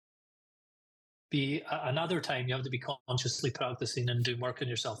be, another time, you have to be consciously practicing and doing work on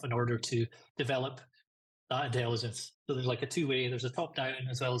yourself in order to develop that intelligence. So there's like a two-way, there's a top-down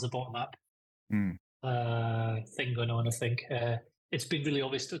as well as a bottom-up thing going on, I think. It's been really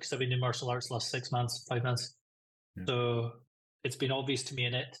obvious to because I've been in martial arts the last 6 months, 5 months. Yeah. So it's been obvious to me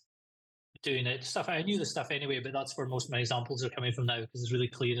in it, doing it. Stuff I knew the stuff anyway, but that's where most of my examples are coming from now because it's really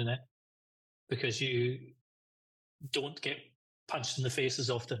clear in it. Because you don't get punched in the face as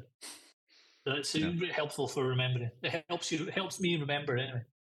often. So it's really helpful for remembering. It helps me remember anyway.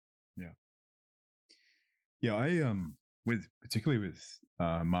 Yeah. Yeah, I particularly with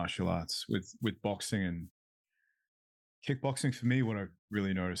martial arts, with boxing and kickboxing, for me, what I've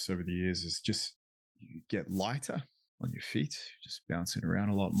really noticed over the years is just you get lighter on your feet, just bouncing around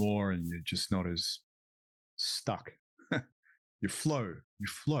a lot more, and you're just not as stuck. You flow.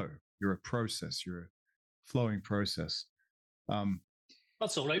 You're a process. You're a flowing process.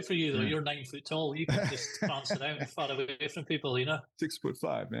 That's all right for you, though. Yeah. You're 9 foot tall. You can just bounce around far away from people,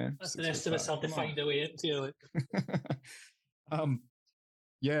 6'5", man. That's the rest of us have to find a way into it.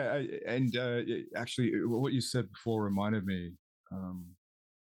 Yeah, and actually, what you said before reminded me.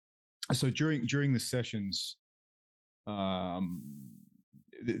 So during the sessions,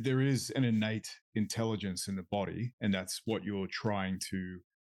 there is an innate intelligence in the body, and that's what you're trying to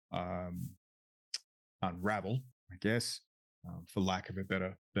unravel, I guess, for lack of a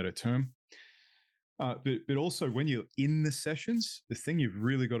better term. But also when you're in the sessions, the thing you've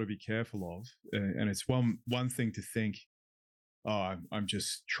really got to be careful of, and it's one thing to think, oh, I'm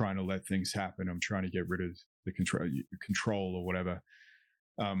just trying to let things happen. I'm trying to get rid of the control or whatever.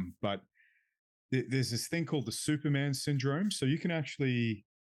 But there's this thing called the Superman syndrome. So you can actually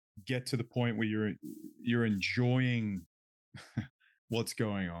get to the point where you're enjoying what's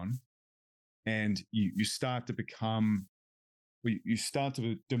going on, and you start to become, you start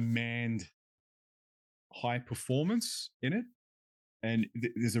to demand high performance in it. And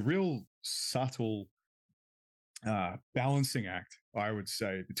there's a real subtle balancing act, I would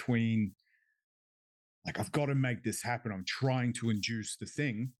say, between like, I've got to make this happen. I'm trying to induce the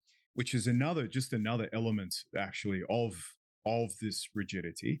thing, which is another element actually of this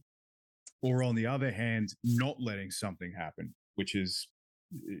rigidity. Or on the other hand, not letting something happen, which is,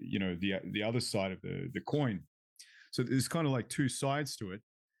 the other side of the coin. So there's kind of like two sides to it,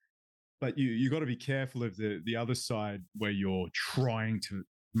 but you got to be careful of the other side where you're trying to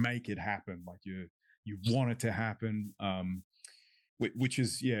make it happen. Like you want it to happen, which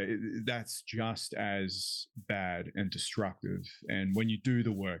is, that's just as bad and destructive. And when you do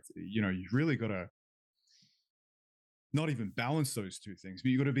the work, you've really got to not even balance those two things, but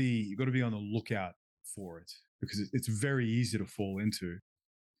you got to be on the lookout for it, because it's very easy to fall into.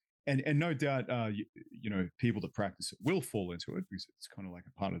 And no doubt, people that practice it will fall into it, because it's kind of like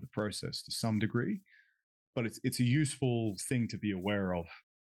a part of the process to some degree. But it's a useful thing to be aware of,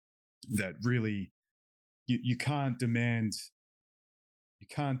 that really you can't demand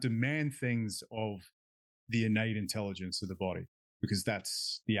things of the innate intelligence of the body, because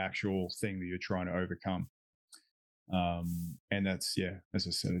that's the actual thing that you're trying to overcome. And that's, as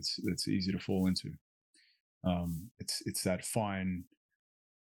I said, it's easy to fall into. It's that fine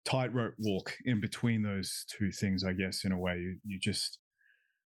tightrope walk in between those two things, I guess, in a way. You just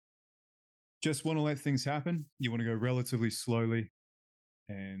want to let things happen. You want to go relatively slowly,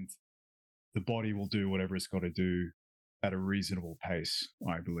 and the body will do whatever it's got to do at a reasonable pace,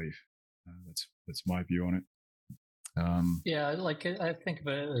 I believe. That's my view on it. I think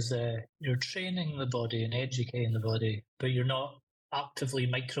about it as you're training the body and educating the body, but you're not actively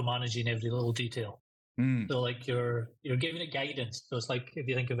micromanaging every little detail. So like you're giving it guidance. So it's like, if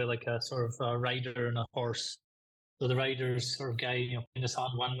you think of it like a sort of a rider and a horse. So the rider's sort of guiding, putting his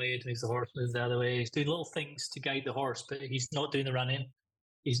hand one way to make the horse move the other way. He's doing little things to guide the horse, but he's not doing the running.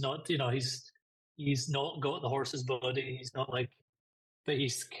 He's not, he's not got the horse's body. He's not like, but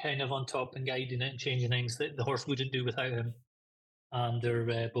he's kind of on top and guiding it and changing things that the horse wouldn't do without him. and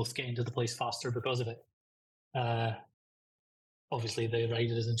they're both getting to the place faster because of it. Obviously, the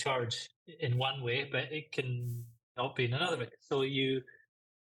rider is in charge in one way, but it can not be in another way. So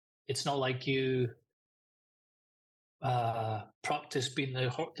it's not like you practice being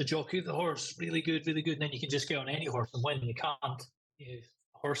the jockey of the horse really good, and then you can just get on any horse and win. You can't. The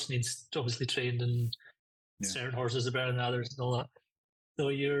horse needs obviously trained, and certain horses are better than others and all that. So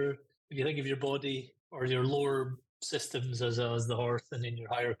if you think of your body or your lower systems as the horse, and then your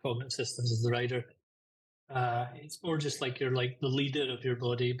higher cognitive systems as the rider, it's more just like you're like the leader of your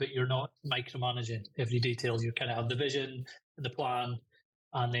body, but you're not micromanaging every detail. You kind of have the vision and the plan,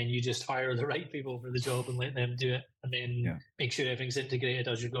 and then you just hire the right people for the job and let them do it, and then make sure everything's integrated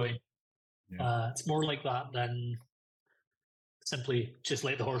as you're going. It's more like that than simply just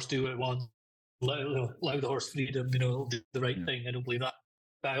let the horse do what it wants, allow the horse freedom, do the right thing. I don't believe that.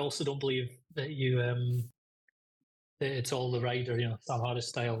 But I also don't believe that that it's all the rider, Sam Harris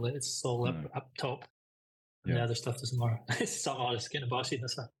style, that it's all up top. And the other stuff doesn't matter. Sam Harris getting a bossy in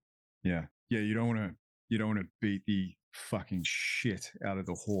this one. Yeah. You don't want to beat the fucking shit out of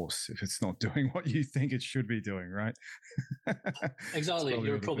the horse if it's not doing what you think it should be doing, right? Exactly.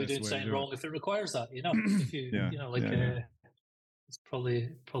 You're probably doing something wrong if it requires that, if you it's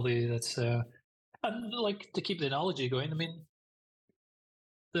probably that's and like, to keep the analogy going, I mean,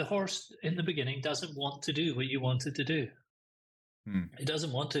 the horse in the beginning doesn't want to do what you want it to do. It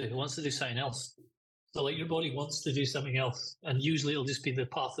doesn't want to. It wants to do something else. So like, your body wants to do something else, and usually it'll just be the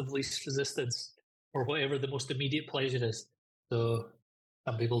path of least resistance, or whatever the most immediate pleasure is. So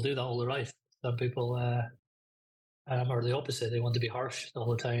some people do that all their life. Some people are the opposite. They want to be harsh all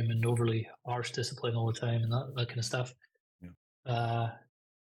the time and overly harsh discipline all the time and that kind of stuff.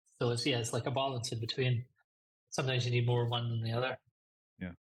 So it's like a balance in between. Sometimes you need more one than the other.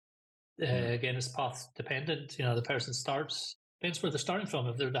 Again, it's path dependent. The person depends where they're starting from.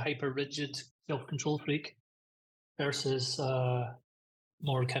 If they're the hyper rigid self-control freak versus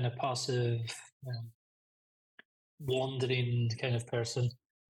more kind of passive, wandering kind of person,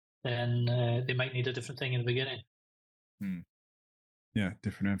 then they might need a different thing in the beginning. Yeah,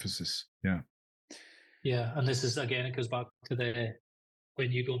 different emphasis. Yeah, and this is, again, it goes back to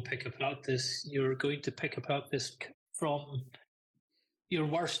when you go and pick a practice, you're going to pick a practice from your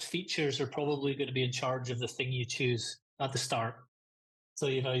worst features are probably going to be in charge of the thing you choose at the start. So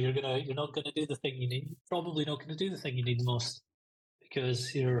you're not going to do the thing you need. Probably not going to do the thing you need the most,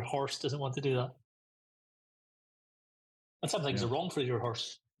 because your horse doesn't want to do that. And some things are wrong for your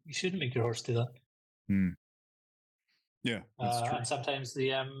horse. You shouldn't make your horse do that. Yeah, that's true. And sometimes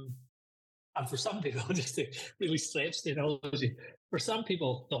and for some people, just to really stretch the analogy, for some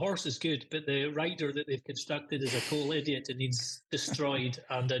people the horse is good, but the rider that they've constructed is a total idiot and needs destroyed,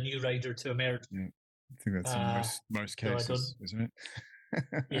 and a new rider to emerge. Yeah, I think that's in most cases, isn't it?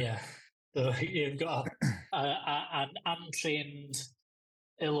 Yeah. So you've got an untrained,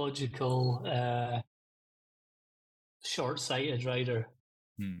 illogical, short-sighted rider,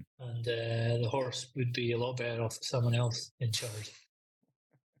 and the horse would be a lot better off with someone else in charge.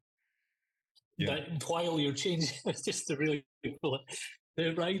 But while you're changing, just to really pull it,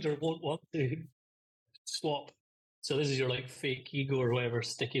 the rider won't want to swap. So this is your like fake ego or whatever,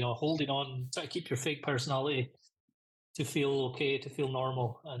 holding on, try to keep your fake personality to feel okay, to feel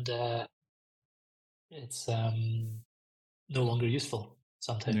normal, and it's no longer useful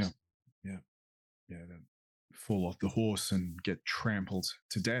sometimes. Yeah. Fall off the horse and get trampled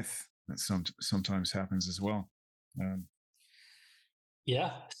to death. That sometimes happens as well.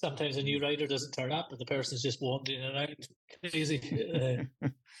 Yeah, sometimes a new rider doesn't turn up, and the person's just wandering around crazy.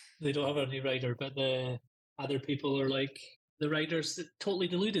 They don't have a new rider, but the other people are like, the rider's totally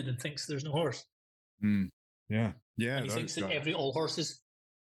deluded and thinks there's no horse. Yeah. And he thinks that all horses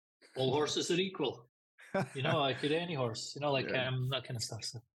are equal. I could any horse. That kind of stuff.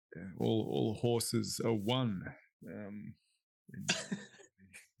 So. Yeah, all horses are one.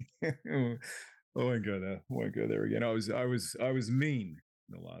 I won't go there again. I was mean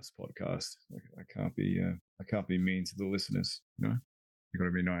in the last podcast. I can't be mean to the listeners. You got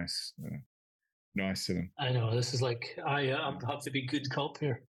to be nice to them. I know, this is like I have to be good cop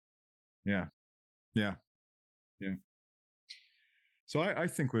here. Yeah. So I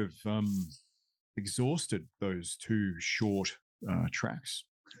think we've exhausted those two short tracks.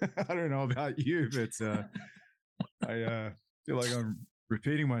 I don't know about you, but I feel like I'm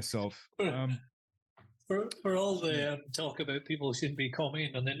repeating myself. For all the talk about people shouldn't be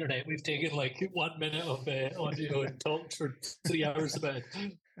commenting on the internet, we've taken like 1 minute of audio and talked for 3 hours about it.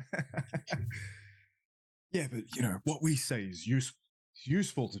 Yeah, but what we say is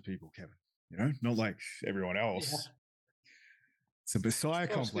useful to people, Kevin. Not like everyone else. It's a Messiah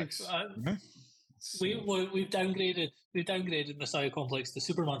complex. We've downgraded Messiah complex to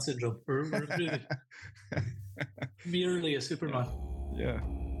Superman syndrome. We're really merely a Superman. Yeah.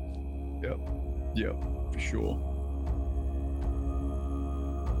 Yep. For sure.